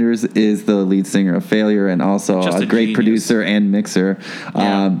 Ken Andrews is the lead singer of Failure and also Just a a great genius. producer and mixer.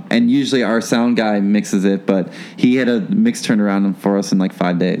 Yeah. And usually our sound guy mixes it, but he had a mix turned around for us in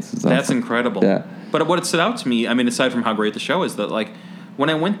 5 days. That's awesome. incredible. Yeah. But what stood out to me, aside from how great the show is, that when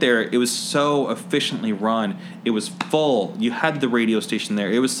I went there, it was so efficiently run. It was full. You had the radio station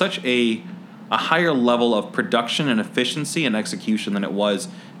there. It was such a higher level of production and efficiency and execution than it was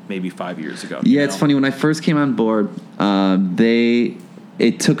maybe 5 years ago. Yeah, it's funny. When I first came on board,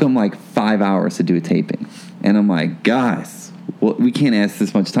 it took them 5 hours to do a taping. And I'm like, guys, we can't ask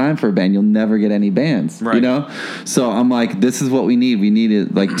this much time for a band. You'll never get any bands, right. So I'm like, this is what we need. We need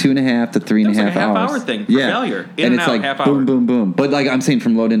it 2.5 to 3.5 hours. It's a half-hour thing for Failure. In and it's out, half hour. Boom, boom, boom. But I'm saying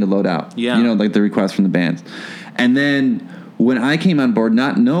from load in to load out. Yeah. The request from the bands. And then when I came on board,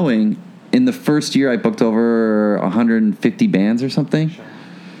 not knowing, in the first year I booked over 150 bands or something. Sure.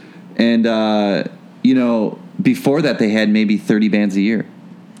 And, before that they had maybe 30 bands a year.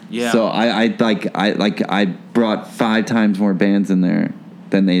 Yeah. So I brought 5 times more bands in there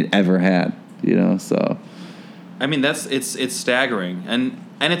than they ever had, so I mean, it's staggering, and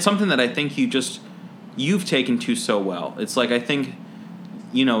it's something that I think you've taken to so well. It's like I think,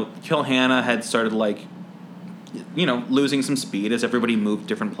 Kill Hannah had started like, losing some speed as everybody moved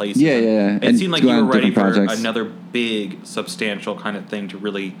different places. Yeah. It seemed like you were ready for projects. another big, substantial kind of thing to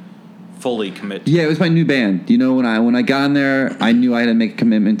really fully commit to. Yeah, it was my new band. When I got in there, I knew I had to make a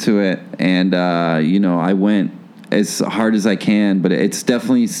commitment to it, and I went as hard as I can. But it's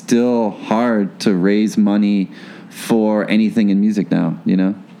definitely still hard to raise money for anything in music now.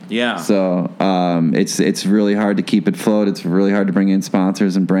 Yeah. So it's really hard to keep it afloat. It's really hard to bring in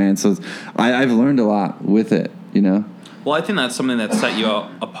sponsors and brands. So I've learned a lot with it. Well, I think that's something that set you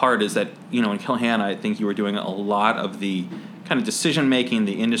apart is that, in Kill Hannah, I think you were doing a lot of the kind of decision-making,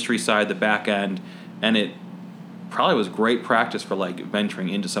 the industry side, the back end, and it probably was great practice for, like, venturing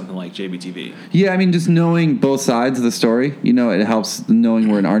into something like JBTV. Yeah, I mean, just knowing both sides of the story, it helps knowing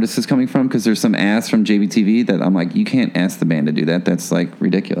where an artist is coming from, because there's some ask from JBTV that I'm like, you can't ask the band to do that. That's, like,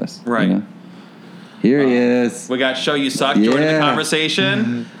 ridiculous. Right. Here he is. We got Xoe You Suck joining the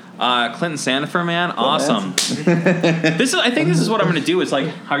conversation. Clinton Sandifer, man, awesome. I think this is what I'm going to do. Is like,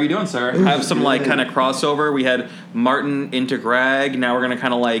 how are you doing, sir? Have some like kind of crossover. We had Martin into Greg. Now we're going to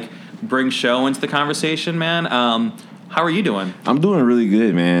kind of like bring Xoe into the conversation, man. How are you doing? I'm doing really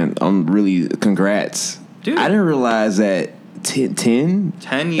good, man. Congrats, dude. I didn't realize that 10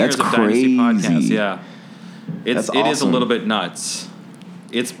 years that's of crazy. Dynasty Podcast. Yeah, it is awesome. a little bit nuts.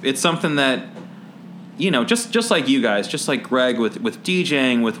 It's something that. Just like you guys, just like Greg with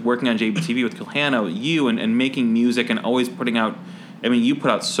DJing, with working on JBTV, with Kill Hannah, you and making music and always putting out. I mean, you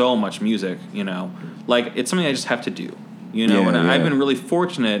put out so much music, like it's something I just have to do, I've been really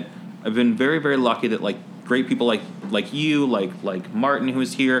fortunate. I've been very, very lucky that like great people like you, like Martin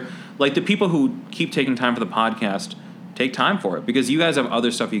who's here, like the people who keep taking time for the podcast, take time for it because you guys have other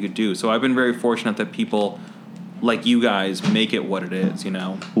stuff you could do. So I've been very fortunate that people like you guys make it what it is,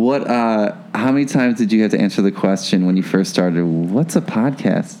 What? How many times did you have to answer the question when you first started? What's a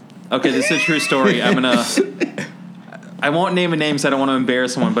podcast? Okay, this is a true story. I won't name a name because I don't want to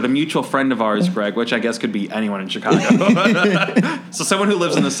embarrass someone, but a mutual friend of ours, Greg, which I guess could be anyone in Chicago. So someone who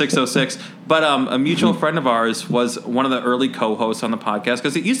lives in the 606. But a mutual friend of ours was one of the early co-hosts on the podcast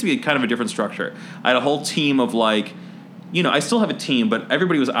because it used to be kind of a different structure. I had a whole team of like, I still have a team, but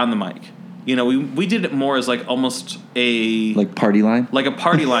everybody was on the mic. We did it more as like almost a like party line, like a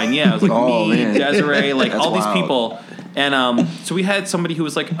party line. Yeah, it was like me, Desiree, like all wild. these people, and so we had somebody who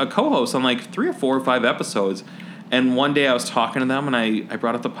was like a co-host on like 3 or 4 or 5 episodes. And one day I was talking to them, and I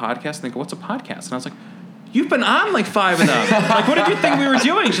brought up the podcast, and they go, "What's a podcast?" And I was like, "You've been on like 5 of them. Like, what did you think we were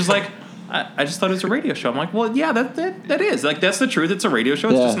doing?" She's like, I just thought it was a radio show. I'm like, well, yeah, that is. Like, that's the truth. It's a radio show.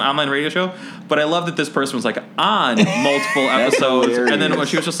 It's just an online radio show. But I love that this person was, like, on multiple episodes. And then when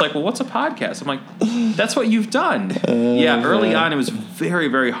she was just like, well, what's a podcast? I'm like, that's what you've done. Early on, it was very,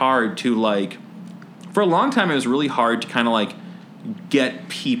 very hard to, like, for a long time, it was really hard to kind of, like, get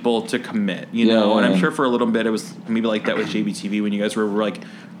people to commit, you know? And I'm sure for a little bit, it was maybe like that with JBTV when you guys were, like,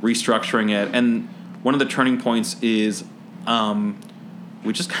 restructuring it. And one of the turning points is...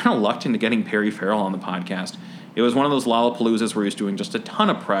 we just kind of lucked into getting Perry Farrell on the podcast. It was one of those Lollapaloozas where he was doing just a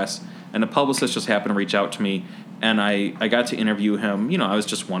ton of press, and a publicist just happened to reach out to me, and I got to interview him. You know, I was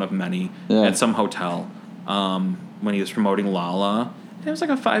just one of many at some hotel when he was promoting Lala. And it was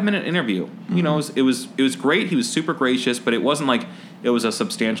like a 5-minute interview. Mm-hmm. You know, it was great. He was super gracious, but it wasn't like it was a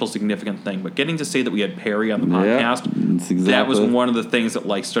substantial, significant thing. But getting to say that we had Perry on the podcast, that was one of the things that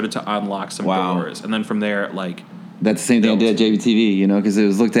like started to unlock some doors. And then from there, like... That's the same thing I did at JBTV, you know, because it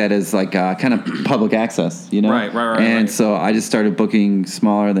was looked at as like kind of public access, you know? Right. And so I just started booking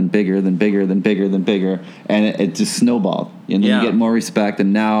smaller than bigger, than bigger, than bigger, than bigger, and it just snowballed. And then you get more respect,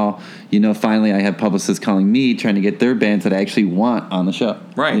 and now, you know, finally I have publicists calling me, trying to get their bands that I actually want on the show.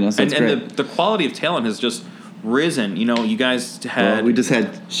 Right. You know, so and the quality of talent has just risen. You know, you guys had... Well, we just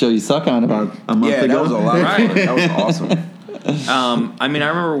had Xoe You Suck on about a month ago. Yeah, that was a lot of fun. That was awesome. I mean, I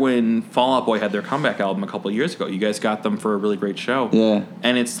remember when Fall Out Boy had their comeback album a couple of years ago. You guys got them for a really great show. Yeah.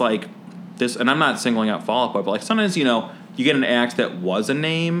 And it's like this, and I'm not singling out Fall Out Boy, but like sometimes, you know, you get an act that was a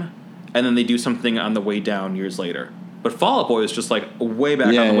name, and then they do something on the way down years later. But Fall Out Boy was just like way back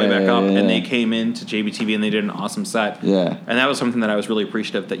on the way back up, and they came into JBTV and they did an awesome set. Yeah. And that was something that I was really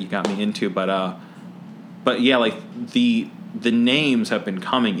appreciative that you got me into. But yeah, like the names have been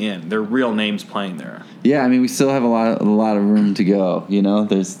coming in. They're real names playing there. Yeah, I mean, we still have a lot of room to go. You know,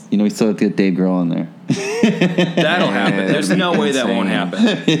 we still have to get Dave Grohl in there. That'll happen. There's no way that won't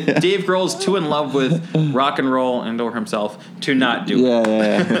happen. Dave Grohl's too in love with rock and roll and/or himself to not do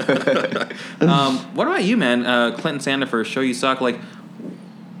it. What about you, man? Clinton Sandifer, Xoe You Suck. Like,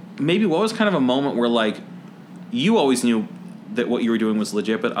 maybe what was kind of a moment where like you always knew that what you were doing was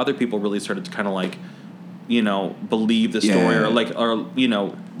legit, but other people really started to kind of like, you know, believe the story or you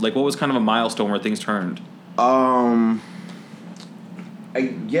know, like what was kind of a milestone where things turned? I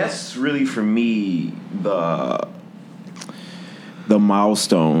guess really for me the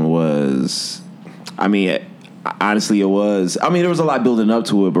milestone was, I mean, honestly it was. I mean, there was a lot building up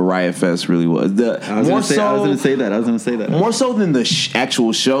to it, but Riot Fest really was. I was going to say that. More so than the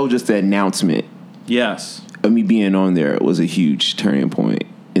actual show, just the announcement. Yes. Of me being on there was a huge turning point,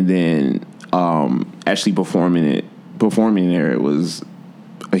 and then actually performing there, it was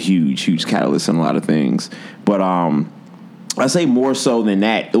a huge catalyst in a lot of things. But I say more so than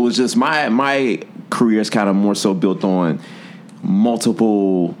that, it was just my career is kind of more so built on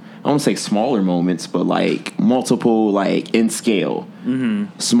multiple, I don't say smaller moments, but like multiple, like in scale,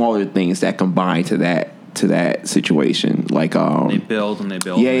 smaller things that combine to that situation. Like they build.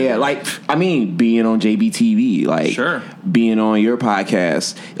 Yeah. Like, I mean, being on JBTV, like being on your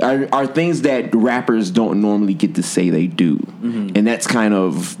podcast are things that rappers don't normally get to say they do. And that's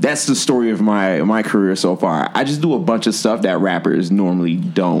the story of my career so far. I just do a bunch of stuff that rappers normally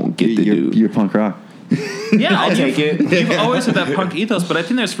don't get to do. You're punk rock. Yeah, I'll take it. You've always had that punk ethos, but I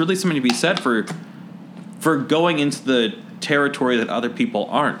think there's really something to be said for going into the territory that other people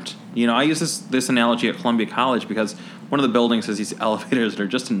aren't. You know, I use this analogy at Columbia College because one of the buildings has these elevators that are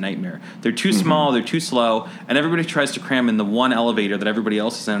just a nightmare. They're too small, they're too slow, and everybody tries to cram in the one elevator that everybody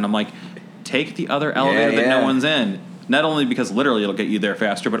else is in. And I'm like, take the other elevator that no one's in. Not only because literally it'll get you there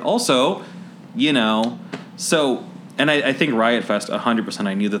faster, but also, you know, so... And I think Riot Fest, 100%,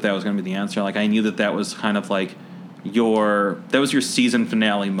 I knew that was going to be the answer. Like, I knew that was kind of like that was your season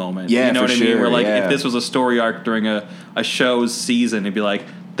finale moment. Yeah, you know for what I mean? sure, Where, like, if this was a story arc during a show's season, it'd be like,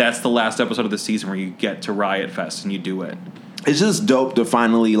 that's the last episode of the season where you get to Riot Fest and you do it. It's just dope to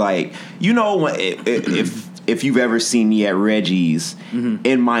finally, like, you know, if you've ever seen me at Reggie's,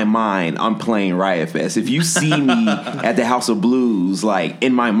 in my mind, I'm playing Riot Fest. If you see me at the House of Blues, like,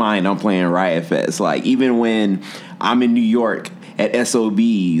 in my mind, I'm playing Riot Fest. Like, even when I'm in New York at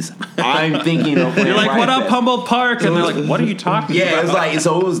SOBs, I'm thinking of playing You're like, Riot what up, Fest. Humboldt Park? And they're like, what are you talking about? Yeah, it's like,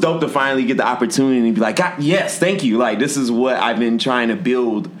 so it was dope to finally get the opportunity and be like, God, yes, thank you. Like, this is what I've been trying to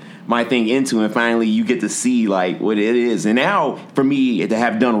build my thing into, and finally you get to see, like, what it is. And now, for me to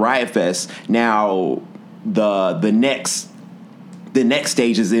have done Riot Fest, now the next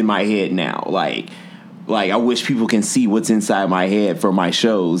stage is in my head now. Like I wish people can see what's inside my head for my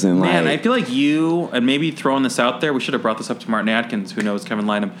shows. And man, like, I feel like you, and maybe throwing this out there, we should have brought this up to Martin Atkins, who knows Kevin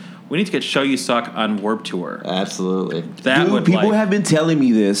Lynham. We need to get Show You Suck on Warped Tour. Absolutely. Dude, people have been telling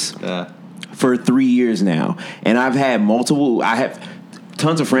me this for 3 years now, and I have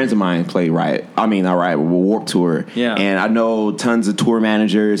tons of friends of mine play Warped Tour. Yeah. And I know tons of tour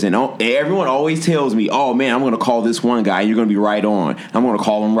managers, and everyone always tells me, oh man, I'm going to call this one guy, and you're going to be right on. I'm going to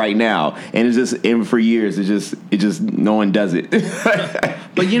call him right now. And for years, it just no one does it.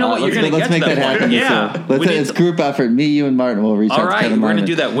 But you know what? You're going to get to that happen. Yeah. It's group effort. Me, you, and Martin will reach out to Kevin Lynham. All right, we're going to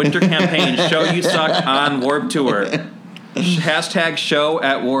do that winter campaign, Show You Suck on Warped Tour. Hashtag show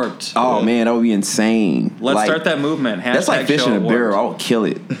at Warped. Oh man, that would be insane. Let's start that movement. Hashtag that's like fish in a barrel. I would kill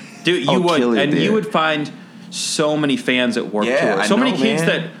it. Dude, you would. And you would find so many fans at Warped Tour. So many kids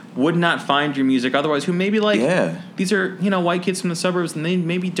that would not find your music otherwise, who maybe like, these are, you know, white kids from the suburbs, and they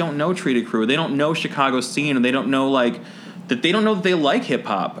maybe don't know Treated Crew. They don't know Chicago scene, and they don't know that they like hip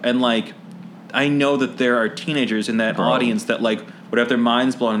hop. And like, I know that there are teenagers in that audience that like would have their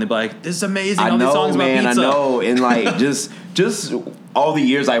minds blown, and they'd be like, "This is amazing! All these songs about pizza." I know, and like just all the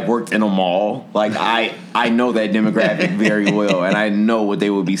years I've worked in a mall, like I know that demographic very well, and I know what they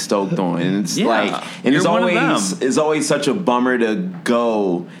would be stoked on, and it's it's always such a bummer to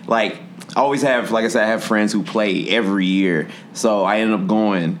go. Like, I always have, like I said, I have friends who play every year, so I end up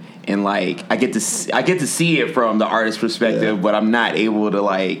going. And like I get to see it from the artist's perspective, but I'm not able to,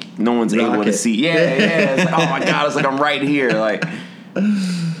 like, no one's able to see. Yeah. It's like, oh my god, it's like I'm right here. Like,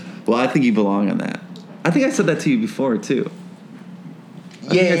 well, I think you belong on that. I think I said that to you before too.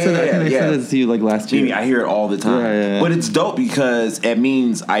 I said that to you like last year. I hear it all the time. But it's dope because it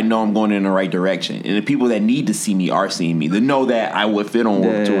means I know I'm going in the right direction, and the people that need to see me are seeing me. They know that I would fit on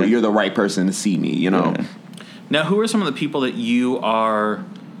Warped Tour. You're the right person to see me. You know. Yeah. Now, who are some of the people that you are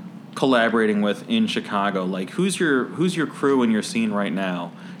collaborating with in Chicago? Like, who's your crew in your scene right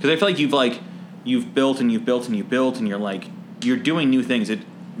now? Because I feel like you've built and you're doing new things.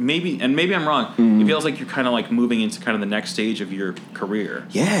 Maybe I'm wrong. It feels like you're kind of like moving into kind of the next stage of your career.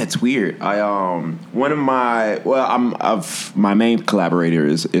 Yeah, it's weird. One of my my main collaborator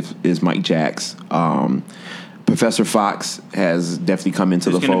is Mike Jacks. Professor Fox has definitely come into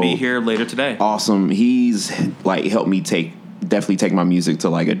the fold. He's going to be here later today. Awesome. He's like helped me definitely take my music to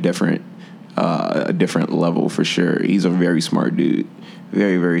like a different level for sure. He's a very smart dude.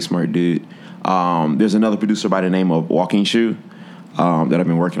 Very, very smart dude. There's another producer by the name of Walking Shoe that I've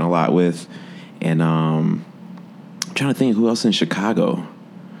been working a lot with. And I'm trying to think who else in Chicago.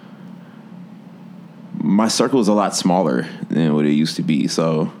 My circle is a lot smaller than what it used to be.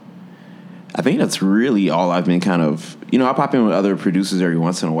 So I think that's really all I've been kind of, I pop in with other producers every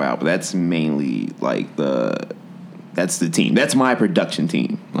once in a while, but that's mainly like that's the team. That's my production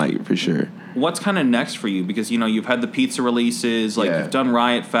team, like for sure. What's kind of next for you? Because, you've had the pizza releases, like you've done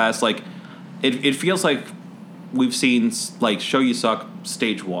Riot Fest, like it feels like we've seen like Show You Suck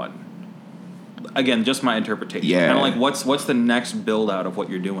stage 1. Again, just my interpretation. Yeah. Kind of like what's the next build out of what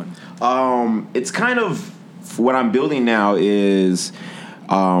you're doing? It's kind of what I'm building now is,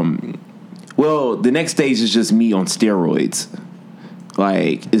 the next stage is just me on steroids.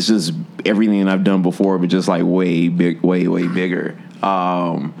 Like it's just everything I've done before, but just like way bigger.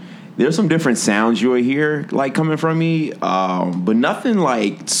 There's some different sounds you'll hear like coming from me, but nothing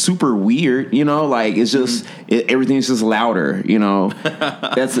like super weird. Like it's just everything's just louder.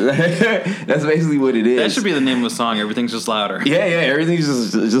 That's basically what it is. That should be the name of the song. Everything's just louder. Yeah,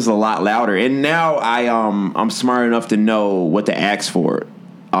 everything's just a lot louder. And now I'm smart enough to know what to ask for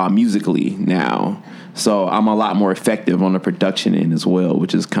musically now. So I'm a lot more effective on the production end as well,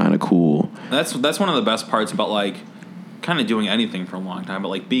 which is kind of cool. That's one of the best parts about like kind of doing anything for a long time, but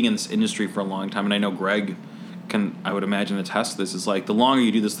like being in this industry for a long time. And I know Greg can, I would imagine, attest to this. Is like the longer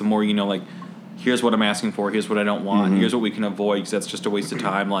you do this, the more like here's what I'm asking for, here's what I don't want, here's what we can avoid because that's just a waste of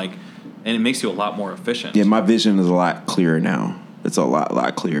time. Like, and it makes you a lot more efficient. Yeah, my vision is a lot clearer now. It's a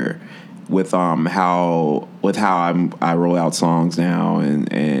lot clearer with how I roll out songs now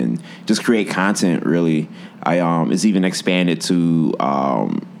and just create content. Really, it's even expanded to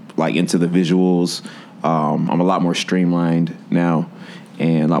like into the visuals. I'm a lot more streamlined now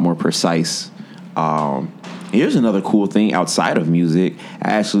and a lot more precise. Here's another cool thing outside of music.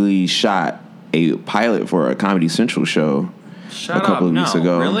 I actually shot a pilot for a Comedy Central show a couple of weeks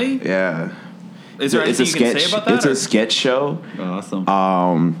ago. Really? Yeah. Is there anything you can say about that? It's a sketch show.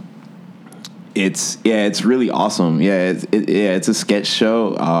 Awesome. It's really awesome. It's a sketch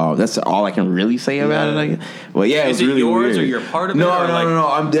show. That's all I can really say about it. Like, well, yeah, is it's really yours weird. or you're part of it? No.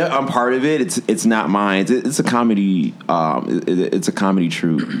 I'm part of it. It's not mine. It's a comedy. It's a comedy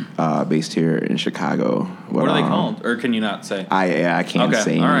troupe based here in Chicago. What are they called? Or can you not say? I can't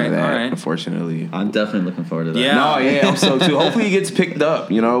say any of that. Unfortunately, I'm definitely looking forward to that. Yeah. No, yeah, I'm so too. Hopefully, it gets picked up.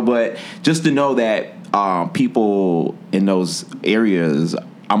 But just to know that people in those areas,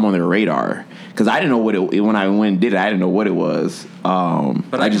 I'm on their radar. Because I didn't know what when I went and did it, I didn't know what it was.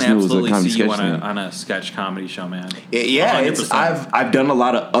 But I just can knew it was a absolutely comedy see you sketch thing. on a sketch comedy show, man. Yeah, 100%. I've done a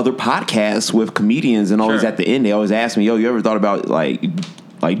lot of other podcasts with comedians, and always Sure. at the end they always ask me, "Yo, you ever thought about like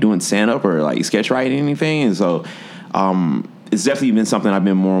doing stand up or like sketch writing anything?" And so it's definitely been something I've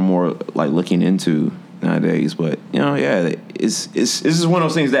been more and more like looking into nowadays. But it's just one of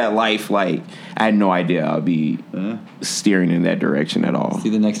those things that life, like, I had no idea I'd be steering in that direction at all. See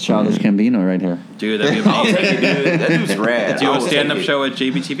the next Childish Gambino right here. Dude, that'd be I'll amazing. take it, dude. That dude's rad. Do a I'll stand-up take it. show at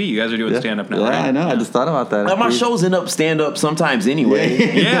JBTV. You guys are doing stand-up now, Yeah, right? I know. I just thought about that. My shows end up stand up sometimes anyway.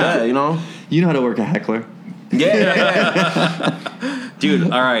 Yeah. You know how to work a heckler. Yeah.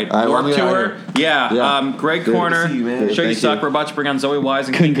 Dude, all right. All right, Warped well, Tour. Yeah. Greg Corner. see you, man. Show You Thank Suck. you. We're about to bring on Xoe Wise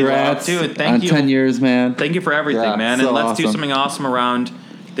and Kinky Love. Congrats. Dude, on thank you. 10 years, man. Thank you for everything, Yeah, man. so And let's do awesome. something awesome around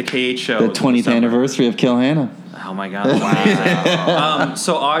the KH show. The in 20th December. anniversary of Kill Hannah. Oh my God! Wow.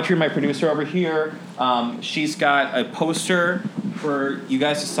 So Audrey, my producer over here, she's got a poster for you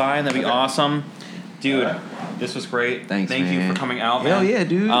guys to sign. That'd be awesome, dude. This was great. Thanks, Thank you man. for coming out, Hell man. yeah,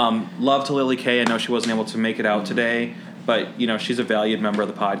 dude. Love to Lily Kay. I know she wasn't able to make it out today, but she's a valued member of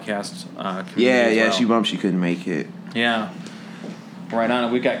the podcast community. as well. She bumped. She couldn't make it. Yeah. Right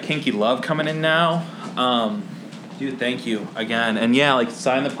on. We've got Kinky Love coming in now. Dude, thank you again. And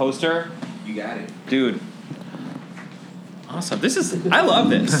sign the poster. You got it, Dude. Awesome. I love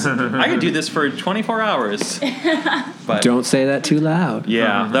this. I could do this for 24 hours. But Don't say that too loud.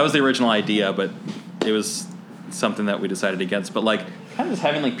 yeah, that was the original idea, but it was something that we decided against. But kind of just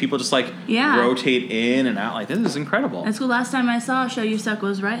having people just rotate in and out, this is incredible. That's cool. Last time I saw Show You Suck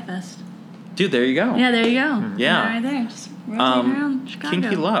was Riot Fest. Dude, there you go. Yeah, there you go. Yeah. Right there. Just rotating around Chicago.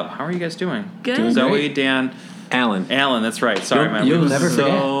 Kinky Love. How are you guys doing? Good. Doing Zoe, great. Dan, Alan. that's right. Sorry, man. you'll We have never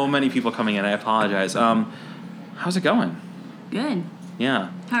so many people coming in. I apologize. How's it going? Good. Yeah.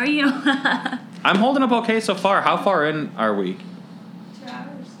 How are you? I'm holding up okay so far. How far in are we? 2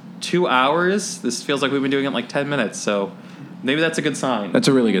 hours. 2 hours. This feels like we've been doing it in like 10 minutes, so maybe that's a good sign. That's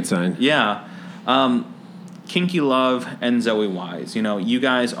a really good sign. Yeah. Kinky Love and Xoe Wise. You know, you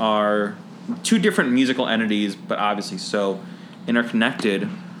guys are two different musical entities, but obviously so interconnected.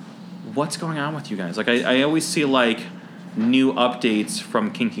 What's going on with you guys? Like, I always see, like, new updates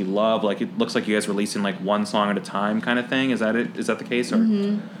from Kinky Love. Like, it looks like you guys releasing, like, one song at a time kind of thing. Is that it? Is that the case? Or?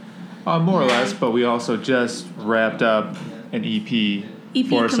 More or less, but we also just wrapped up an EP,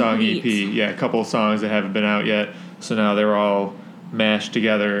 four-song EP. Yeah, a couple of songs that haven't been out yet. So now they're all mashed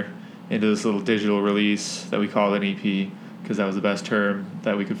together into this little digital release that we call an EP, because that was the best term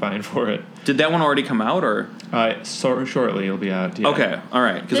that we could find for it. Did that one already come out, or? Shortly it'll be out. Yeah. Okay, all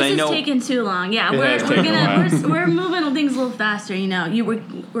right. Because This I know is taking too long. Yeah, It has taken a while. we're moving things a little faster. You know,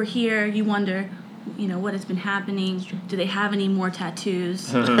 we're here. You wonder, you know, what has been happening. Do they have any more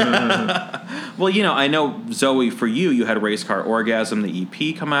tattoos? Well, you know, I know, Zoe, for you had Race Car Orgasm, the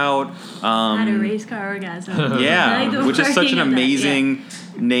EP, come out. Had a race car orgasm. I like Yeah, the which is such wording an of that, amazing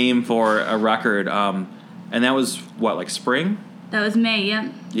name for a record. And that was, what, like spring? That was May,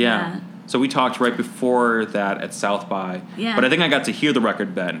 yep. Yeah. So we talked right before that at South by. Yeah. But I think I got to hear the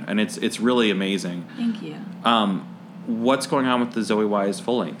record then, and it's really amazing. Thank you. What's going on with the Xoe Wise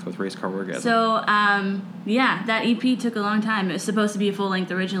full length with Race Car Orgasm? So, that EP took a long time. It was supposed to be a full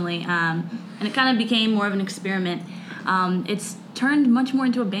length originally, and it kind of became more of an experiment. It's turned much more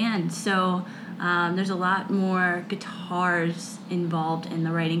into a band, so there's a lot more guitars involved in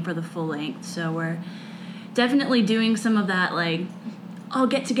the writing for the full length. So we're definitely doing some of that, like, I'll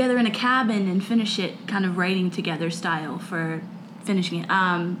get together in a cabin and finish it kind of writing together style for finishing it.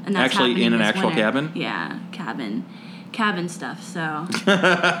 And that's Actually happening in an this actual winter. cabin? Yeah, cabin stuff, so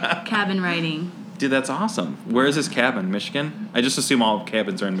cabin writing. Dude, that's awesome. Where is this cabin? Michigan? I just assume all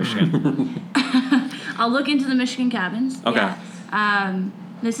cabins are in Michigan. I'll look into the Michigan cabins. Okay. Yeah.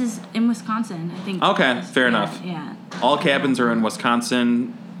 This is in Wisconsin, I think. Okay, fair enough. Yeah. All cabins are in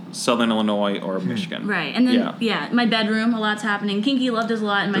Wisconsin, Southern Illinois, or Michigan. Right, and then my bedroom, a lot's happening. Kinky Love does a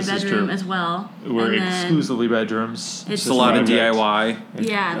lot in my This is bedroom true. as well. We're And then exclusively bedrooms. It's a lot of project. DIY.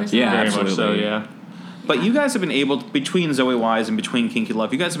 Yeah, there's Yeah, a lot. Very absolutely. much so, yeah. But you guys have been able, between Xoe Wise and between Kinky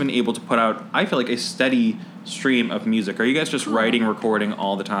Love, you guys have been able to put out, I feel like, a steady stream of music. Are you guys just writing, recording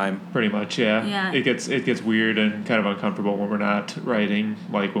all the time? Pretty much, yeah. Yeah. It gets weird and kind of uncomfortable when we're not writing.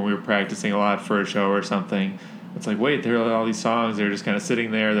 Like when we were practicing a lot for a show or something. It's like, wait, there are all these songs. They're just kind of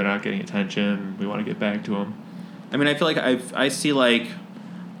sitting there. They're not getting attention. We want to get back to them. I mean, I feel like I see, like,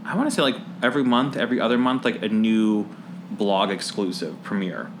 I want to say, like, every month, every other month, like, a new blog exclusive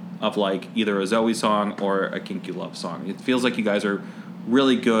premiere of, like, either a Zoe song or a Kinky Love song. It feels like you guys are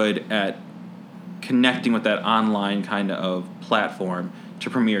really good at connecting with that online kind of platform to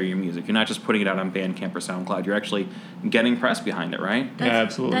premiere your music. You're not just putting it out on Bandcamp or SoundCloud. You're actually getting press behind it, right? Yeah,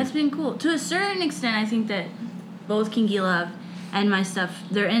 absolutely. That's been cool. To a certain extent, I think that both Kinky Love and my stuff,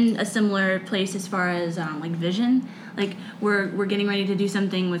 they're in a similar place as far as like vision. Like we're getting ready to do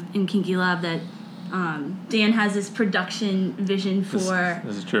something in Kinky Love that Dan has this production vision for.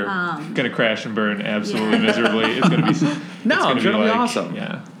 This is true. Gonna crash and burn absolutely miserably. It's gonna be It's gonna be awesome.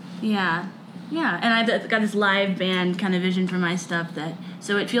 Yeah. Yeah, and I've got this live band kind of vision for my stuff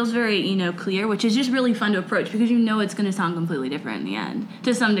so it feels very, clear, which is just really fun to approach because it's going to sound completely different in the end,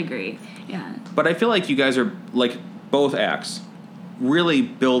 to some degree. Yeah. But I feel like you guys are, like, both acts, really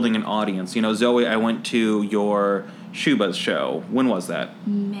building an audience. Zoe, I went to your Shuba's show. When was that?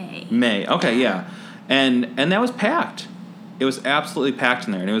 May. Okay, yeah. And that was packed. It was absolutely packed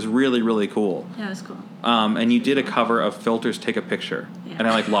in there, and it was really, really cool. Yeah, it was cool. And you did a cover of Filter's Take a Picture, Yeah. and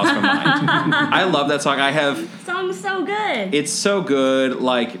I, like, lost my mind. I love that song. The song's so good. It's so good.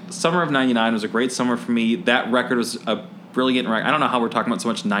 Like, Summer of 99 was a great summer for me. That record was a brilliant record. I don't know how we're talking about so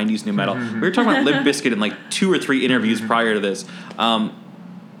much 90s new metal. We were talking about Limp Bizkit in, like, 2 or 3 interviews prior to this.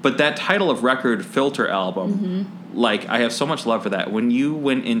 But that title of record, Filter album, like, I have so much love for that. When you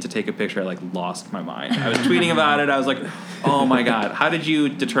went in to take a picture, I, like, lost my mind. I was tweeting about it. I was like, oh, my God. How did you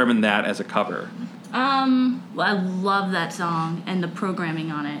determine that as a cover? Well, I love that song, and the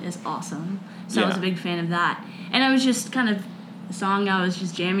programming on it is awesome. So I was a big fan of that. And I was just kind of a song I was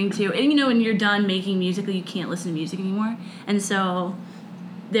just jamming to. And, when you're done making music, you can't listen to music anymore. And so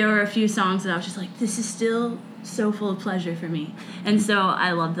there were a few songs that I was just like, this is still so full of pleasure for me. And so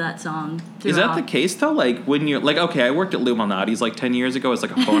I loved that song throughout. Is that the case, though? Like, when you're, like, okay, I worked at Lou Malnati's, like, 10 years ago as, like,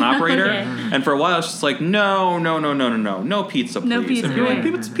 a phone operator. Okay. And for a while, I was just like, no pizza, please. No pizza, And you're right.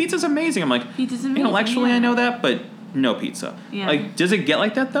 like, pizza's amazing. I'm like, Pizza's amazing, intellectually, yeah. I know that, but no pizza. Yeah. Like, does it get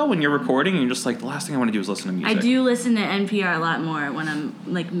like that, though, when you're recording and you're just like, the last thing I want to do is listen to music? I do listen to NPR a lot more when I'm,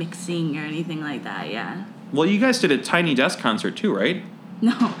 like, mixing or anything like that, yeah. Well, you guys did a Tiny Desk concert, too, right?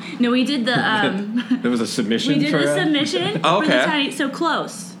 No, we did the. There was a submission. We did for the it? submission. Oh, For the okay. tiny, so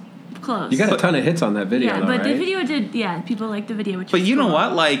close. You got a ton of hits on that video, Yeah, though, but right? the video did. Yeah, people liked the video, which. But was you know cool.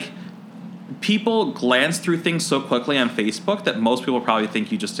 what? Like, people glance through things so quickly on Facebook that most people probably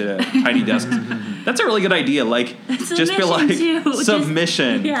think you just did a tiny desk. That's a really good idea. Like, just be like, Submission, too.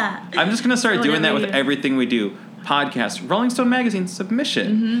 submission. Yeah. I'm just going to start doing that Whatever with you- everything we do. Podcast, Rolling Stone magazine,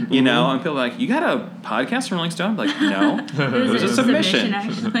 submission. You know, and people are like, you got a podcast from Rolling Stone? I'm like, no. It was a submission.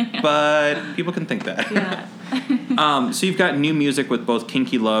 actually. But people can think that. Yeah. So you've got new music with both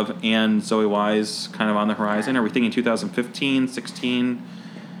Kinky Love and Xoe Wise kind of on the horizon. Are we thinking 2015, 16?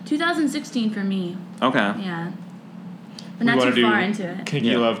 2016 for me. Okay. Yeah. But We not want too to far do into it. Kinky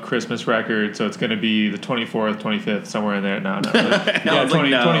Yeah. Love Christmas record, so it's going to be the 24th, 25th, somewhere in there. No. I Yeah, was like,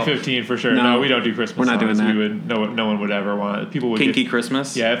 no. 2015 for sure. No. No, we don't do Christmas We're not doing songs. that. We would, no one would ever want. People would Kinky get,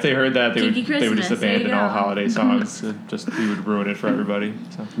 Christmas? Yeah, if they heard that, they would Kinky just Christmas, there you abandon all go. holiday songs. We would ruin it for everybody.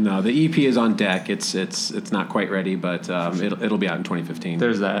 So No, the EP is on deck. It's not quite ready, but it'll be out in 2015.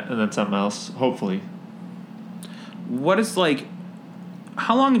 there's that, and then something else, hopefully. What is like,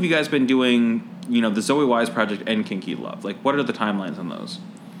 how long have you guys been doing, you know, the Xoe Wise project and Kinky Love? Like, what are the timelines on those?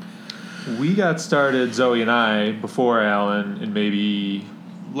 We got started, Zoe and I, before Alan, in maybe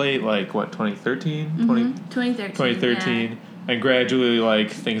late, 2013? 2013. 2013. And gradually,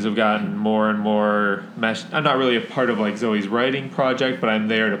 things have gotten more and more meshed. I'm not really a part of, Zoe's writing project, but I'm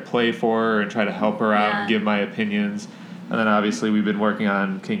there to play for her and try to help her out and Yeah. give my opinions. And then, obviously, we've been working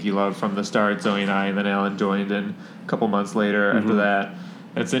on Kinky Love from the start, Zoe and I, and then Alan joined in a couple months later after that.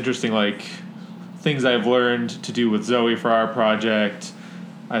 And it's interesting, things I've learned to do with Zoe for our project,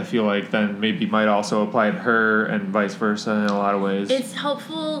 I feel like then maybe might also apply to her and vice versa in a lot of ways. It's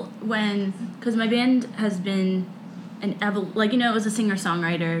helpful because my band has been it was a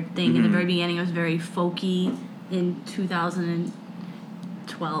singer-songwriter thing in the very beginning. It was very folky in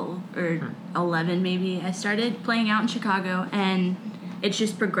 2012 or 11 maybe. I started playing out in Chicago, and it's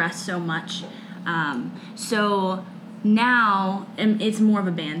just progressed so much. So now it's more of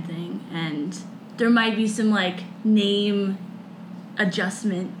a band thing, and there might be some name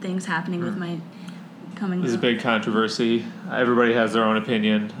adjustment things happening with my coming. There's a big controversy. Everybody has their own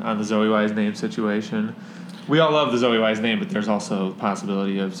opinion on the Xoe Wise name situation. We all love the Xoe Wise name, but there's also the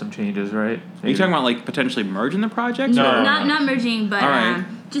possibility of some changes, right? Are you talking about potentially merging the projects? No. or Not merging, but All right.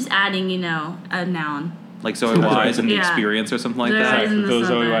 just adding, a noun. like Xoe Wise and the Yeah. experience or something like Zoe that? Wise and the The Zoe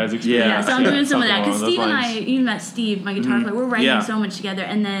summer. Wise experience. Yeah. Yeah, so I'm doing some of that Something because along Steve those and I, lines. you met Steve, my guitar player. We're writing Yeah. so much together,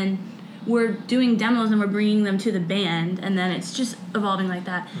 and then we're doing demos and we're bringing them to the band, and then it's just evolving like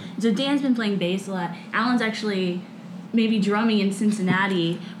that. So Dan's been playing bass a lot. Alan's actually maybe drumming in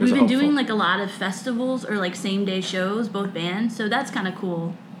Cincinnati. We've been doing a lot of festivals or same day shows, both bands. So that's kind of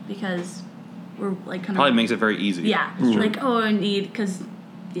cool because we're kind of Probably makes it very easy. yeah, I need because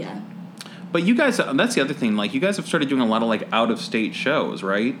yeah. But you guys, that's the other thing. You guys have started doing a lot of out of state shows,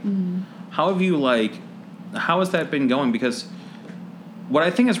 right? Mm-hmm. How have you how has that been going? Because what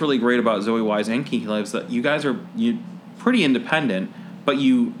I think is really great about Xoe Wise and Kinky Love is that you guys are pretty independent, but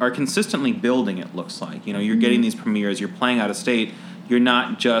you are consistently building. It looks like you're getting these premieres. You're playing out of state. You're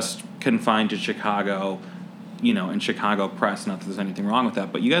not just confined to Chicago, and Chicago press. Not that there's anything wrong with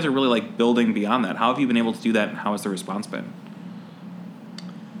that, but you guys are really building beyond that. How have you been able to do that, and how has the response been?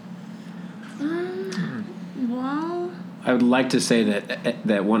 Well, I would like to say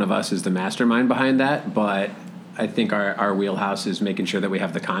that one of us is the mastermind behind that, but I think our wheelhouse is making sure that we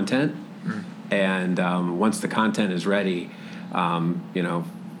have the content, and once the content is ready,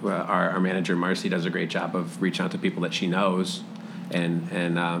 our manager Marcy does a great job of reaching out to people that she knows,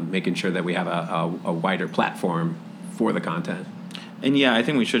 and making sure that we have a wider platform for the content. And yeah, I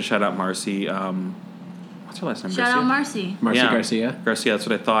think we should shout out Marcy. What's her last name? shout out Marcy. Marcy Yeah. Garcia. Garcia, that's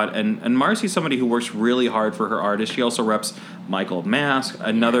what I thought. And Marcy's somebody who works really hard for her artists. She also reps Michael Mask,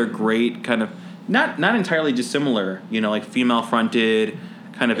 another great kind of, not entirely dissimilar, female fronted,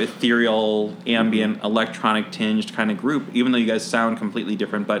 kind of ethereal, ambient, electronic tinged kind of group, even though you guys sound completely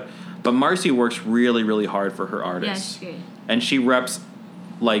different. But Marcy works really, really hard for her artists. Yeah, she's great. And she reps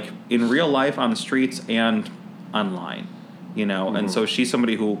in real life on the streets and online, and so she's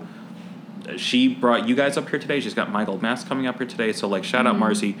somebody who, she brought you guys up here today. She's got Michael Mask coming up here today. So shout out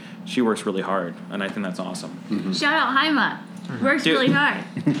Marcy. She works really hard, and I think that's awesome. Shout out Haima. Works Dude. really hard.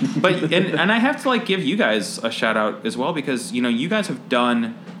 But and I have to give you guys a shout out as well, because you guys have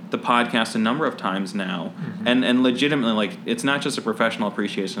done the podcast a number of times now, and legitimately it's not just a professional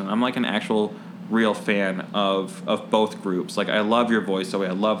appreciation. I'm an actual real fan of both groups. I love your voice the way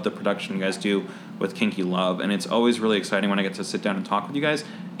I love the production you guys do with Kinky Love, and it's always really exciting when I get to sit down and talk with you guys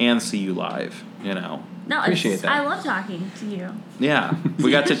and see you live. No, Appreciate that. I love talking to you. Yeah.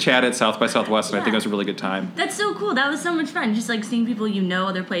 We got to chat at South by Southwest, and I think it was a really good time. That's so cool. That was so much fun. Just like seeing people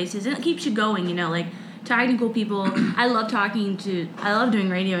other places, and it keeps you going. Like talking to cool people. I love doing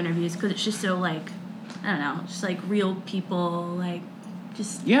radio interviews because it's just so like, I don't know, just like real people, like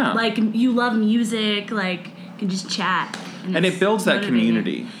just like you love music, like can just chat, and it builds that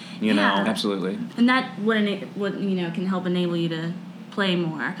community. You know, absolutely. And that can help enable you to play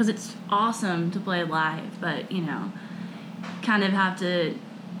more because it's awesome to play live, but kind of have to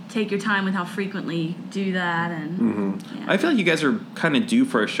take your time with how frequently you do that. And I feel like you guys are kind of due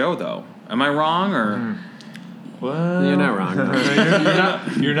for a show, though. Am I wrong or? Well, you're not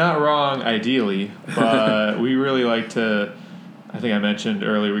wrong. You're not wrong, ideally, but we really like to. I think I mentioned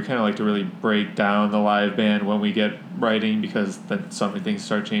earlier, we kind of like to really break down the live band when we get writing because then things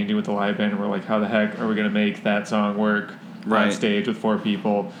start changing with the live band, and we're like, how the heck are we going to make that song work on stage with 4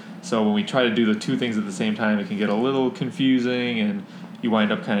 people? So when we try to do the 2 things at the same time, it can get a little confusing, and you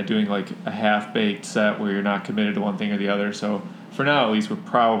wind up kind of doing like a half-baked set where you're not committed to one thing or the other. So for now, at least, we're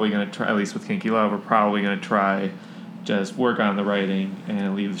probably going to try, at least with Kinky Love, we're probably going to try just work on the writing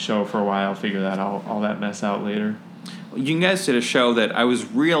and leave the show for a while, figure that all that mess out later. You guys did a show that I was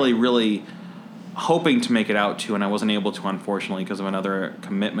really, really hoping to make it out to, and I wasn't able to, unfortunately, because of another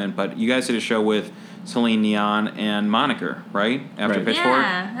commitment. But you guys did a show with Celine Dion and Moniker, right? After Pitchfork?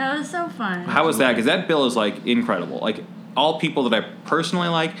 Yeah, that was so fun. How was that? Because that bill is, like, incredible. Like, all people that I personally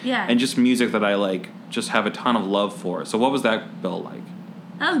like, and just music that I, like, just have a ton of love for. So what was that bill like?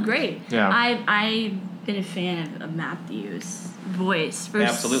 That was great. Yeah. I've been a fan of Matthew's voice for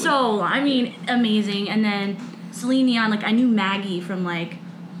Absolutely. so long. I mean, amazing. And then Celine Dion, like, I knew Maggie from, like,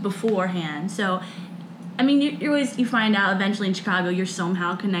 beforehand. So, I mean, you find out eventually in Chicago you're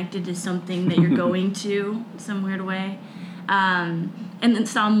somehow connected to something that you're going to some weird way. And then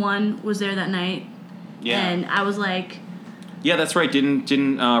Someone was there that night. Yeah. And I was like... Yeah, that's right.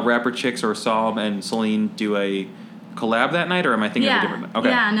 Didn't Rapper Chicks or Saul and Celine do a collab that night, or am I thinking of a different night? Okay.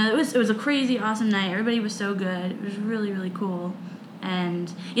 Yeah, no, it was a crazy, awesome night. Everybody was so good. It was really, really cool.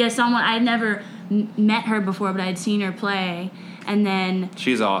 And, yeah, Someone... I had never met her before, but I had seen her play. And then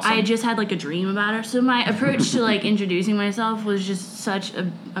she's awesome. I just had like a dream about her. So my approach to like introducing myself was just such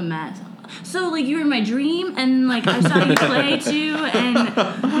a mess. So like you were in my dream, and like I saw you play too,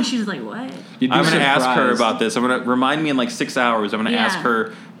 and she was like, "What?" I'm going to ask her about this. I'm going to remind me in like 6 hours. I'm going to ask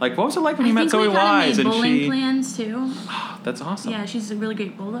her like, "What was it like when you met Xoe Wise?" And bowling she plans too. That's awesome. Yeah, she's a really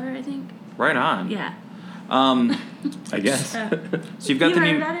great bowler, I think. Right on. Yeah. I guess. So you've got you the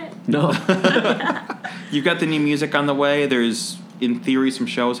heard new. about it? No. You've got the new music on the way. There's, in theory, some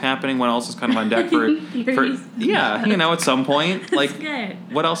shows happening. What else is kind of on deck for yeah, at some point. Like, good.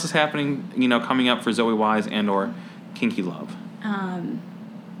 What else is happening? Coming up for Xoe Wise and or Kinky Love.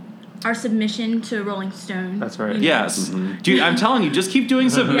 Our submission to Rolling Stone. That's right. Yes. Dude, I'm telling you, just keep doing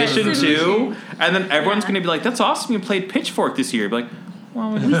submission too, and then everyone's going to be like, "That's awesome! You played Pitchfork this year." Be like,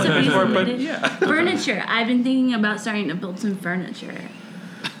 well, we Pitchfork, but yeah. Furniture. I've been thinking about starting to build some furniture.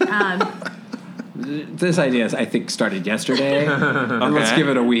 This idea, I think, started yesterday. Let's give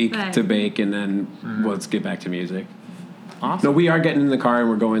it a week to bake, and then let's get back to music. Awesome. No, we are getting in the car, and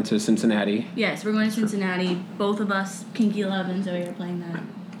we're going to Cincinnati. Yes, we're going to Cincinnati. Both of us, Kinky Love and Zoe, are playing that.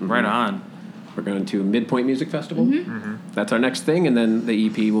 Right on. We're going to Midpoint Music Festival. That's our next thing, and then the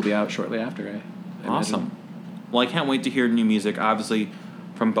EP will be out shortly after. I awesome. imagine. Well, I can't wait to hear new music, obviously,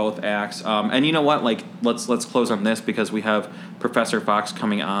 from both acts. And you know what? Like, let's close on this because we have Professor Fox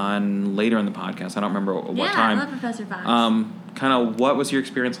coming on later in the podcast. I don't remember what time. Yeah, I love Professor Fox. Kind of, what was your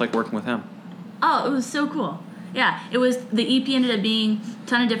experience like working with him? Oh, it was so cool. Yeah, it was. The EP ended up being a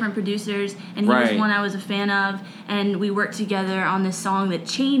ton of different producers, and he was one I was a fan of, and we worked together on this song that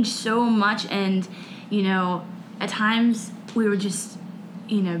changed so much, and, at times we were just,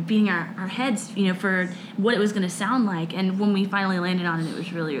 beating our heads, for what it was going to sound like, and when we finally landed on it, it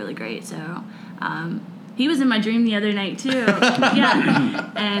was really, really great, so... he was in my dream the other night, too.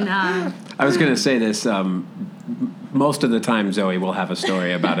 Yeah, and... I was going to say this... most of the time, Zoe will have a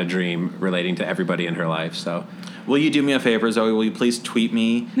story about a dream relating to everybody in her life. So, will you do me a favor, Zoe? Will you please tweet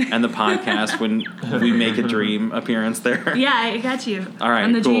me and the podcast when we make a dream appearance there? Yeah, I got you. All right,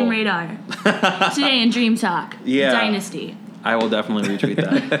 on the cool. Dream Radar today in Dream Talk. Yeah, Dynasty. I will definitely retweet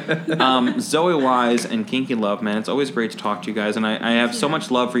that. Xoe Wise and Kinky Love, man, it's always great to talk to you guys, and I have so much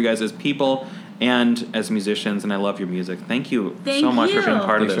love for you guys as people and as musicians, and I love your music. Thank you so much for being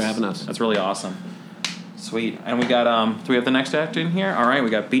part of this. Thanks for having us. That's really awesome. Sweet. And we got, do we have the next act in here? All right,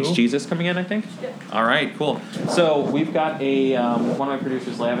 we got Beach Jesus coming in, I think. Yeah. All right, cool. So we've got one of my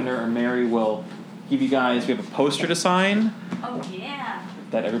producers, Lavender or Mary, will give you guys, we have a poster to sign. Oh, yeah.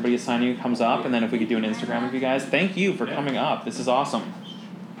 that everybody assigning comes up, and then if we could do an Instagram with you guys. Thank you for coming up. This is awesome.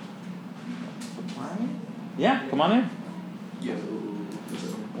 Yeah, come on in.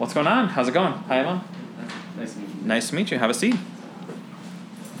 What's going on? How's it going? Hi, Emma. Nice to meet you. Have a seat.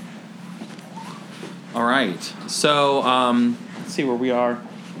 All right. So, let's see where we are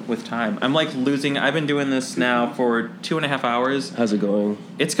with time. I'm like losing. I've been doing this now for 2.5 hours. How's it going?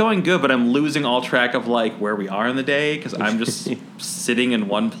 It's going good, but I'm losing all track of like where we are in the day because I'm just sitting in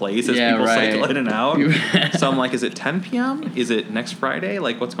one place as people cycle in and out. So I'm like, is it 10 p.m.? Is it next Friday?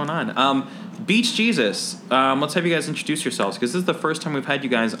 Like, what's going on? Beach Jesus. Let's have you guys introduce yourselves because this is the first time we've had you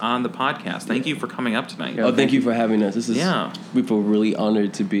guys on the podcast. Thank you for coming up tonight. Oh, thank you for having us. This is we feel really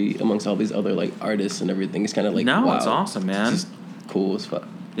honored to be amongst all these other like artists and everything. It's kind of like wow, it's awesome, man. It's just cool as fuck.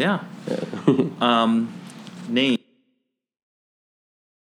 Yeah. Name.